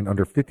restaurants remain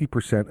under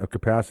 50% of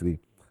capacity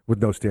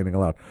with no standing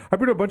allowed. I've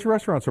been to a bunch of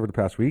restaurants over the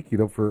past week,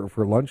 for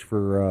lunch,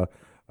 for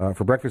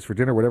breakfast, for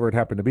dinner, whatever it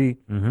happened to be,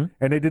 and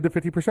they did the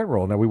 50%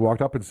 rule. Now, we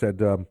walked up and said,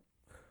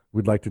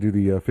 we'd like to do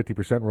the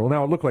 50% rule.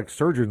 Now, it looked like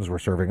surgeons were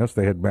serving us.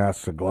 They had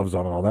masks and gloves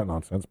on and all that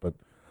nonsense, but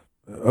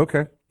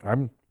okay,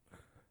 I'm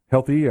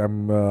healthy.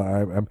 I'm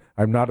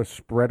not a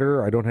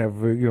spreader. I don't have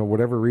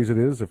whatever reason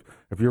it is.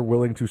 If you're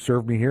willing to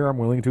serve me here, I'm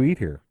willing to eat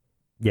here.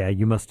 Yeah,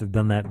 you must have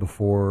done that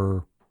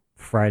before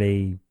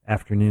Friday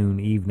afternoon,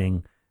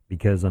 evening,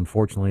 because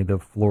unfortunately the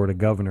Florida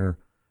governor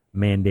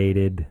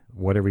mandated,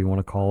 whatever you want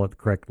to call it, the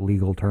correct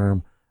legal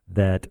term,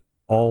 that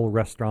all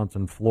restaurants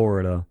in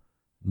Florida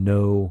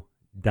no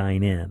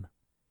dine-in,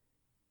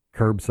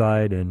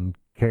 curbside and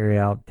carry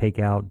out, take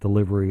out,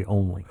 delivery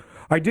only.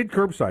 I did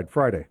curbside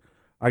Friday.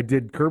 I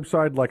did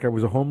curbside like I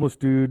was a homeless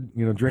dude,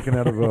 drinking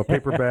out of a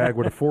paper bag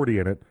with a 40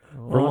 in it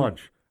for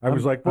lunch. I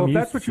was like, well, if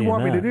that's what you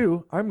want me to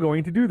do, I'm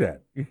going to do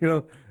that.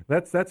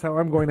 That's how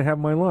I'm going to have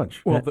my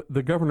lunch. Well,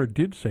 the governor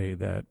did say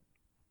that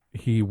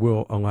he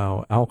will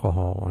allow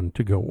alcohol on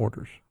to-go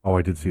orders. Oh,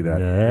 I did see that.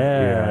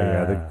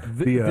 Yeah.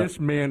 This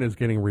man is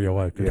getting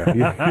reelected.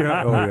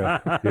 Yeah.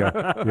 Oh,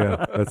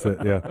 yeah. That's it.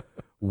 Yeah.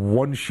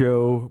 One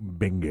show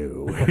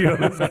bingo.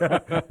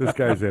 This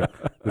guy's in.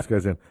 This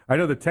guy's in. I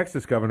know the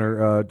Texas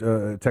governor,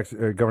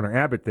 Governor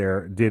Abbott,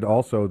 there did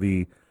also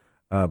the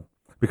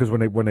because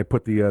when they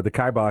put the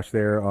kibosh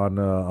there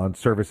on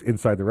service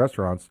inside the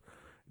restaurants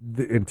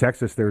in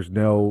Texas, there's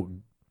no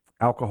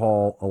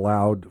alcohol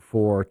allowed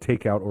for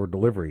takeout or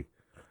delivery.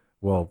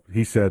 Well,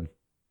 he said,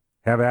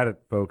 "Have at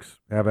it, folks.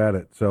 Have at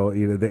it." So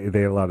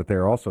they allowed it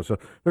there also. So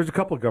there's a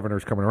couple of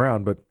governors coming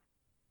around, but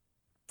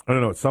I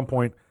don't know. At some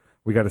point,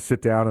 we got to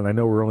sit down, and I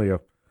know we're only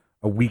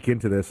a week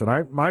into this,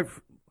 and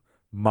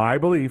my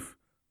belief,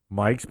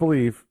 Mike's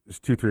belief, is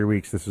 2-3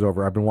 weeks. This is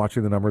over. I've been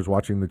watching the numbers,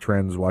 watching the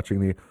trends, watching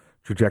the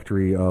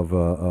trajectory of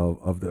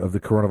the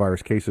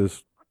coronavirus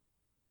cases.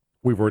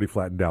 We've already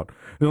flattened out.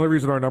 The only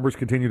reason our numbers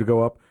continue to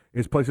go up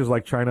is places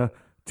like China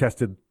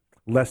tested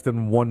less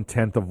than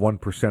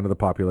 0.1% of the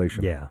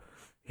population. Yeah.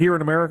 Here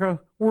in America,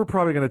 we're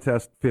probably going to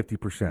test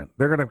 50%.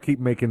 They're going to keep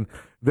making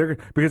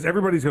because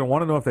everybody's going to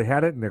want to know if they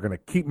had it, and they're going to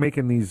keep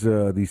making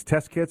these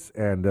test kits,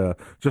 and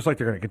just like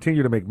they're going to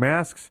continue to make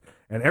masks,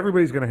 and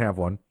everybody's going to have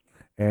one,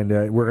 and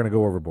we're going to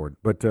go overboard.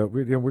 But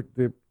we're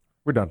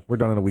done. We're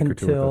done in a week or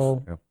two with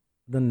until this.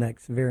 the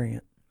next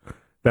variant.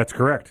 That's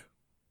correct.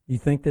 You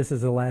think this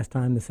is the last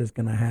time this is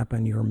going to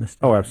happen? You're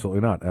mistaken. Oh,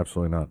 absolutely not.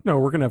 Absolutely not. No,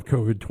 we're going to have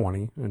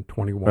COVID-20 and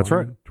 21. That's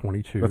right.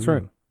 22. That's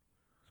right.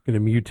 It's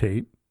going to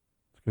mutate.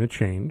 It's going to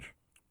change.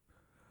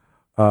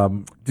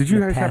 Did you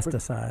guys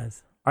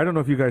metastasize? I don't know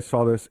if you guys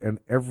saw this, and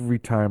every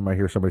time I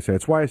hear somebody say,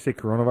 it's why I say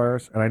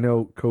coronavirus, and I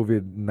know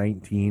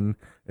COVID-19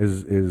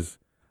 is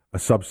a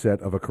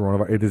subset of a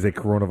coronavirus. It is a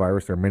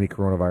coronavirus. There are many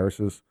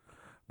coronaviruses.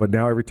 But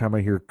now every time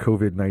I hear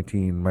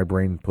COVID-19, my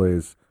brain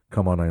plays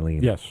Come On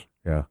Eileen. Yes.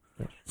 Yeah.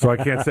 So I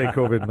can't say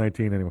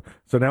COVID-19 anymore.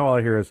 So now all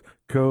I hear is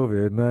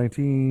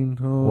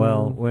COVID-19. Oh.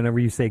 Well, whenever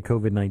you say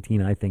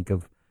COVID-19, I think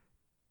of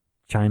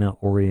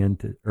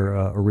China-oriented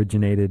or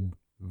originated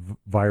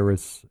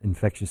virus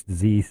infectious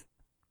disease.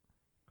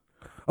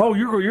 Oh,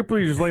 you're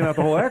pretty just laying out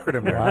the whole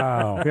acronym there.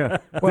 Wow. Yeah.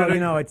 Well,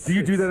 do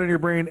you do that in your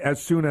brain as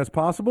soon as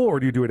possible, or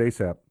do you do it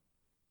ASAP?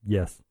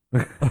 Yes.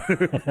 It's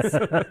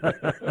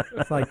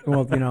like,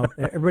 well,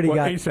 everybody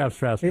got ASAP's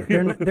faster.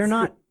 They're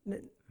not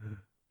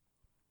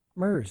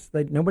MERS.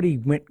 Nobody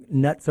went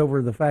nuts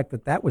over the fact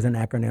that was an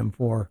acronym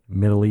for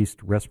Middle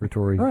East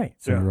Respiratory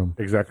Syndrome.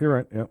 Yeah, exactly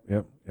right.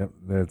 Yep.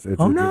 It's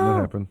oh it no!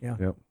 Happened. Yeah.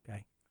 Yep.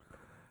 Okay.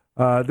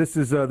 This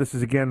is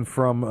again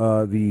from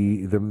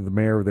the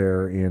mayor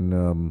there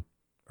in,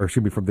 or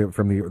excuse me, from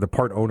the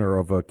part owner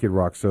of Kid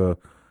Rock's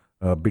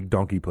Big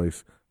Donkey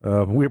place.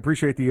 We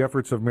appreciate the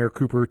efforts of Mayor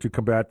Cooper to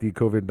combat the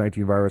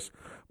COVID-19 virus,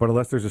 but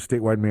unless there's a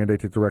statewide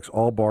mandate that directs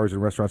all bars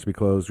and restaurants to be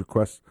closed,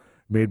 requests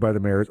made by the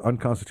mayor is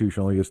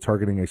unconstitutional. He is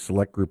targeting a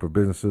select group of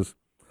businesses.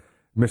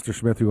 Mr.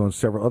 Smith, who owns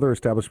several other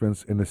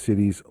establishments in the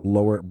city's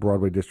lower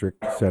Broadway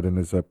district, said in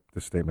his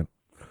statement,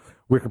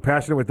 "We're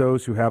compassionate with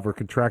those who have or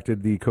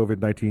contracted the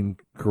COVID-19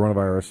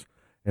 coronavirus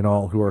and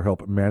all who are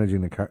help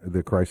managing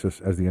the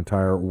crisis as the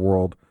entire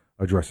world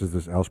addresses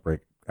this outbreak.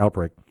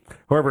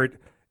 However,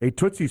 a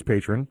Tootsie's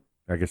patron,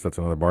 I guess that's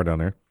another bar down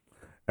there,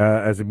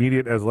 as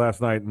immediate as last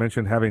night,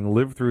 mentioned having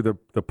lived through the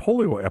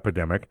polio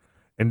epidemic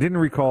and didn't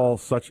recall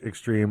such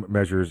extreme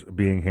measures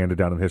being handed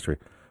down in history."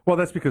 Well,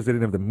 that's because they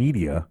didn't have the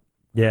media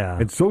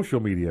and social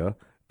media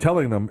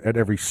telling them at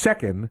every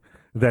second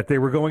that they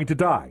were going to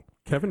die.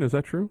 Kevin, is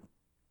that true?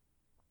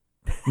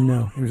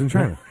 No. He was in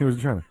China. He was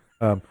in China.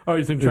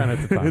 He's in China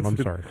at the time. I'm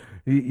sorry.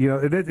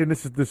 And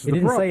this is the problem. He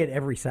didn't say it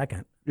every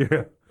second.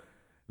 Yeah.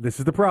 This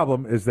is the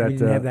problem, is that... You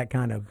didn't have that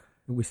kind of...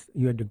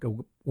 you had to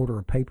go order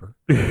a paper.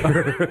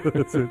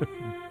 That's it.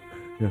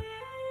 Yeah.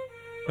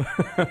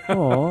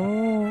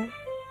 Aww.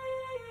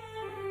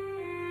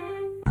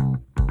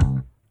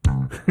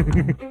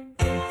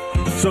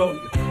 So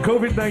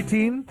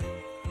COVID-19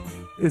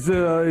 is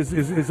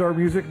our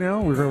music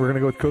now. We're gonna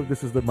go with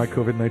this is my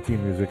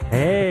COVID-19 music.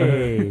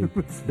 Hey,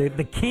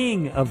 the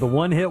king of the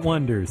one-hit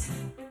wonders.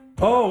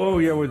 Oh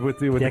yeah, with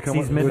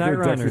Dexy's Midnight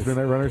Runners. Dexy's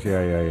Midnight Runners.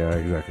 Yeah,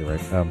 exactly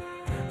right.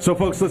 So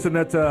folks, listen,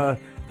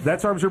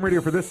 that's Arms Room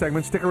Radio for this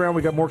segment. Stick around.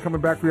 We got more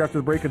coming back for you after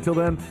the break. Until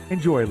then,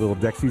 enjoy a little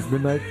Dexy's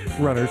Midnight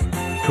Runners.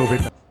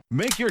 COVID.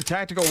 Make your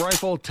tactical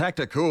rifle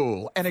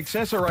tactical and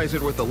accessorize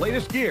it with the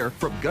latest gear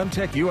from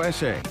GunTech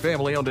USA.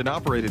 Family owned and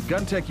operated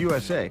GunTech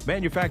USA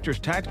manufactures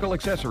tactical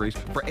accessories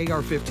for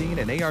AR-15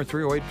 and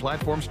AR-308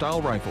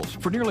 platform-style rifles.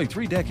 For nearly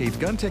 3 decades,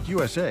 GunTech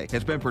USA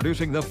has been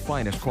producing the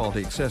finest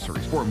quality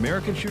accessories for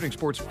American shooting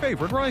sports'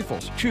 favorite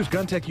rifles. Choose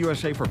GunTech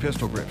USA for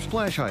pistol grips,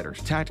 flash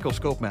hiders, tactical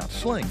scope mounts,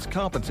 slings,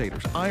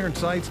 compensators, iron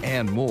sights,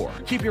 and more.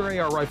 Keep your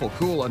AR rifle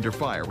cool under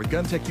fire with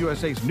GunTech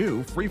USA's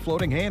new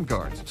free-floating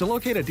handguards. So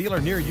locate a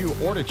dealer near you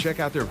or to check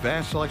out their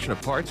vast selection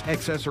of parts,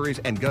 accessories,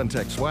 and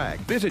GunTech swag,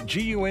 visit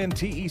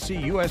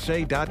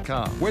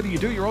GUNTECUSA.com. Whether you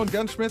do your own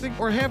gunsmithing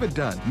or have it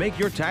done, make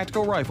your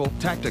tactical rifle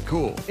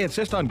Tacticool.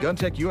 Insist on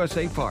GunTech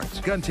USA parts.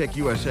 GunTech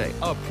USA,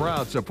 a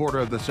proud supporter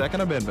of the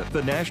Second Amendment,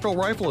 the National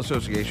Rifle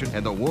Association,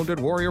 and the Wounded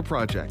Warrior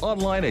Project.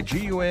 Online at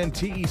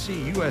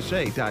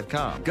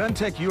GUNTECUSA.com.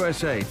 GunTech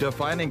USA,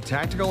 defining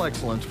tactical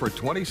excellence for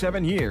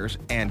 27 years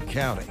and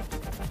counting.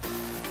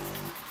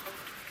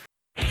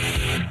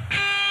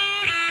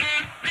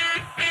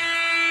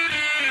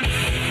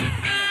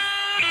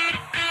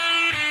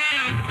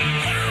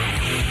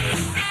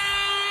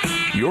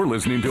 You're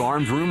listening to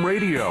Arms Room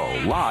Radio,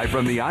 live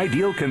from the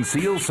Ideal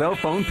Conceal Cell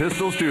Phone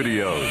Pistol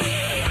Studios.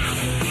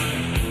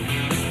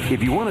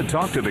 If you want to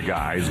talk to the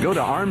guys, go to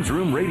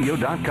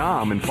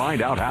armsroomradio.com and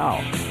find out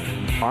how.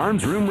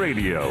 Arms Room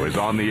Radio is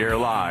on the air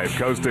live,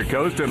 coast to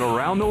coast and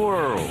around the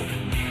world.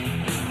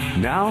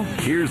 Now,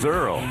 here's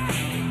Earl.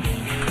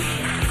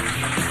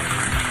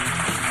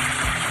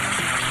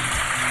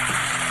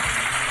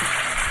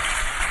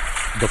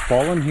 The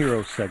Fallen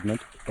Heroes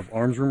segment of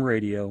Arms Room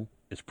Radio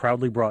is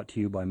proudly brought to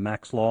you by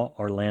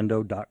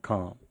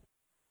MaxLawOrlando.com.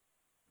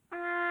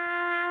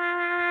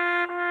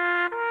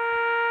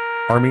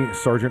 Army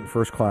Sergeant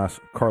First Class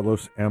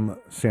Carlos M.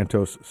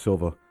 Santos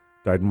Silva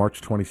died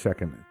March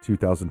 22nd,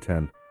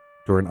 2010,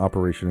 during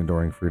Operation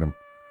Enduring Freedom.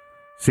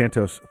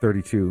 Santos,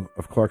 32,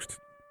 of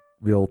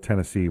Clarksville,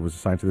 Tennessee, was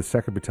assigned to the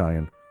 2nd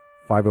Battalion,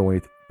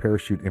 508th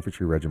Parachute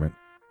Infantry Regiment,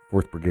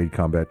 4th Brigade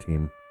Combat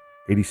Team,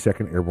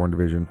 82nd Airborne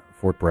Division,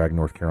 Fort Bragg,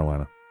 North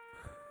Carolina.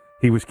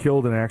 He was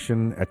killed in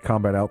action at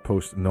Combat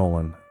Outpost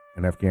Nolan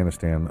in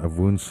Afghanistan of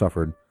wounds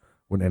suffered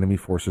when enemy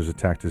forces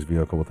attacked his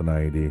vehicle with an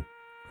IED.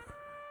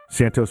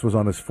 Santos was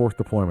on his 4th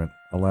deployment,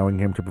 allowing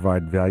him to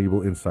provide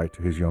valuable insight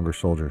to his younger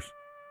soldiers.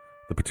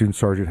 The platoon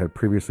sergeant had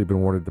previously been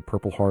awarded the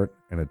Purple Heart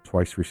and had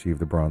twice received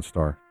the Bronze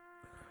Star.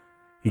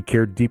 He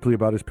cared deeply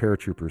about his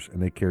paratroopers,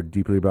 and they cared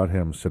deeply about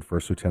him, said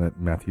First Lieutenant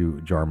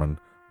Matthew Jarman,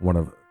 one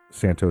of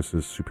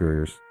Santos's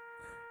superiors.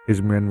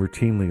 His men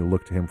routinely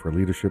looked to him for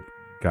leadership,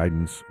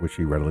 guidance, which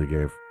he readily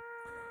gave.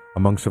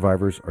 Among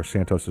survivors are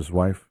Santos's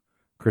wife,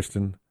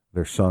 Kristen,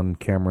 their son,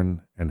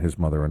 Cameron, and his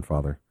mother and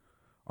father.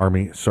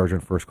 Army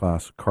Sergeant First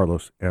Class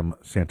Carlos M.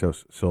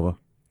 Santos Silva,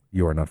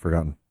 you are not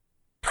forgotten.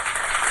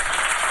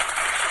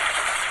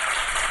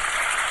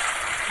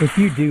 If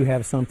you do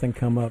have something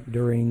come up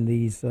during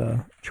these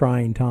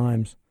trying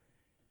times,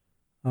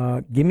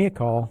 give me a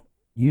call.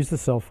 Use the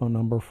cell phone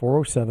number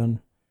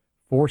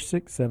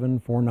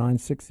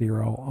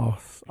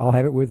 407-467-4960. I'll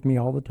have it with me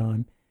all the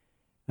time,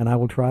 and I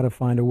will try to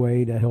find a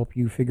way to help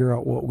you figure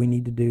out what we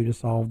need to do to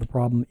solve the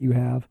problem that you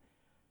have.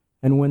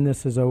 And when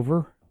this is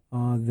over,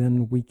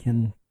 then we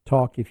can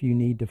talk if you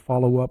need to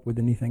follow up with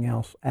anything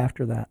else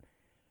after that.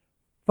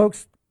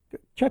 Folks,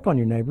 check on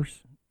your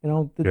neighbors. You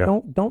know,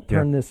 don't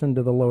turn this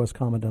into the lowest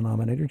common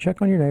denominator.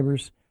 Check on your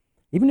neighbors.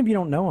 Even if you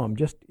don't know them,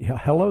 just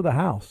hello the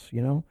house,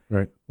 you know.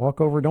 Right. Walk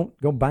over, don't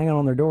go banging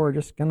on their door.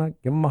 Just kind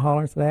of give them a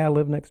holler and say, hey, I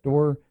live next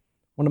door.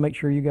 Want to make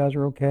sure you guys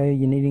are okay.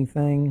 You need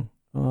anything?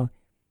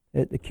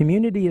 The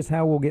community is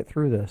how we'll get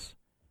through this.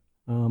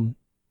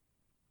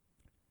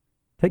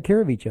 Take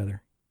care of each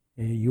other.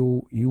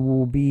 You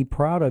will be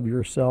proud of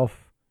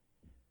yourself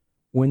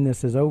when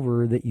this is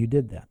over that you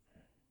did that.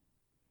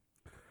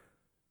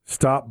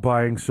 Stop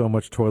buying so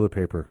much toilet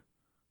paper.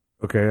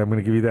 Okay, I'm going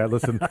to give you that.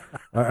 Listen,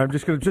 I'm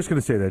just going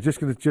to say that.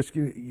 Just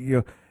you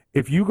know,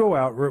 if you go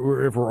out,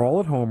 if we're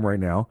all at home right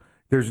now,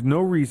 there's no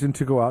reason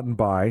to go out and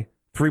buy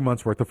 3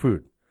 months worth of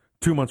food,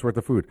 2 months worth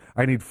of food.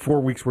 I need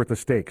 4 weeks worth of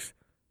steaks.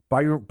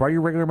 Buy your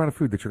regular amount of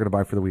food that you're going to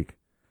buy for the week.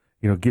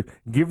 You know,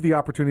 give the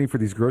opportunity for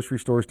these grocery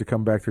stores to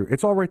come back through.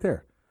 It's all right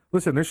there.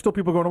 Listen, there's still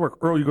people going to work.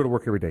 Earl, you go to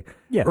work every day.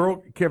 Yeah.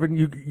 Earl, Kevin,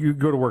 you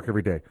go to work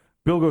every day.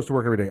 Bill goes to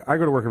work every day. I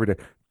go to work every day.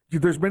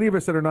 There's many of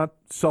us that are not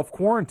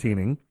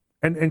self-quarantining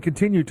and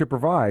continue to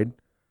provide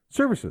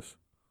services.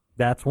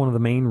 That's one of the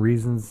main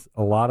reasons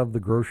a lot of the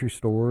grocery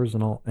stores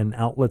and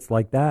outlets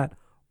like that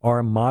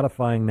are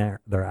modifying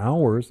their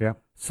hours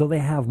so they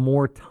have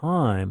more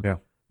time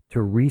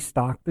to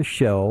restock the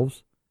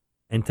shelves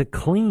and to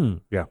clean.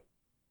 Yeah.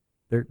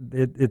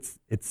 It's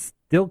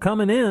still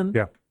coming in.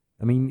 Yeah.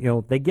 I mean, you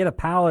know, they get a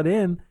pallet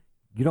in.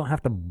 You don't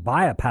have to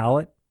buy a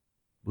pallet.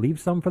 Leave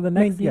some for the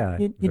next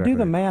guy. You do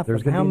the math.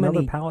 There's of going to how be many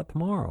another pallet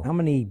tomorrow. How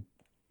many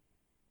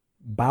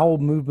bowel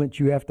movements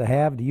you have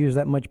to use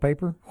that much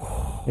paper?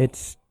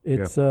 It's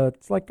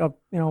like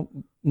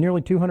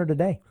nearly 200 a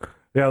day.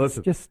 Yeah,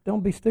 listen. Just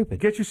don't be stupid.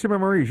 Get you some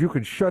MREs. You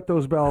could shut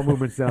those bowel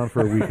movements down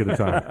for a week at a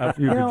time.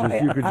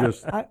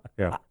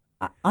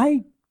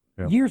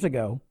 Years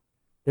ago,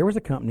 there was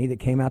a company that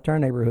came out to our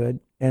neighborhood,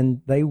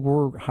 and they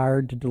were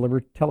hired to deliver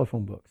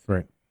telephone books.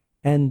 Right.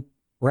 And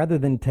rather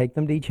than take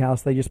them to each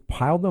house, they just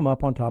piled them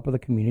up on top of the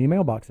community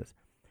mailboxes.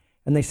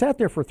 And they sat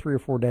there for 3 or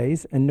 4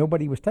 days, and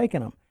nobody was taking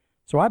them.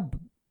 So I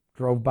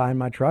drove by in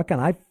my truck, and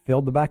I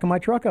filled the back of my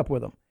truck up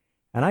with them.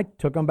 And I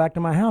took them back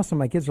to my house, and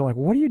my kids were like,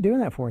 what are you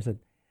doing that for? I said,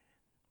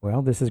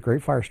 well, this is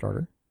great fire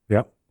starter.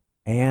 Yep.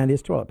 And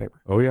it's toilet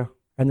paper. Oh, yeah.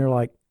 And they're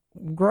like,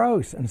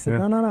 gross. And I said,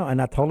 no.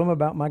 And I told him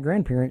about my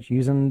grandparents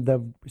using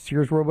the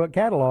Sears Roebuck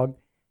catalog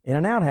in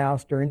an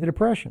outhouse during the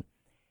Depression.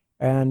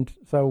 And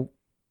so,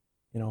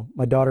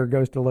 my daughter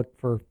goes to look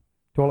for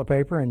toilet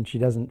paper, and she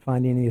doesn't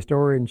find any of the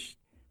store, and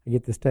I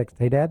get this text,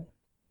 "Hey, Dad,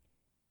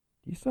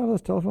 do you still have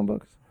those telephone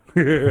books?"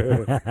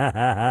 Yep.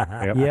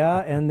 Yeah,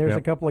 and there's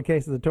a couple of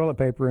cases of toilet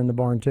paper in the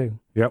barn, too.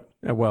 Yep.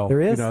 Yeah, well,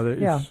 there is?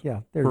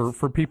 Yeah.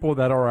 For people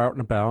that are out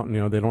and about,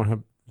 and, they don't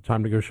have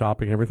time to go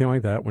shopping, everything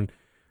like that,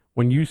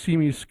 when you see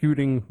me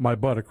scooting my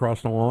butt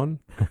across the lawn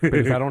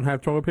because I don't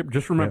have toilet paper,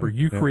 just remember,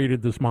 you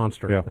created this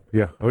monster.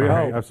 Yeah. Oh,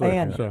 yeah,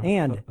 absolutely.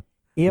 And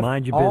if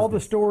Mind your all the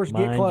business. stores get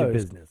Mind your closed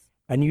business.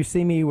 and you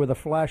see me with a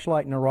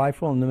flashlight and a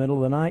rifle in the middle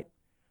of the night,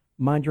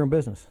 mind your own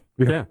business.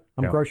 Yeah.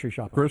 I'm grocery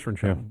shopping. Grocery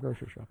shopping.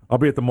 Grocery shopping. I'll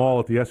be at the mall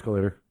at the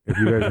escalator if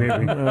you guys need me.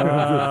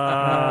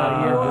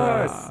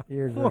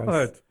 You're gross.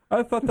 What?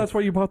 I thought that's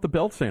why you bought the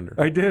belt sander.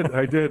 I did,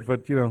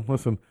 but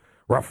listen,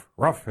 rough,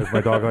 as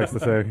my dog likes to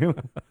say.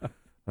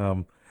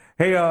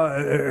 Hey,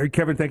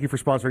 Kevin, thank you for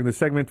sponsoring this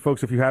segment.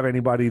 Folks, if you have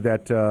anybody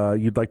that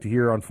you'd like to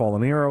hear on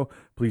Fallen Arrow,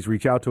 please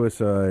reach out to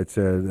us. It's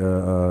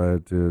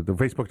the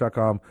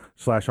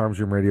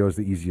facebook.com/armsroomradio is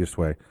the easiest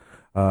way.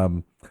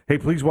 Hey,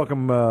 please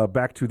welcome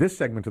back to this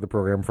segment of the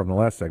program from the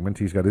last segment.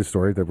 He's got his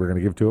story that we're going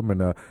to give to him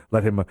and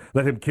let him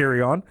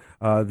carry on.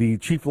 The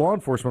Chief Law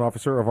Enforcement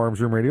Officer of Arms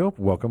Room Radio.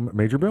 Welcome,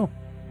 Major Bill.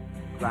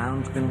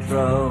 Ground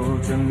control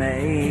to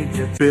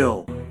Major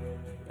Bill.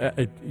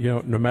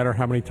 No matter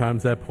how many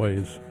times that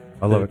plays,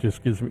 I love it.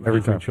 Just gives me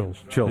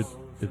chills.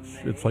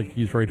 It's like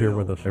he's right here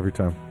with us every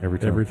time.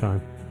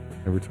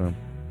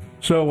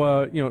 So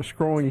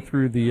scrolling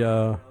through the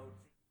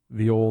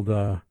old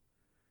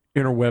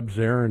interwebs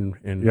there and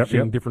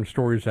seeing different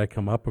stories that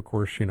come up. Of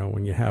course,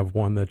 when you have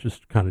one that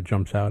just kind of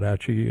jumps out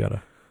at you,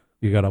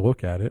 you gotta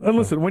look at it. And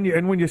listen, when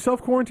you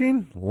self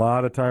quarantine, a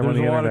lot of time on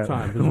the internet.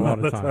 There's a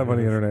lot of time on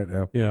the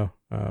internet. Yeah.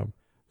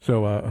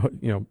 So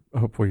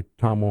hopefully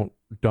Tom won't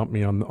dump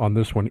me on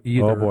this one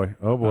either.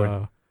 Oh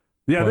boy.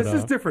 Yeah, this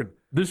is different.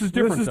 This is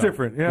different. This is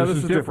different. Yeah, this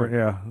is different.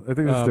 Yeah, I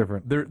think this is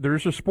different.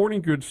 There's a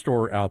sporting goods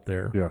store out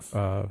there. Yes.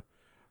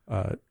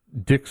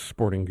 Dick's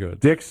Sporting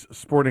Goods. Dick's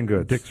Sporting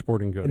Goods.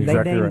 And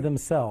they named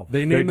themselves.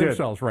 They named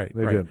themselves, right.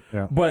 They did,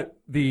 yeah. But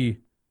the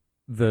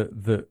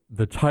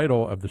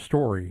title of the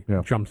story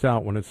jumps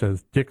out when it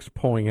says Dick's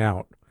pulling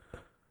out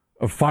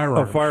of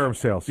firearms. Oh, firearm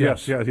sales.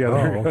 Yes. Yeah.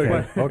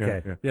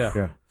 Okay.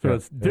 Yeah. So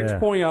it's Dick's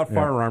pulling out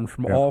firearms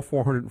from all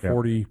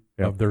 440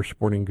 of their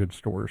sporting goods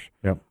stores.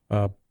 Yep.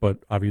 But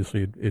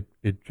obviously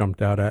it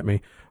jumped out at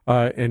me.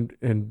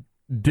 And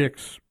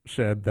Dick's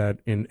said that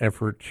in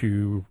effort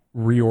to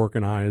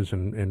reorganize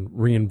and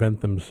reinvent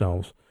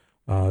themselves,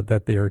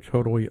 that they are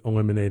totally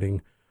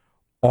eliminating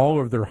all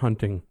of their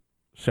hunting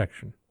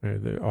section,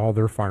 all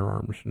their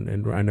firearms.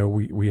 And I know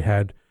we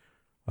had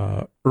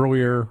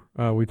earlier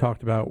we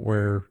talked about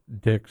where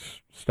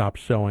Dick's stopped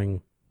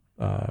selling.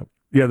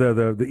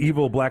 The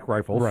evil black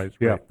rifles. Right.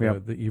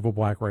 The evil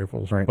black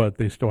rifles. Right. But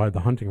they still had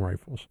the hunting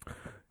rifles.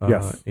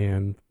 Yes.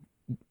 And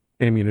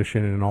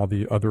ammunition and all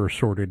the other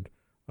assorted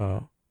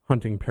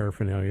hunting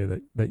paraphernalia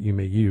that you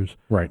may use.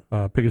 Right.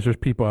 Because there's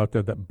people out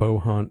there that bow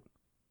hunt.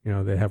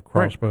 They have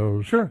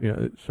crossbows. Sure.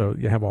 So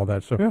you have all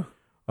that. So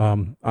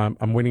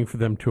I'm waiting for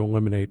them to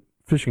eliminate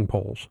fishing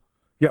poles.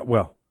 Yeah.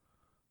 Well,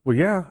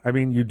 yeah. I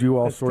mean, you do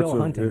all sorts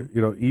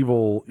of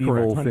evil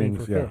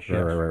things. Yeah. Fish,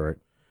 right.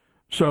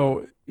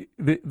 So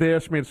they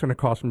estimate it's going to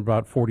cost them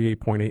about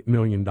 $48.8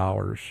 million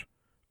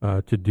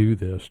to do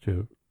this,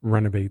 to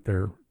renovate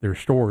their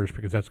stores,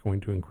 because that's going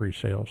to increase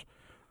sales.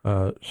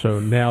 So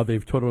now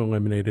they've totally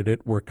eliminated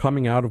it. We're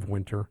coming out of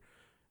winter,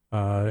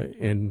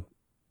 and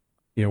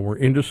we're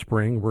into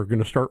spring. We're going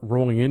to start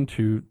rolling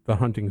into the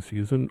hunting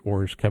season,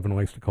 or as Kevin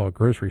likes to call it,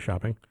 grocery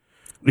shopping.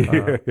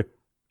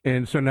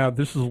 And so now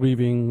this is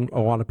leaving a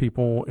lot of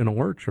people in a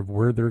lurch of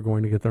where they're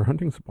going to get their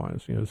hunting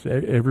supplies. So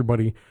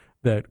everybody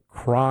that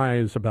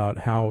cries about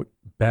how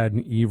bad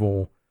and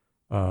evil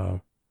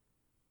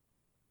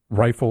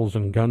rifles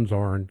and guns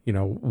are, and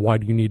why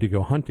do you need to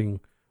go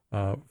hunting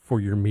for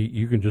your meat?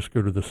 You can just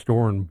go to the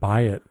store and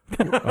buy it.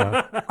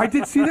 I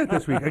did see that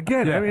this week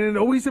again. Yeah. I mean, it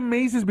always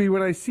amazes me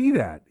when I see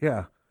that.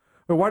 Yeah.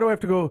 But why do I have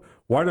to go?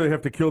 Why do they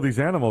have to kill these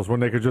animals when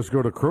they could just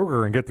go to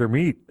Kroger and get their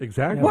meat?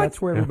 Exactly. Yeah,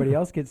 that's where everybody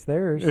else gets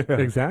theirs. Yeah.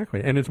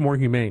 Exactly. And it's more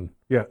humane.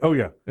 Yeah. Oh,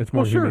 yeah. It's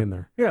more humane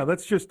there. Yeah.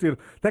 That's just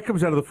that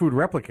comes out of the food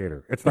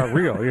replicator. It's not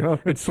real.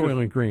 It's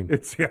Soylent Green.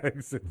 It's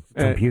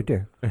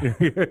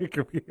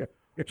computer.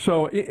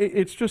 So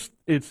it's just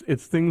it's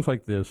things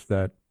like this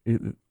that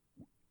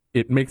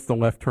it makes the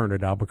left turn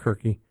at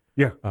Albuquerque.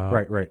 Yeah.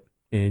 Right.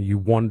 And you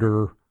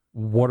wonder,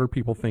 what are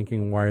people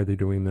thinking? Why are they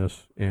doing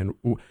this? And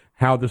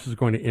how this is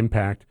going to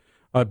impact.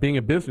 Being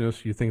a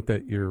business, you think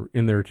that you're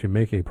in there to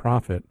make a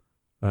profit.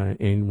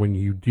 And when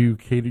you do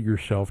cater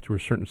yourself to a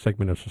certain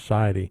segment of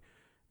society,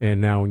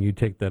 and now when you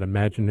take that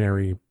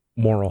imaginary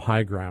moral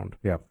high ground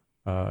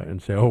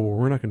and say, oh, well,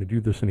 we're not going to do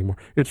this anymore.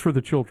 It's for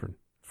the children.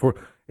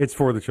 It's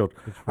for the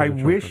children. I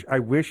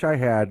wish I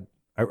had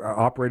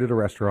operated a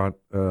restaurant,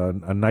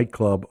 a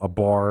nightclub, a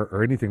bar,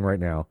 or anything right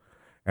now,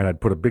 and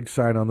I'd put a big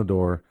sign on the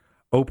door,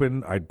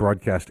 open. I'd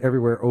broadcast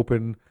everywhere,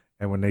 open.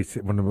 And when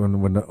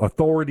the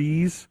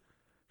authorities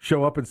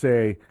show up and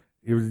say,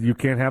 you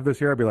can't have this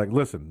here, I'd be like,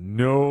 listen,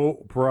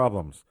 no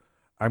problems.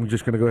 I'm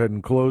just going to go ahead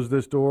and close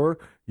this door.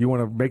 You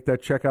want to make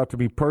that check out to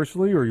me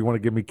personally, or you want to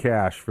give me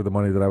cash for the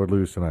money that I would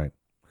lose tonight?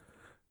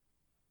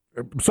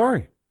 I'm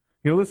sorry.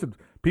 Listen,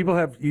 people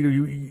have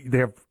they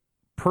have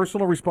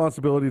personal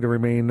responsibility to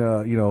remain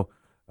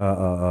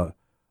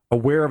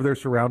aware of their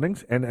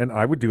surroundings, and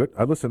I would do it.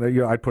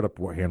 I'd put up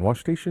hand wash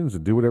stations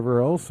and do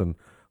whatever else. And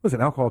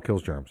listen, alcohol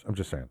kills germs. I'm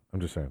just saying.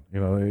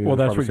 Well,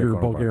 that's what your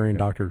Bulgarian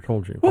doctor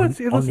told you. Well, on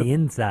the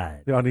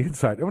inside. Yeah, on the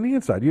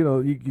inside.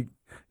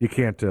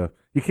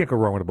 You can't go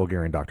wrong with a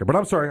Bulgarian doctor. But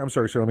I'm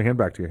sorry. So let me hand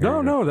back to you. That's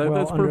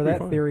perfectly under that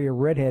fine. theory, a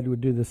redhead would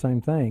do the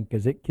same thing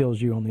because it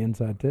kills you on the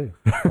inside too.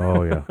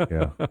 Oh yeah.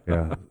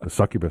 The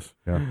succubus.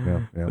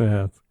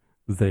 Yeah.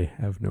 They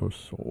have no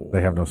soul.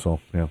 They have no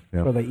soul. Yeah.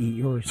 So they eat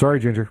yours. Sorry,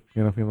 Ginger.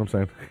 You know what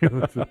I'm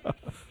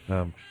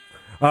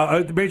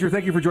saying. Major,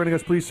 thank you for joining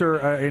us. Please,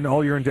 sir, in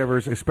all your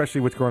endeavors,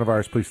 especially with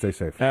coronavirus, please stay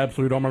safe.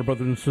 Absolutely. All my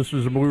brothers and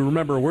sisters,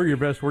 remember, wear your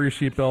vest, wear your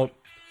seatbelt.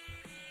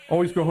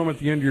 Always go home at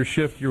the end of your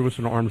shift. You're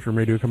listening to Arms Room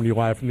Radio, coming to you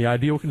live from the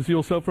Ideal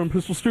Concealed Cell Phone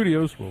Pistol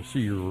Studios. We'll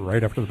see you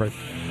right after the break.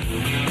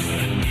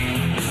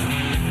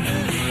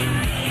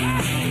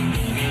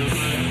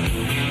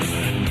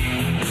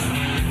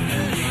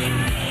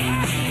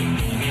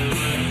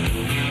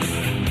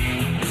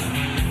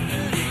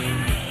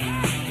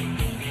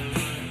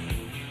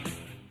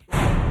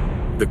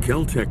 The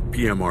Kel-Tec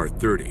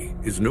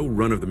PMR-30 is no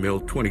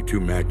run-of-the-mill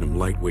 .22 Magnum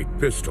lightweight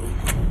pistol,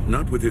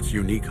 not with its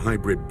unique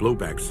hybrid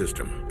blowback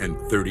system and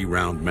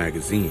 30-round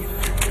magazine.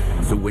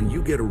 So when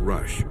you get a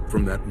rush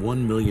from that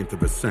 1/1,000,000th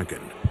of a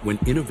second, when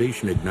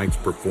innovation ignites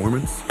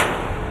performance,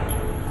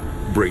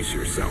 brace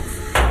yourself.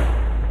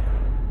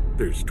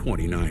 There's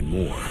 29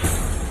 more.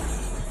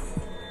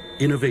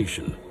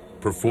 Innovation,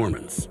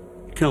 performance,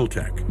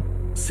 Kel-Tec.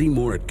 See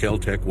more at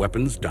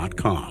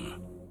keltecweapons.com.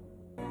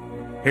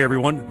 Hey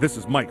everyone, this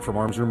is Mike from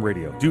Arms Room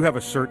Radio. Do you have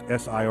a CERT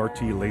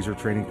SIRT laser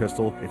training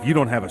pistol? If you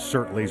don't have a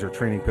CERT laser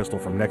training pistol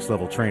from Next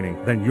Level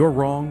Training, then you're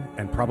wrong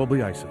and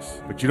probably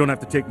ISIS. But you don't have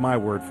to take my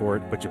word for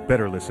it, but you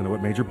better listen to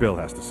what Major Bill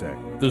has to say.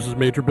 This is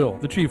Major Bill,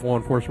 the Chief Law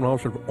Enforcement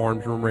Officer of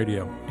Arms Room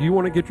Radio. Do you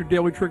want to get your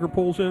daily trigger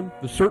pulls in?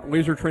 The CERT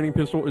laser training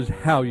pistol is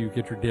how you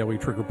get your daily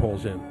trigger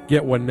pulls in.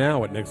 Get one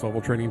now at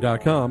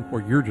nextleveltraining.com, or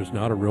you're just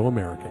not a real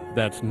American.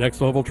 That's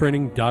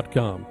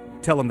nextleveltraining.com.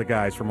 Tell them the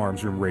guys from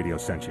Arms Room Radio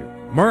sent you.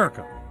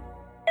 America!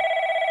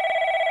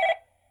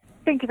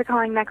 Thank you for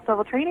calling Next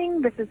Level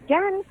Training. This is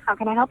Jen. How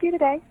can I help you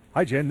today?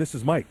 Hi Jen, this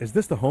is Mike. Is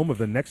this the home of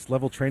the Next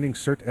Level Training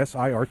CERT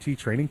SIRT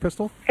training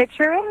pistol? It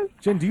sure is.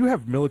 Jen, do you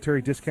have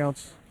military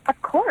discounts?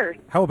 Of course.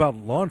 How about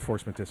law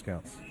enforcement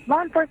discounts?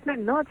 Law enforcement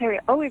and military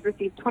always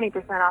receive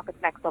 20% off at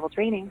Next Level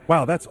Training.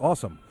 Wow, that's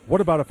awesome.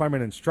 What about if I'm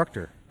an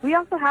instructor? We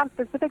also have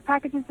specific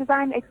packages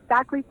designed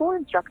exactly for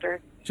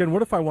instructors. Jen,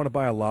 what if I want to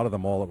buy a lot of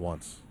them all at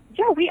once?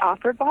 Yeah, we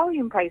offer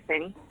volume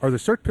pricing. Are the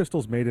CERT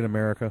pistols made in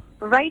America?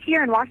 Right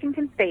here in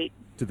Washington State.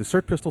 Do the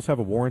CERT pistols have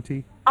a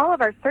warranty? All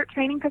of our CERT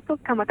training pistols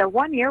come with a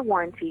 1-year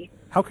warranty.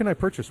 How can I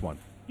purchase one?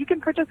 You can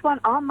purchase one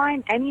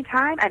online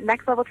anytime at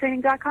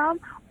nextleveltraining.com,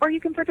 or you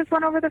can purchase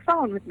one over the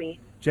phone with me.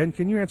 Jen,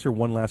 can you answer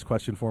one last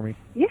question for me?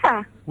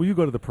 Yeah. Will you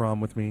go to the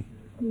prom with me?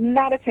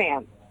 Not a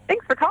chance.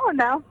 Thanks for calling,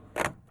 though.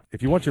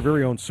 If you want your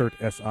very own CERT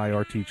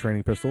SIRT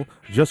training pistol,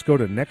 just go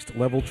to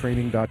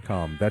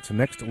nextleveltraining.com. That's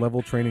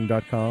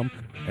nextleveltraining.com.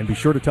 And be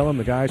sure to tell them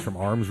the guys from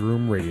Arms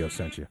Room Radio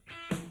sent you.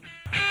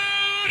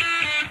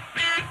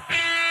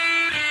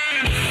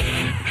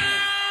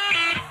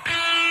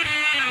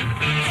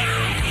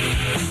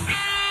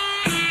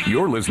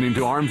 You're listening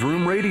to Arms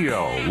Room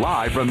Radio,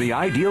 live from the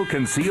Ideal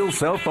Concealed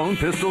Cell Phone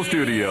Pistol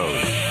Studios.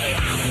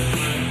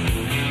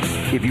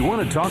 If you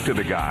want to talk to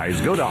the guys,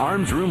 go to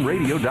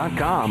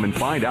armsroomradio.com and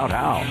find out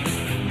how.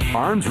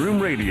 Arms Room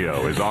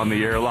Radio is on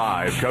the air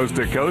live, coast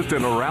to coast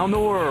and around the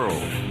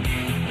world.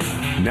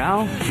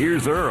 Now,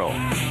 here's Earl.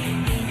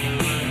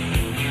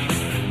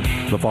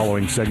 The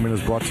following segment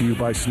is brought to you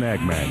by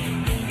Snag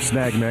Mag.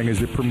 Snag Mag is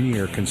the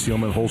premier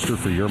concealment holster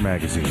for your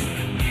magazine.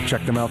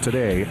 Check them out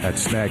today at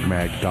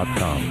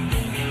snagmag.com.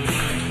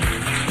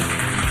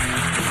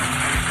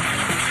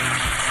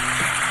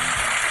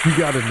 You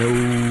got to know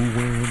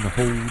when to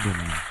hold them.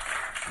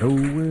 Know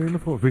when to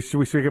fold. Should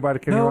we say goodbye to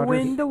Kenny Rogers? Know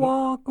when to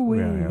walk away.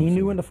 Yeah, he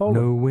knew when to fold.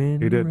 Know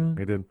when He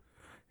did.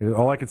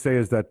 All I can say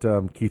is that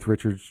Keith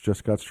Richards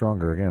just got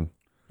stronger again.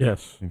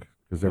 Yes.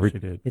 Because he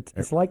did.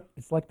 It's like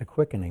the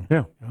quickening.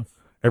 Yeah.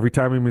 Every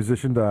time a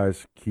musician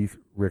dies, Keith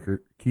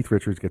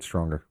Richards gets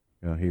stronger.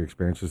 He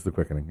experiences the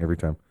quickening every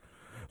time.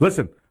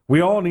 Listen,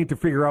 we all need to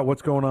figure out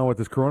what's going on with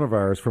this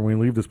coronavirus from when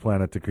we leave this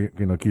planet to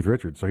Keith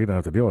Richards, so he doesn't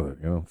have to deal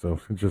with it. So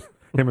it's just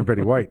him and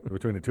Betty White,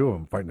 between the two of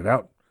them, fighting it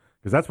out,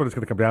 because that's what it's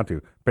going to come down to: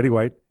 Betty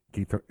White,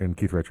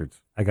 Keith Richards.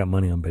 I got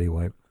money on Betty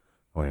White.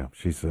 Oh yeah,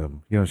 she's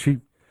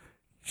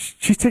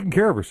she's taking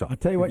care of herself. I'll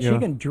tell you what, she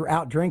can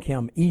outdrink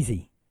him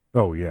easy.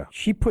 Oh yeah,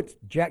 she puts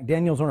Jack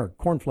Daniels on her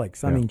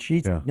cornflakes. I mean,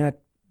 she's not.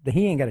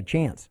 He ain't got a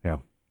chance. Yeah,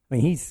 I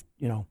mean,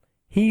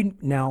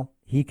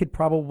 He could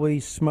probably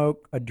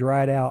smoke a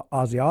dried out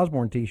Ozzy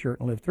Osbourne T-shirt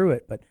and live through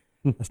it, but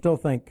I still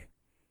think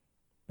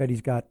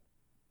Betty's got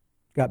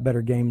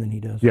better game than he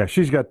does. Yeah,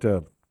 she's got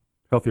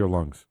healthier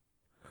lungs.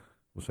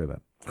 We'll say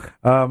that.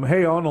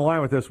 Hey, on the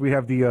line with us, we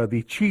have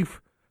the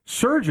chief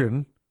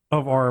surgeon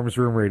of Arms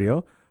Room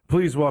Radio.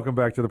 Please welcome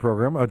back to the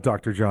program,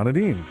 Dr. John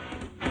Adine.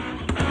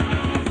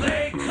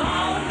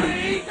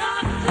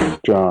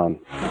 John.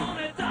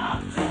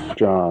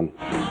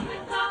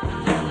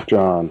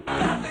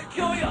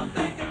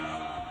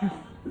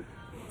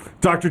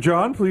 Dr.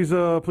 John, please,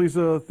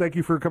 thank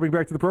you for coming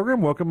back to the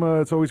program. Welcome.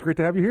 It's always great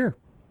to have you here.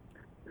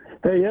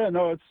 Hey, yeah,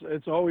 no,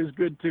 it's always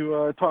good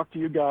to talk to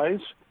you guys.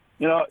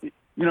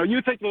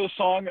 You think of the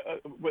song,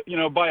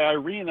 by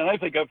Irene, and I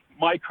think of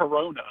My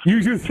Corona.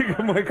 You do think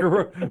of My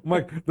Corona,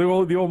 the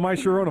old My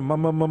Sharona,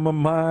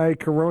 My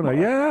Corona.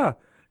 Yeah.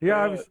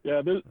 I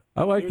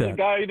like that. There's a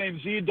guy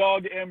named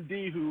Z-Dog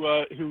MD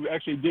who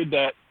actually did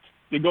that.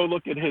 You go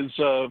look at his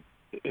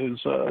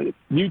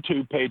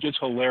YouTube page. It's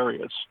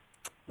hilarious.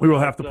 We will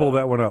have to pull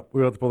that one up.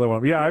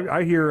 Yeah,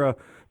 I hear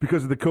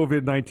because of the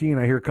COVID-19,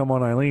 I hear "Come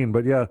On, Eileen,"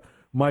 but yeah,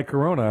 My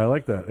Corona. I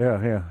like that.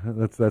 Yeah,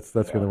 that's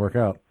going to work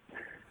out.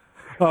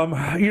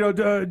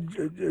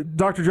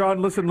 Dr. John,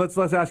 listen. Let's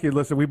ask you.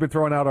 Listen, we've been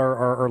throwing out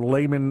our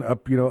layman,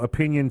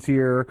 opinions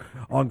here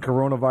on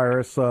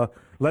coronavirus.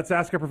 Let's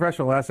ask a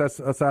professional. Let's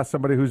ask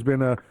somebody who's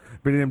been an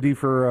MD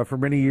for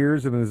many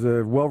years and is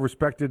well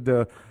respected,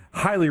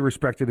 highly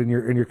respected in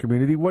your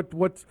community.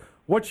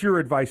 What's your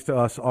advice to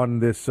us on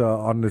this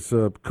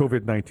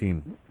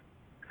COVID-19?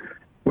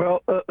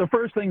 Well, the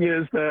first thing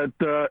is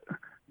that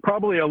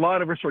probably a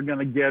lot of us are going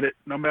to get it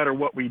no matter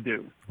what we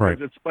do. Right.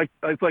 It's like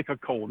a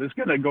cold. It's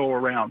going to go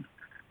around.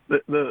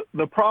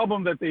 The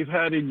problem that they've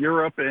had in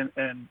Europe and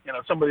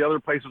some of the other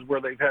places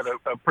where they've had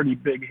a pretty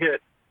big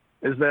hit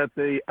is that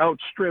they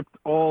outstripped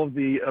all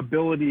the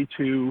ability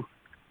to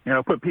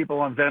put people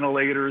on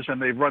ventilators,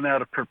 and they've run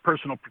out of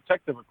personal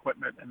protective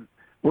equipment. And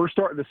we're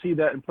starting to see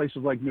that in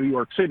places like New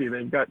York City.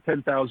 They've got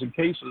 10,000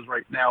 cases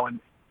right now in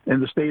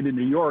the state of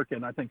New York,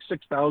 and I think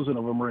 6,000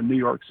 of them are in New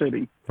York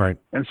City. Right.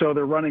 And so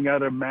they're running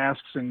out of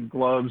masks and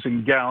gloves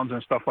and gowns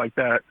and stuff like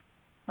that.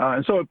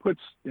 And so it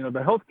puts, the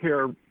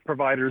healthcare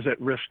providers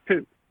at risk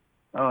too.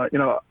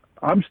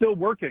 I'm still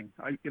working.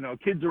 I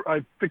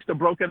fixed a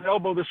broken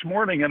elbow this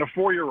morning in a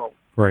 4-year-old.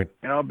 Right.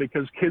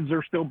 Because kids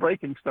are still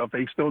breaking stuff.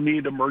 They still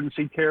need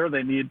emergency care.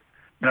 They need,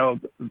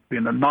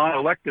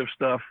 non-elective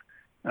stuff.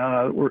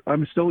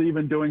 I'm still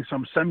even doing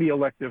some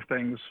semi-elective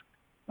things.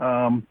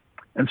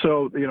 And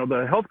so,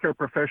 the healthcare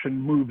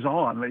profession moves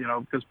on,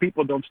 because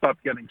people don't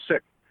stop getting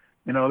sick.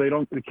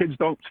 The kids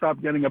don't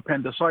stop getting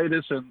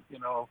appendicitis, and,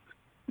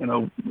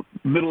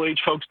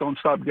 middle-aged folks don't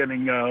stop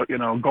getting,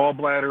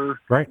 gallbladder,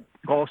 right,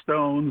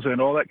 gallstones, and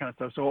all that kind of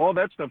stuff. So all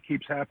that stuff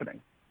keeps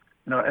happening,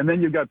 and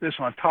then you've got this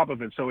on top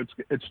of it. So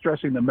it's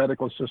stressing the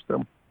medical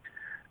system.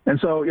 And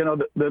so,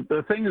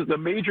 the thing is, the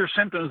major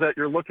symptoms that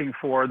you're looking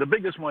for, the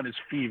biggest one is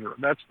fever.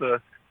 That's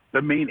the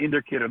main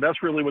indicator.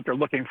 That's really what they're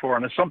looking for.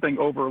 And it's something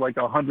over like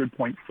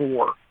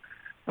 100.4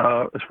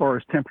 as far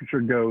as temperature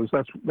goes.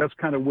 That's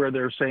kind of where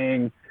they're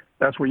saying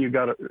that's where you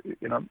got to,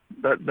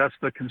 that's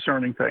the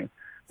concerning thing.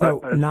 So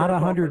not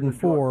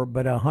 104,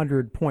 but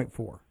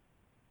 100.4.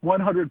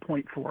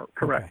 100.4,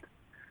 correct.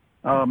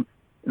 Okay.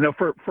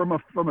 From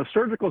a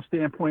surgical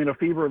standpoint, a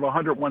fever of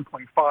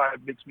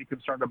 101.5 makes me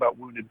concerned about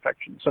wound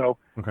infection. So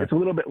It's a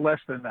little bit less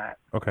than that.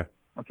 Okay.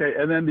 Okay,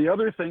 and then the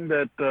other thing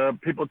that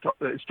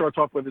it starts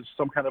off with is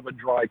some kind of a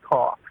dry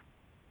cough,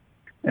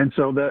 and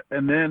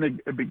then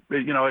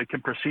it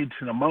can proceed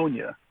to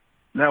pneumonia.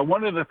 Now,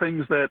 one of the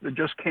things that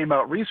just came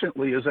out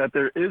recently is that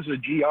there is a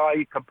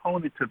GI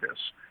component to this.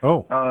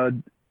 Oh.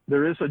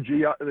 There is a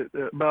GI.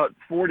 About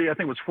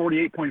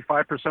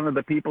 48.5% of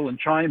the people in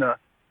China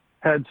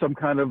had some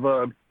kind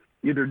of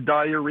either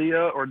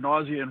diarrhea or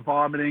nausea and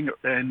vomiting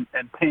and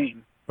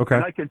pain. Okay.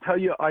 And I can tell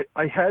you,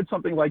 I had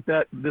something like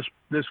that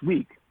this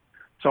week.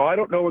 So I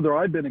don't know whether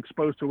I've been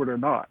exposed to it or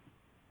not.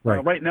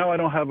 Right. Right now I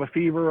don't have a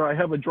fever. I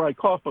have a dry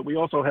cough, but we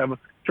also have a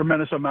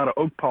tremendous amount of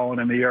oak pollen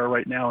in the air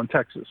right now in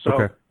Texas.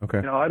 So, okay.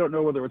 I don't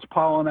know whether it's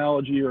pollen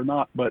allergy or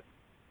not, but,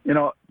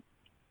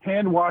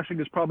 hand washing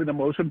is probably the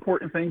most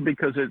important thing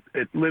because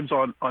it lives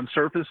on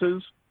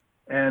surfaces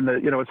and,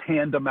 it's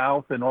hand to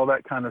mouth and all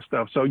that kind of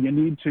stuff. So you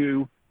need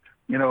to,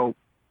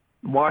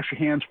 wash your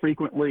hands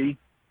frequently,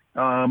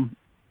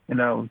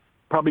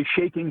 probably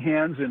shaking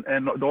hands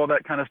and all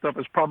that kind of stuff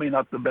is probably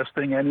not the best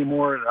thing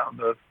anymore.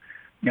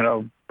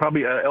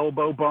 Probably an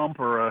elbow bump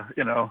or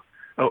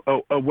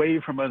away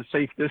from a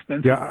safe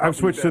distance. Yeah, I've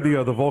switched to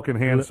the Vulcan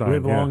hand sign.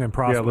 Live long and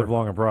prosper. Yeah, live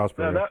long and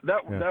prosper.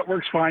 That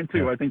works fine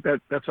too. Yeah. I think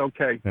that's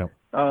okay. Yeah.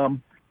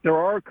 There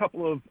are a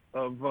couple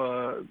of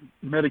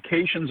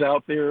medications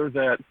out there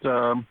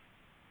that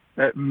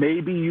may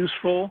be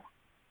useful.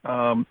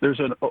 There's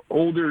an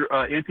older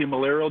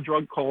anti-malarial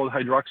drug called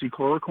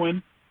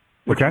hydroxychloroquine,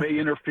 which may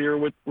interfere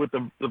with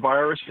the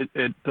virus.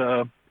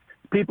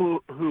 People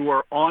who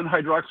are on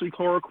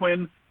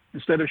hydroxychloroquine,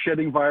 instead of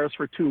shedding virus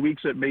for 2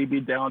 weeks, it may be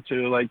down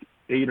to like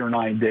 8 or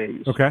 9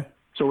 days. Okay.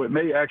 So it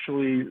may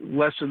actually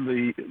lessen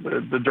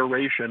the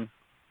duration.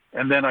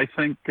 And then I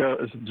think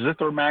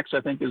Zithromax,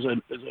 I think, is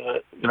an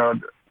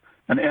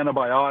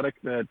antibiotic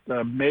that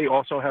may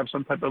also have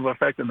some type of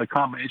effect, and the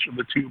combination of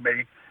the two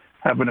may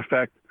have an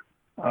effect.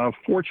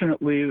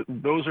 Fortunately,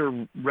 those are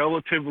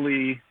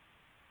relatively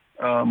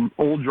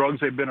old drugs.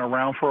 They've been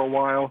around for a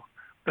while.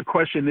 The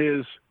question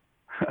is,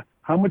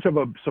 how much of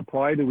a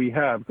supply do we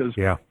have? Because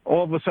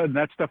all of a sudden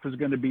that stuff is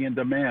going to be in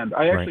demand.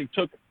 I actually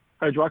took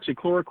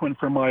hydroxychloroquine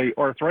for my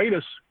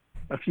arthritis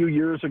a few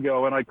years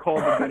ago, and I called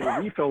to get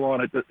a refill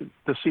on it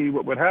to see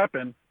what would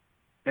happen.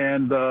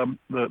 And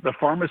the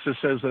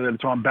pharmacist says that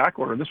it's on back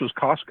order. This was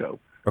Costco.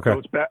 Okay. So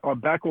it's on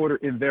back order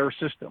in their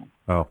system.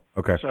 Oh,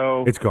 okay.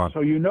 So it's gone.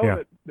 So you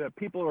know that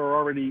people are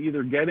already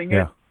either getting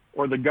it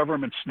or the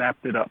government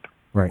snapped it up.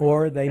 Right.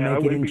 Or they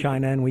make it in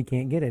China and we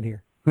can't get it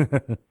here.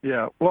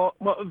 Yeah. Well,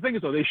 the thing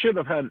is, though, they should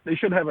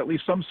have at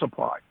least some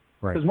supply.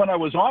 Right. Because when I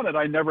was on it,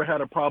 I never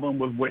had a problem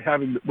with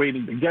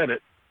waiting to get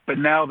it. But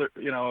now that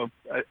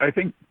I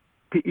think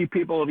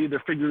people have either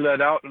figured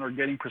that out and are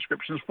getting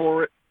prescriptions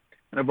for it,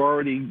 and have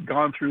already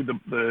gone through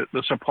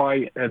the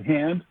supply at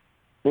hand,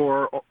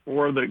 or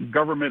the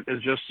government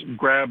has just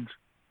grabbed,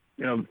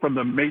 from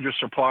the major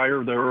supplier,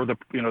 and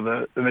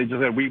they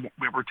just said we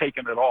were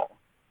taking it all.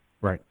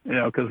 Right.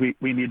 Because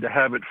we need to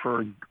have it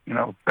for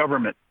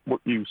government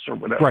use or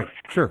whatever. Right.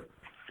 Sure.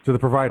 To the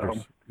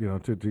providers, to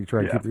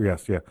try and keep.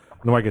 Yes. Yeah.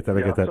 No, I get that.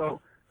 I get that. So,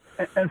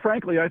 and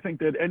frankly, I think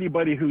that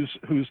anybody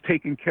who's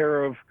taking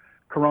care of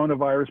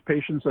coronavirus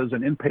patients as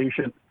an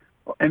inpatient,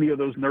 any of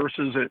those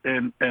nurses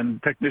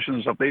and technicians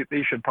and stuff,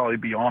 they should probably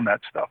be on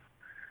that stuff.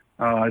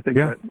 I think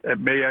that it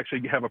may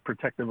actually have a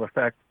protective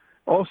effect.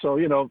 Also,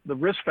 the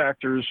risk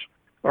factors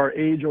are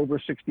age over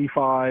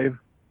 65,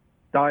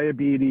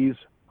 diabetes,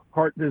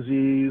 heart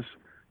disease,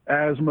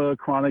 asthma,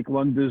 chronic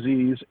lung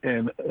disease,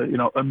 and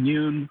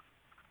immune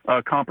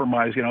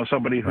compromise.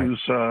 Somebody who's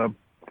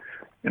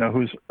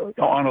who's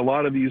on a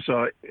lot of these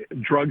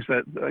drugs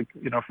that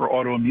for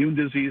autoimmune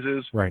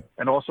diseases, right,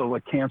 and also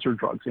like cancer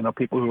drugs.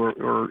 People who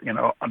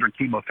are under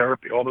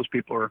chemotherapy. All those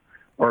people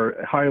are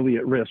highly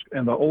at risk,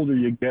 and the older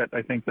you get,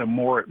 I think the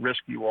more at risk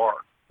you are.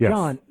 Yes.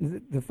 John,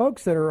 the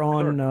folks that are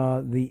on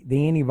the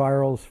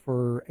antivirals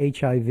for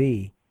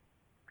HIV,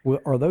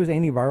 are those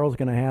antivirals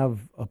going to have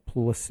a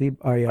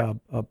placebo,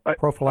 a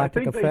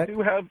prophylactic effect?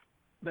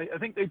 I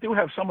think they do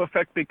have some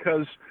effect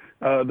because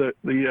the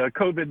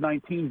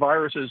COVID-19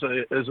 virus is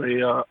a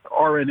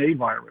RNA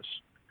virus,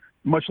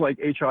 much like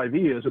HIV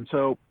is, and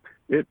so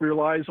it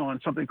relies on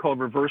something called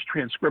reverse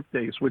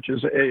transcriptase, which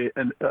is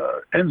an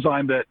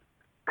enzyme that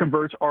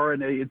converts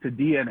RNA into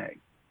DNA,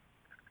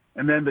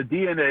 and then the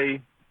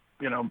DNA,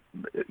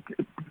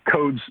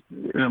 codes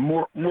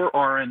more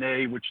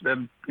RNA, which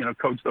then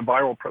codes the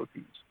viral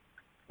proteins.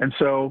 And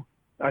so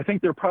I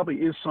think there probably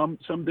is some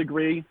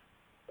degree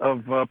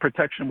of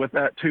protection with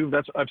that too.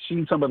 I've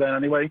seen some of that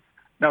anyway.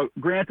 Now,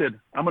 granted,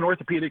 I'm an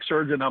orthopedic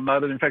surgeon. I'm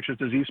not an infectious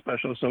disease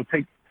specialist, so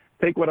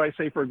take what I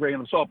say for a grain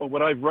of salt. But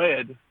what I've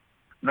read,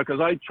 because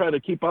I try to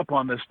keep up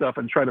on this stuff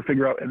and try to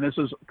figure out, and this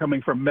is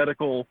coming from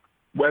medical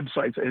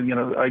websites, and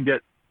I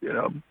get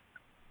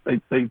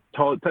they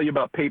tell you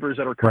about papers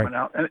that are coming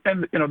out,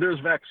 and there's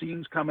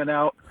vaccines coming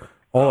out.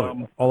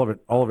 All of it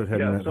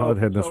heading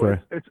this way.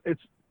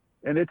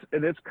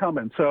 It's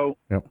coming. So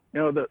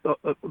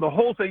the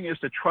whole thing is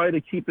to try to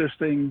keep this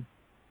thing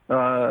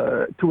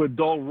to a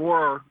dull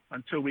roar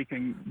until we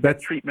can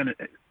get treatment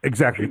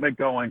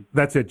going.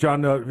 That's it,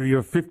 John. You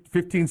have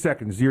 15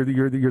 seconds. You're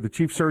the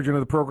chief surgeon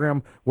of the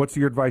program. What's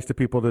your advice to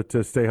people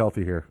to stay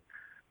healthy here?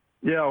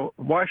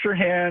 Wash your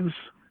hands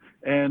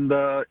and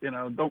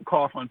don't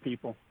cough on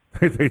people.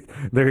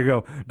 There you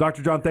go.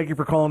 Dr. John, thank you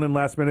for calling in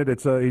last minute.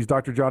 He's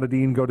Dr. John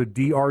Adine. Go to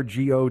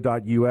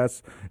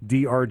drgo.us,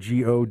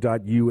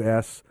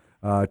 drgo.us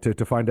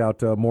to find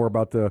out more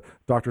about the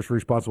Doctors for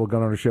Responsible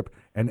Gun Ownership.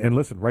 And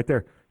listen, right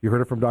there, you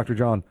heard it from Dr.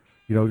 John.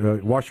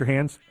 Wash your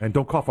hands and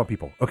don't cough on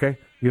people, okay?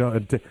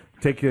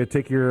 Take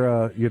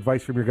your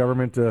advice from your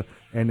government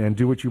and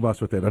do what you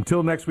must with it.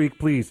 Until next week,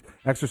 please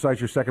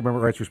exercise your Second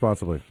Amendment rights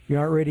responsibly. If you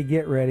aren't ready,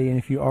 get ready. And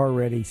if you are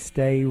ready,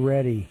 stay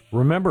ready.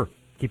 Remember,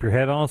 keep your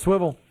head on a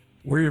swivel.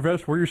 Wear your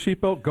vest, wear your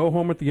seatbelt, go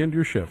home at the end of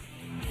your shift.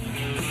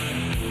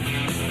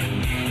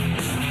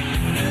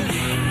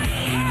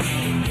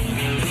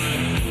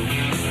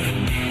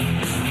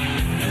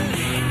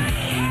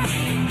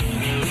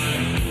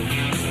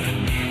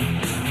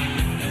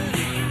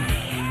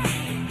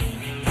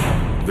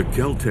 The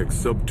Kel-Tec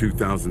Sub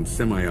 2000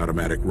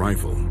 semi-automatic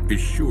rifle is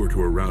sure to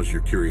arouse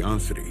your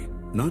curiosity,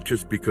 not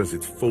just because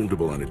it's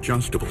foldable and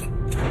adjustable,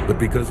 but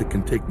because it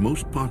can take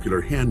most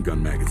popular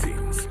handgun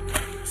magazines.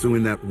 So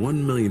in that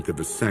 1/1,000,000th of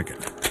a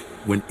second,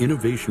 when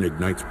innovation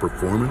ignites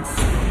performance,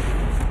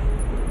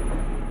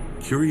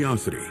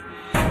 curiosity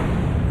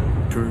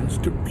turns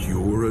to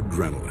pure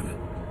adrenaline.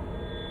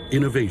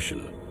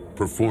 Innovation,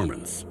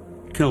 performance,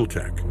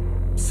 Kel-Tec.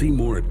 See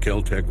more at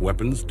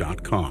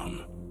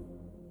keltecweapons.com.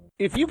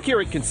 If you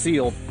carry it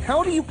concealed,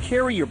 how do you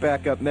carry your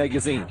backup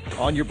magazine?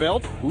 On your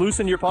belt? Loose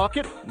in your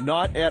pocket?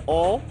 Not at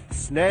all?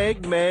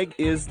 Snag Mag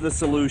is the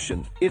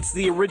solution. It's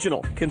the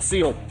original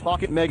concealed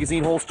pocket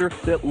magazine holster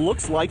that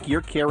looks like you're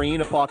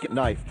carrying a pocket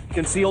knife.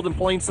 Concealed in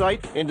plain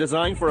sight and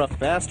designed for a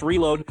fast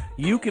reload,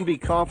 you can be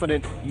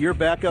confident your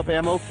backup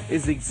ammo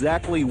is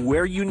exactly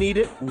where you need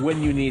it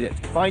when you need it.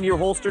 Find your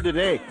holster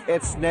today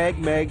at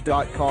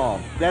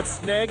snagmag.com. That's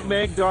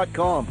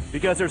snagmag.com,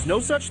 because there's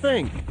no such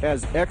thing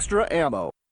as extra ammo.